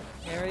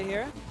 Parry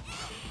here.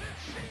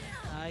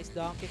 Nice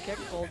donkey kick,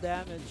 full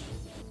damage.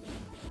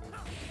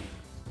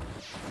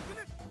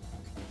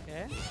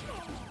 Okay.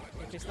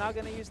 If he's not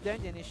gonna use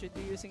Denjin, he should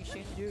be using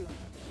Shinku.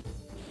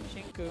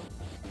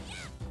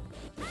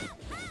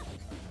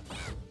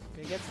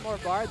 He gets more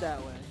bar that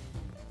way.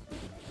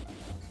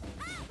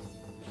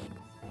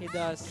 He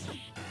does.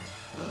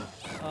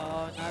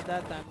 Oh, not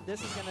that time.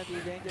 This is gonna be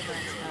Danger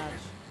Man's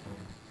match.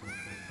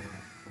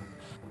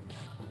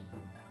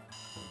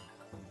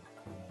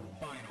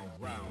 Final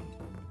round.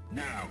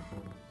 Now.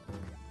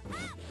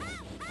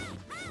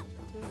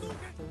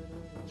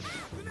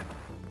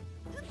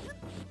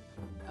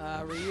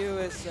 Ryu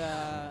is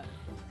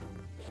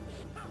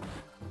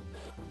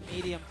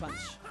medium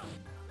punch.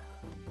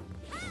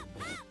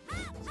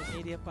 It's a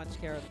medium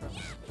punch carrot throw.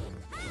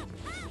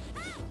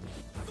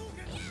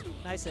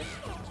 Nice hit.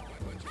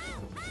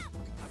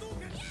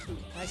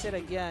 Nice hit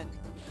again.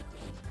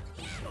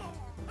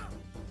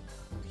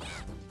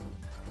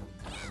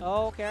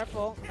 Oh,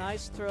 careful.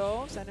 Nice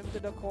throw. Send him to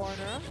the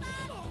corner.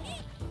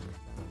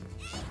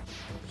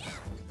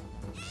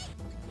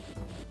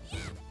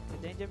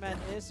 Danger Man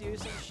is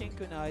using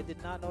Shinku now. I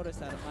did not notice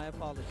that. My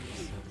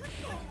apologies.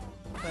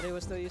 But he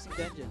was still using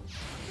Denjin.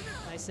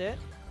 Nice hit.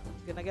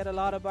 Gonna get a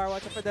lot of bar.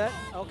 Watch out for that.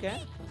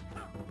 Okay.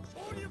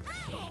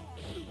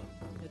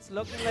 It's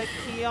looking like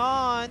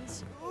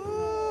Kion's.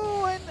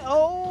 Ooh,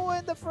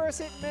 and the first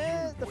hit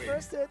missed. The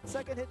first hit,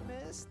 second hit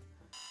missed.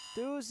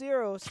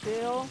 2-0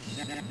 still.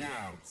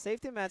 Now.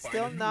 Safety Man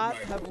still not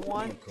have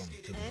won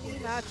any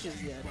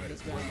matches yet in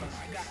this grand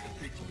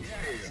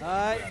final.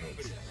 Alright.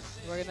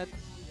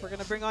 We're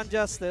gonna bring on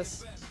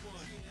Justice.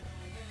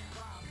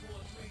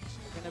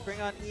 We're gonna bring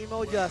on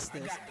Emo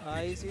Justice.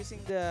 He's using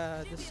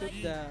the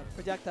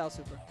projectile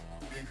super.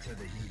 Into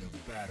the heat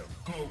of battle.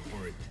 Go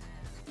for it.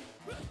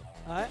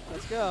 Alright,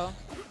 let's go.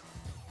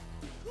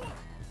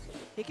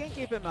 He can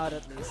keep him out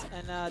at least.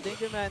 And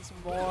Danger Man's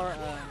more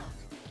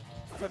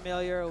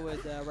familiar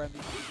with Remy.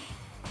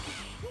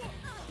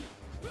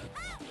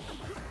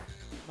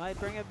 Might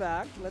bring it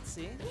back. Let's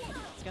see.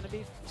 It's gonna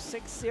be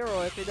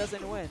 6-0 if he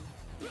doesn't win.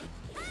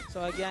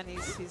 So again,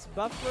 he's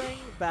buffering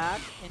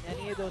back in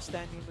any of those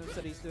standing moves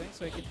that he's doing,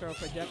 so he can throw a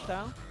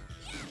projectile.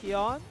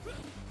 Kion.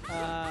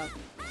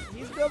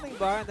 He's building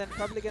bar and then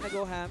probably gonna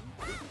go ham.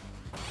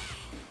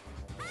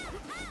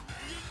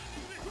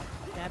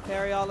 Can't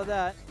parry all of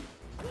that.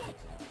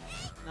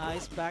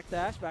 Nice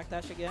backdash,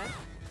 backdash again.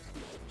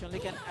 Chun-Li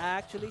can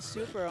actually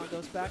super on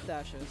those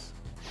backdashes.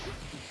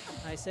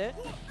 Nice hit.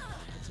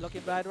 It's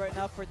looking bad right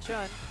now for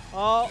Chun.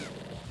 Oh,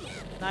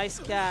 nice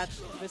catch.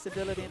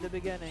 Visibility in the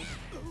beginning.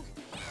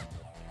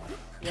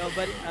 Yo,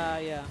 but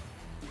yeah.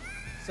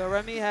 So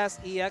Remy has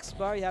EX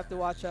bar. You have to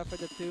watch out for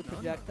the 2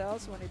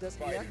 projectiles when he does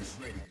Fighter EX. is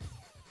ready.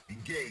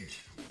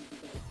 Engage.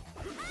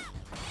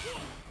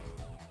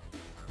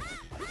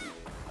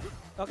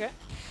 Okay.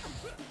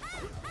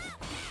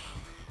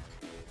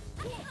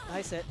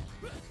 Nice hit.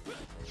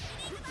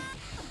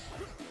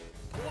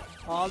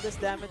 All this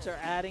damage are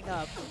adding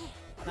up.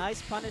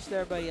 Nice punish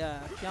there by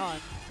Kion.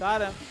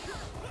 Got him.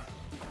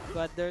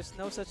 But there's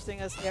no such thing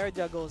as air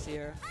juggles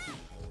here.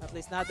 At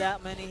least not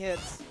that many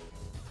hits.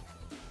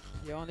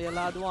 You're only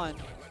allowed 1.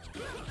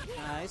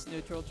 Nice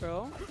neutral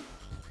throw.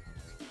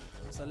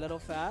 It's a little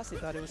fast. He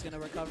thought he was going to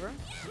recover.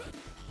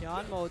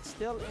 Kion mode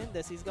still in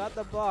this. He's got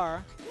the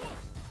bar.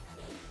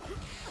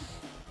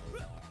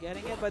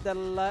 Getting hit by the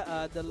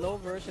low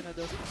version of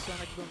those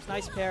sonic booms.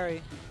 Nice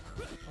parry.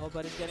 Oh,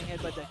 but he's getting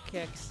hit by the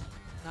kicks.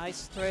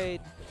 Nice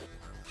trade.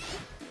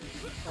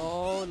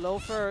 Oh, low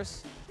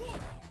first.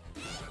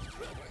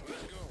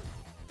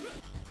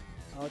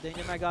 Oh,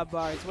 Danger Man got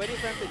bar. He's waiting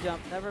for him to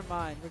jump. Never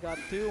mind. We got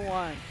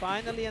 2-1.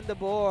 Finally on the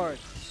board.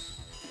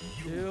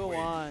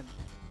 2-1.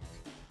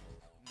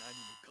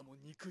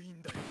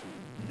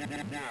 Now,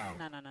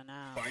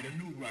 No. find a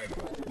new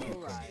rival.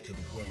 Welcome to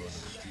the world of the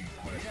Street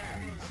Fighter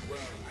 3.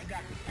 I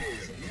got prepared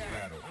for this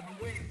battle. I've been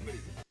waiting for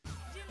this.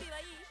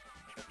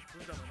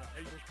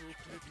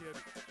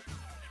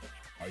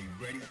 Are you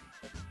ready?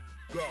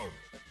 Go!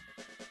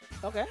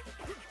 Okay.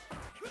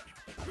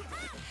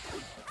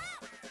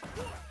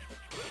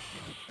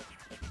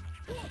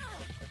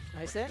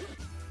 Nice hit.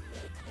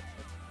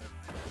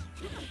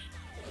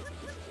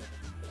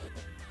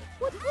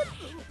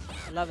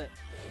 I love it.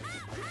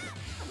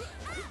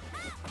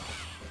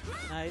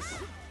 Nice.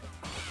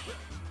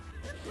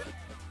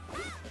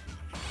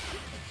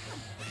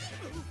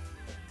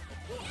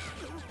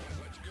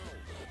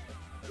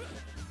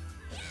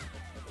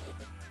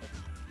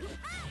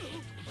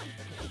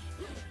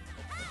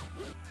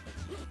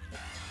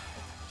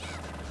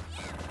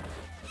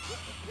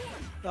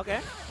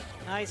 Okay.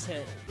 Nice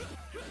hit.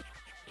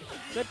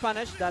 Good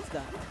punish. That's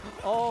done.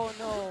 Oh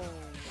no.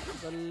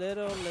 It's a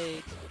little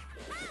late.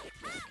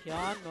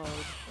 Kion mode.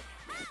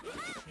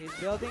 He's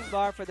building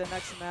bar for the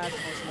next match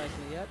most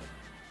likely. Yep.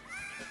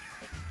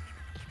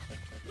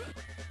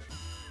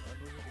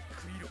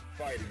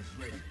 Fighters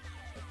ready.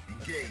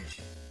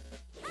 Engage.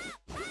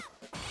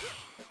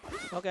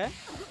 Okay.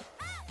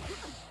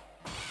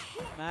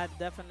 Matt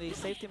definitely,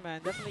 safety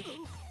man, definitely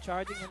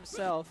charging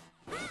himself.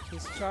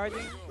 He's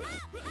charging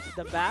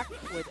the back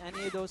with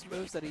any of those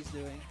moves that he's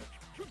doing.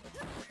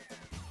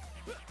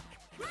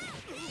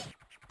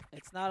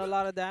 It's not a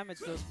lot of damage,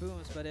 those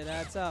booms, but it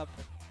adds up.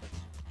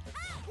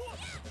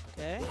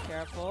 Okay,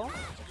 careful.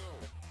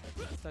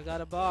 Still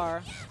got a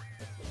bar.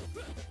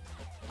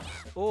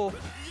 Oh.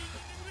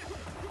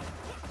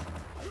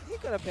 He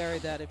could have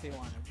parried that if he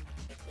wanted.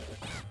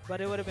 But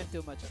it would have been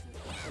too much.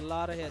 A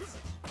lot of hits.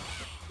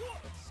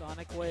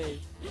 Sonic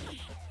Wave.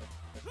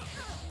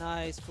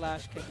 Nice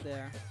flash kick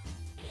there.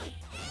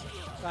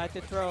 Tried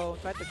to throw.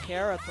 Tried to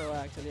Kara throw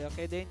actually.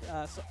 Okay,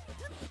 so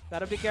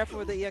gotta be careful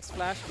with the EX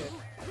flash kick.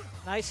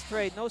 Nice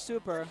trade. No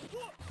super.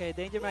 Okay,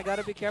 Danger Man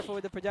gotta be careful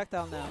with the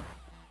projectile now.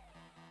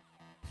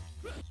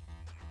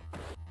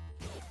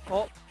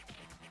 Oh.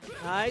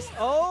 Nice.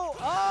 Oh!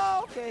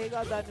 Oh! Okay, he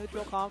got that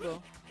neutral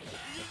combo.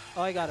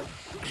 Oh, he got him.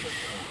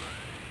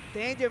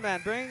 Danger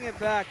Man bringing it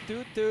back.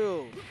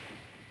 2-2.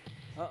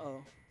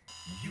 Uh-oh.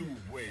 You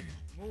win.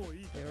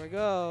 Here we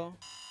go.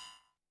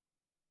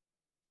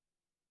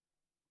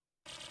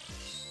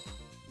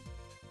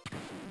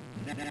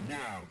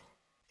 Now,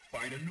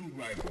 find a new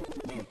rival.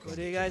 Welcome What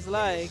do you guys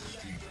like? to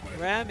Street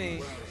Fighter.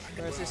 Rami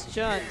versus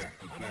Chun.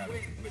 The battle.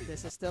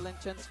 This is still in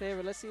Chun's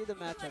favor. Let's see the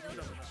matchup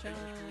here. Chun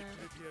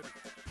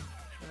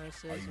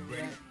versus Are you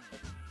ready? Rami.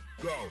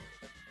 Go!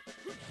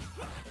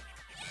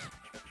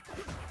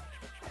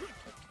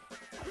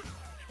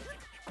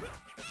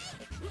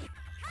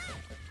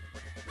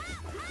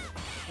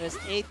 There's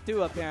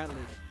 8-2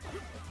 apparently.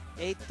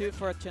 8-2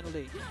 for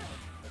Chun-Li.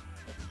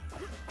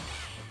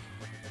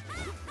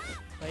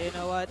 But you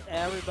know what?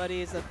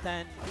 Everybody is a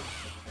 10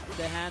 in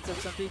the hands of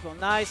some people.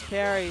 Nice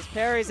parries.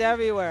 Parries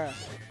everywhere.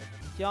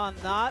 Kion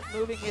not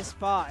moving his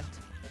spot.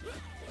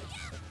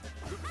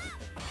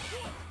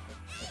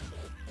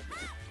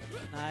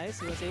 Nice.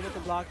 He was able to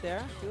block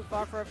there. Too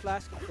far for a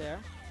flash kick there.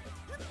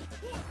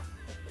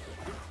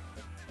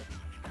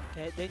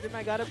 Okay, Danger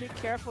Man gotta be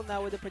careful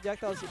now with the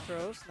projectiles he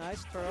throws.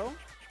 Nice throw.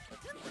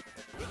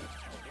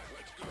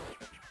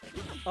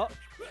 Oh.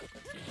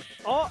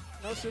 Oh,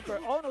 no super.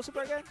 Oh, no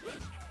super again.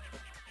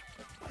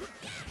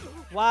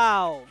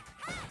 Wow.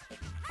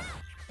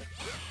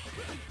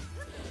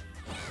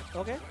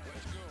 Okay.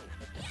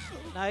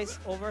 Nice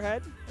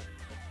overhead.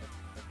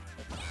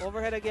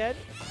 Overhead again.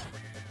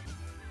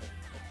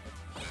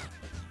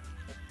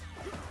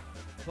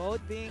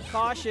 Both being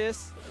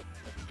cautious.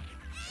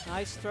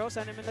 Nice throw.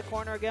 Send him in the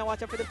corner again.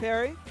 Watch out for the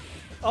parry.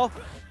 Oh.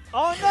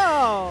 Oh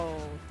no!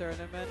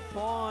 Tournament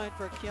point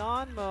for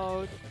Kion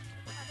mode.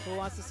 Who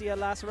wants to see a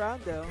last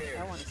round though?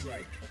 I want to see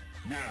it.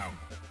 Now.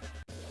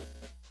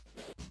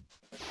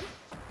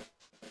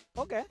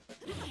 Okay.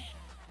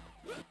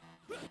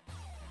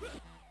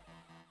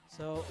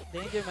 So,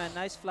 Danger Man,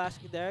 nice flash.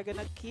 They're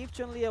gonna keep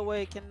Chun-Li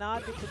away.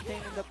 Cannot be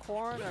contained in the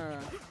corner.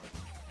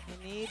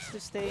 He needs to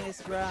stay his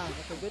ground.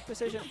 That's a good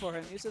position for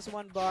him. Uses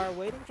one bar,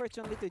 waiting for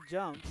Chun-Li to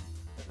jump.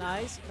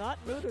 Nice. Not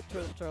rude to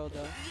throw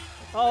though.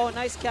 Oh,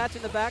 nice catch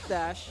in the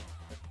backdash.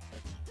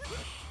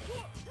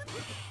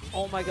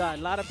 Oh my god,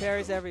 a lot of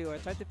parries everywhere.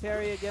 Try to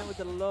parry again with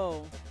the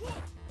low.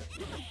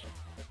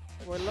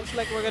 Well, it looks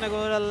like we're gonna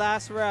go to the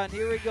last round.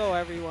 Here we go,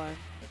 everyone.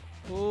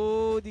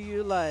 Who do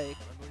you like?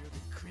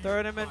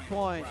 Tournament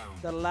point,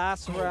 the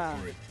last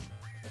round.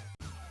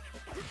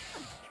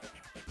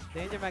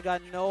 Danger Man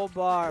got no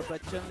bar,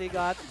 but Chun-Li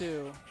got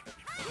 2.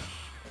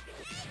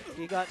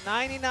 He got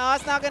 90 now.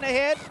 It's not gonna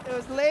hit. It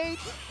was late.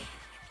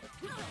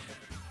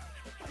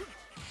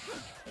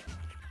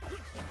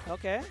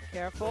 Okay,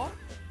 careful.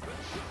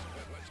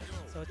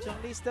 So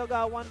Chun-Li still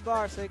got 1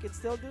 bar, so he can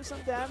still do some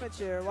damage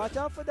here. Watch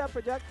out for that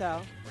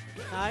projectile.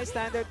 Nice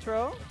standard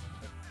throw.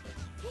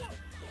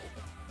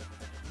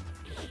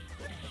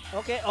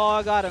 Okay, oh,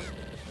 I got him.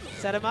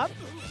 Set him up.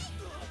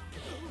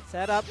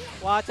 Set up.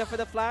 Watch out for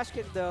the flash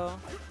kick though.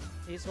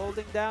 He's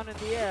holding down in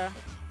the air.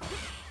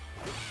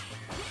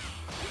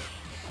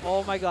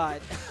 Oh my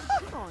god.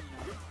 Oh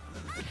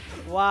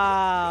no.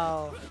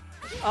 Wow.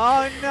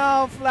 Oh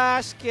no,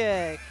 flash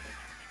kick.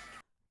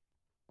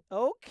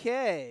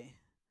 Okay.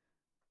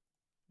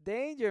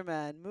 Danger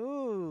Man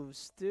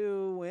moves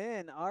to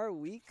win our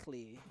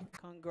weekly.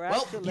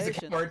 Congratulations. Well, he's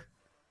a coward.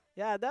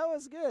 Yeah, that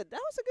was good. That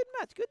was a good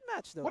match. Good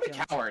match though. What a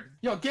Kion. coward.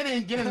 Yo, get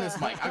in this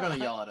mic. I'm gonna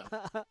yell at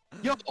him.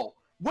 Yo,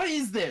 what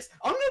is this?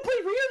 I'm gonna play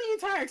Ryu the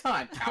entire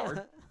time,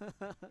 coward.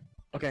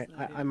 Okay,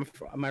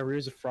 my Ryu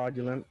is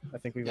fraudulent. I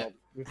think we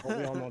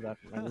all know that.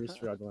 My Ryu is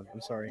fraudulent.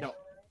 I'm sorry. No.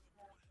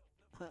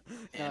 No,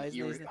 Man,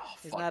 he's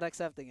not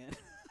accepting it.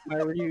 My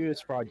Ryu is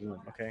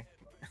fraudulent. Okay.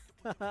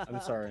 I'm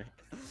sorry.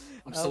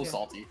 I'm so Okay.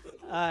 salty.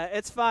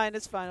 It's fine.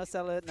 It's fine. I'll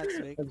sell it next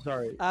week. I'm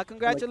sorry.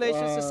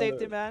 Congratulations to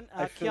Safety Man.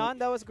 I feel- Kion,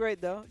 that was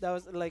great though. That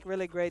was like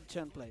really great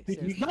Chun play. You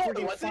Seriously. No, it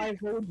freaking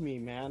wasn't. 5-0'd me,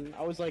 man.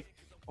 I was like,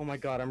 oh my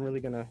god, I'm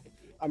really gonna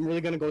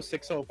go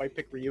 6-0 if I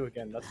pick Ryu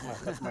again.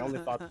 That's my only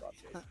thought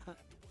process.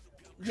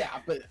 Yeah,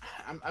 but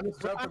I'm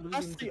just I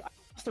lost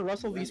to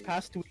Russell these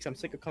past 2 weeks. I'm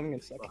sick of coming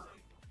in second.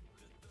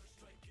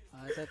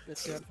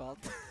 That's your fault.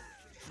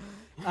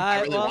 I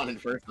really well,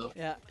 wanted first though.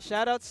 yeah,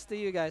 shoutouts to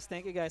you guys.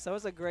 Thank you guys. That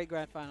was a great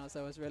grand finals.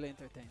 I was really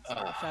entertained. So,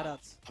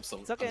 shoutouts. I'm so.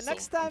 It's okay. I'm so-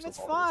 Next I'm time so it's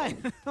salty.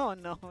 fine. Oh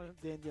no,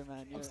 Danger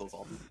Man, I'm you're so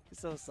salty.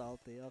 so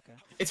salty. Okay.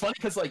 It's funny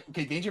because like,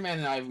 okay, Danger Man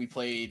and I we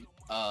played.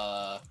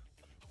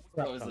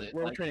 What was it?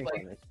 We're Like, training like,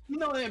 partners.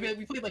 no, I mean,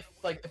 we played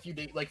like a few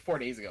days, like 4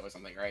 days ago or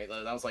something, right?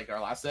 That was like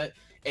our last set,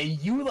 and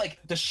you like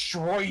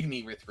destroyed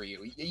me with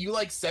Ryu. You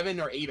like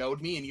 7 or 8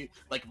 0'd me, and you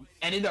like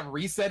ended up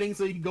resetting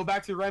so you can go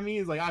back to Remy.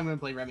 He's like, I'm gonna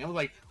play Remy. I was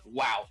like,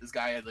 wow, this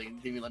guy like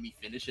didn't even let me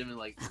finish him, and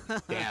like,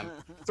 damn.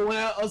 So when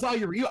I saw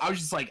your Ryu, I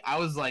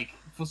was like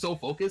so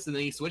focused, and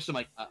then he switched. I'm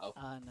like, No.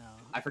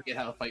 I forget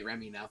how to fight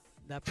Remy now.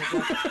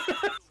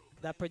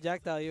 That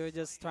projectile, you were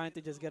just trying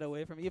to just get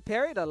away from. You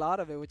parried a lot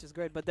of it, which is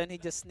great, but then he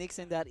just sneaks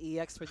in that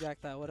EX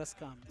projectile. What a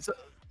scum.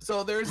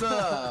 So there's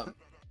a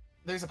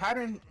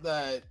pattern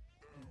that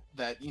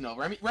you know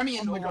Remy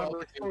and Oh my Nova god,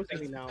 we're exposing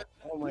me now.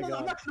 Oh my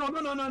god.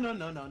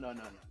 no.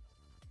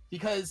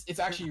 Because it's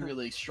actually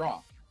really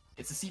strong.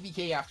 It's a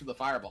CBK after the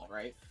fireball,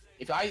 right?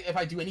 If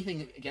I do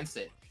anything against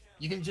it,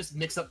 you can just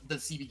mix up the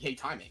CBK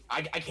timing.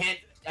 I can't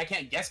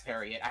guess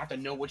parry it. I have to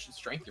know which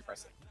strength you're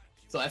pressing.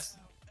 So that's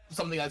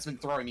something that's been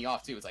throwing me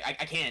off too. It's like I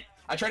can't.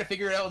 I try to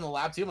figure it out in the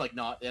lab too. I'm like,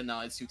 no,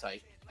 it's too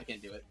tight. I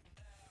can't do it.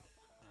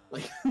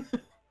 Like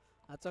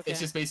That's okay. it's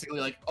just basically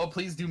like, oh,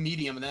 please do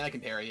medium, and then I can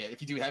parry it. If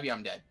you do heavy,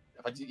 I'm dead.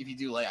 If you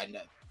do light, I'm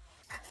dead.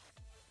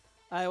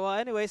 Alright, well,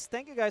 anyways,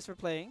 thank you guys for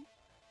playing.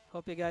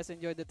 Hope you guys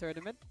enjoyed the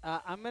tournament.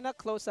 I'm gonna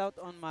close out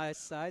on my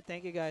side.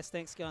 Thank you guys.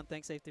 Thanks, Kion.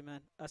 Thanks, Safety Man.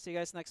 I'll see you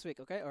guys next week,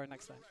 okay? Or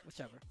next time,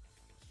 whichever.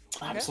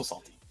 I'm Okay. so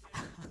salty.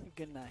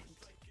 Good night.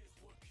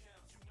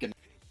 Good night.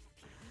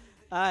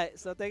 Alright,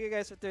 so thank you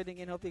guys for tuning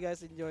in. Hope you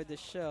guys enjoyed the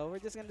show. We're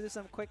just gonna do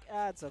some quick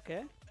ads,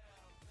 okay?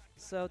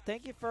 So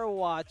thank you for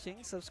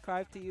watching.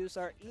 Subscribe to use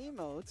our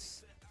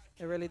emotes.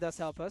 It really does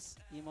help us.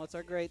 Emotes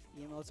are great.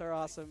 Emotes are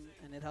awesome,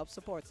 and it helps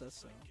supports us.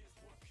 So,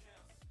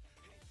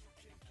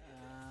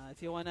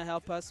 if you want to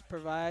help us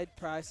provide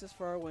prizes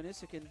for our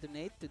winners, you can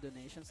donate to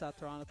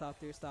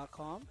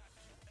donations.torontotoptiers.com.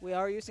 We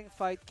are using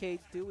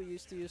FightK2. We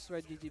used to use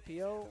Red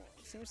GGPO.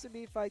 Seems to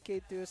be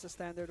FightK2 is the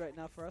standard right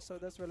now for us, so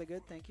that's really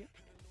good. Thank you.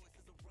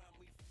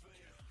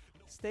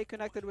 Stay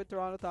connected with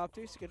Toronto Top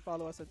Tiers. You can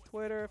follow us on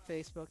Twitter,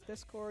 Facebook,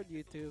 Discord,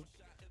 YouTube.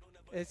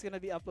 It's going to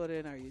be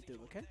uploaded in our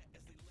YouTube, okay?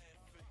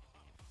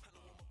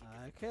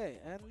 Okay,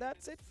 and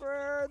that's it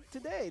for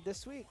today,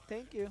 this week.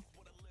 Thank you.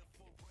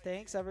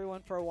 Thanks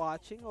everyone for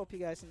watching. Hope you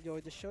guys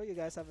enjoyed the show. You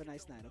guys have a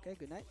nice night. Okay,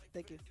 good night.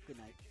 Thank you. Good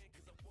night.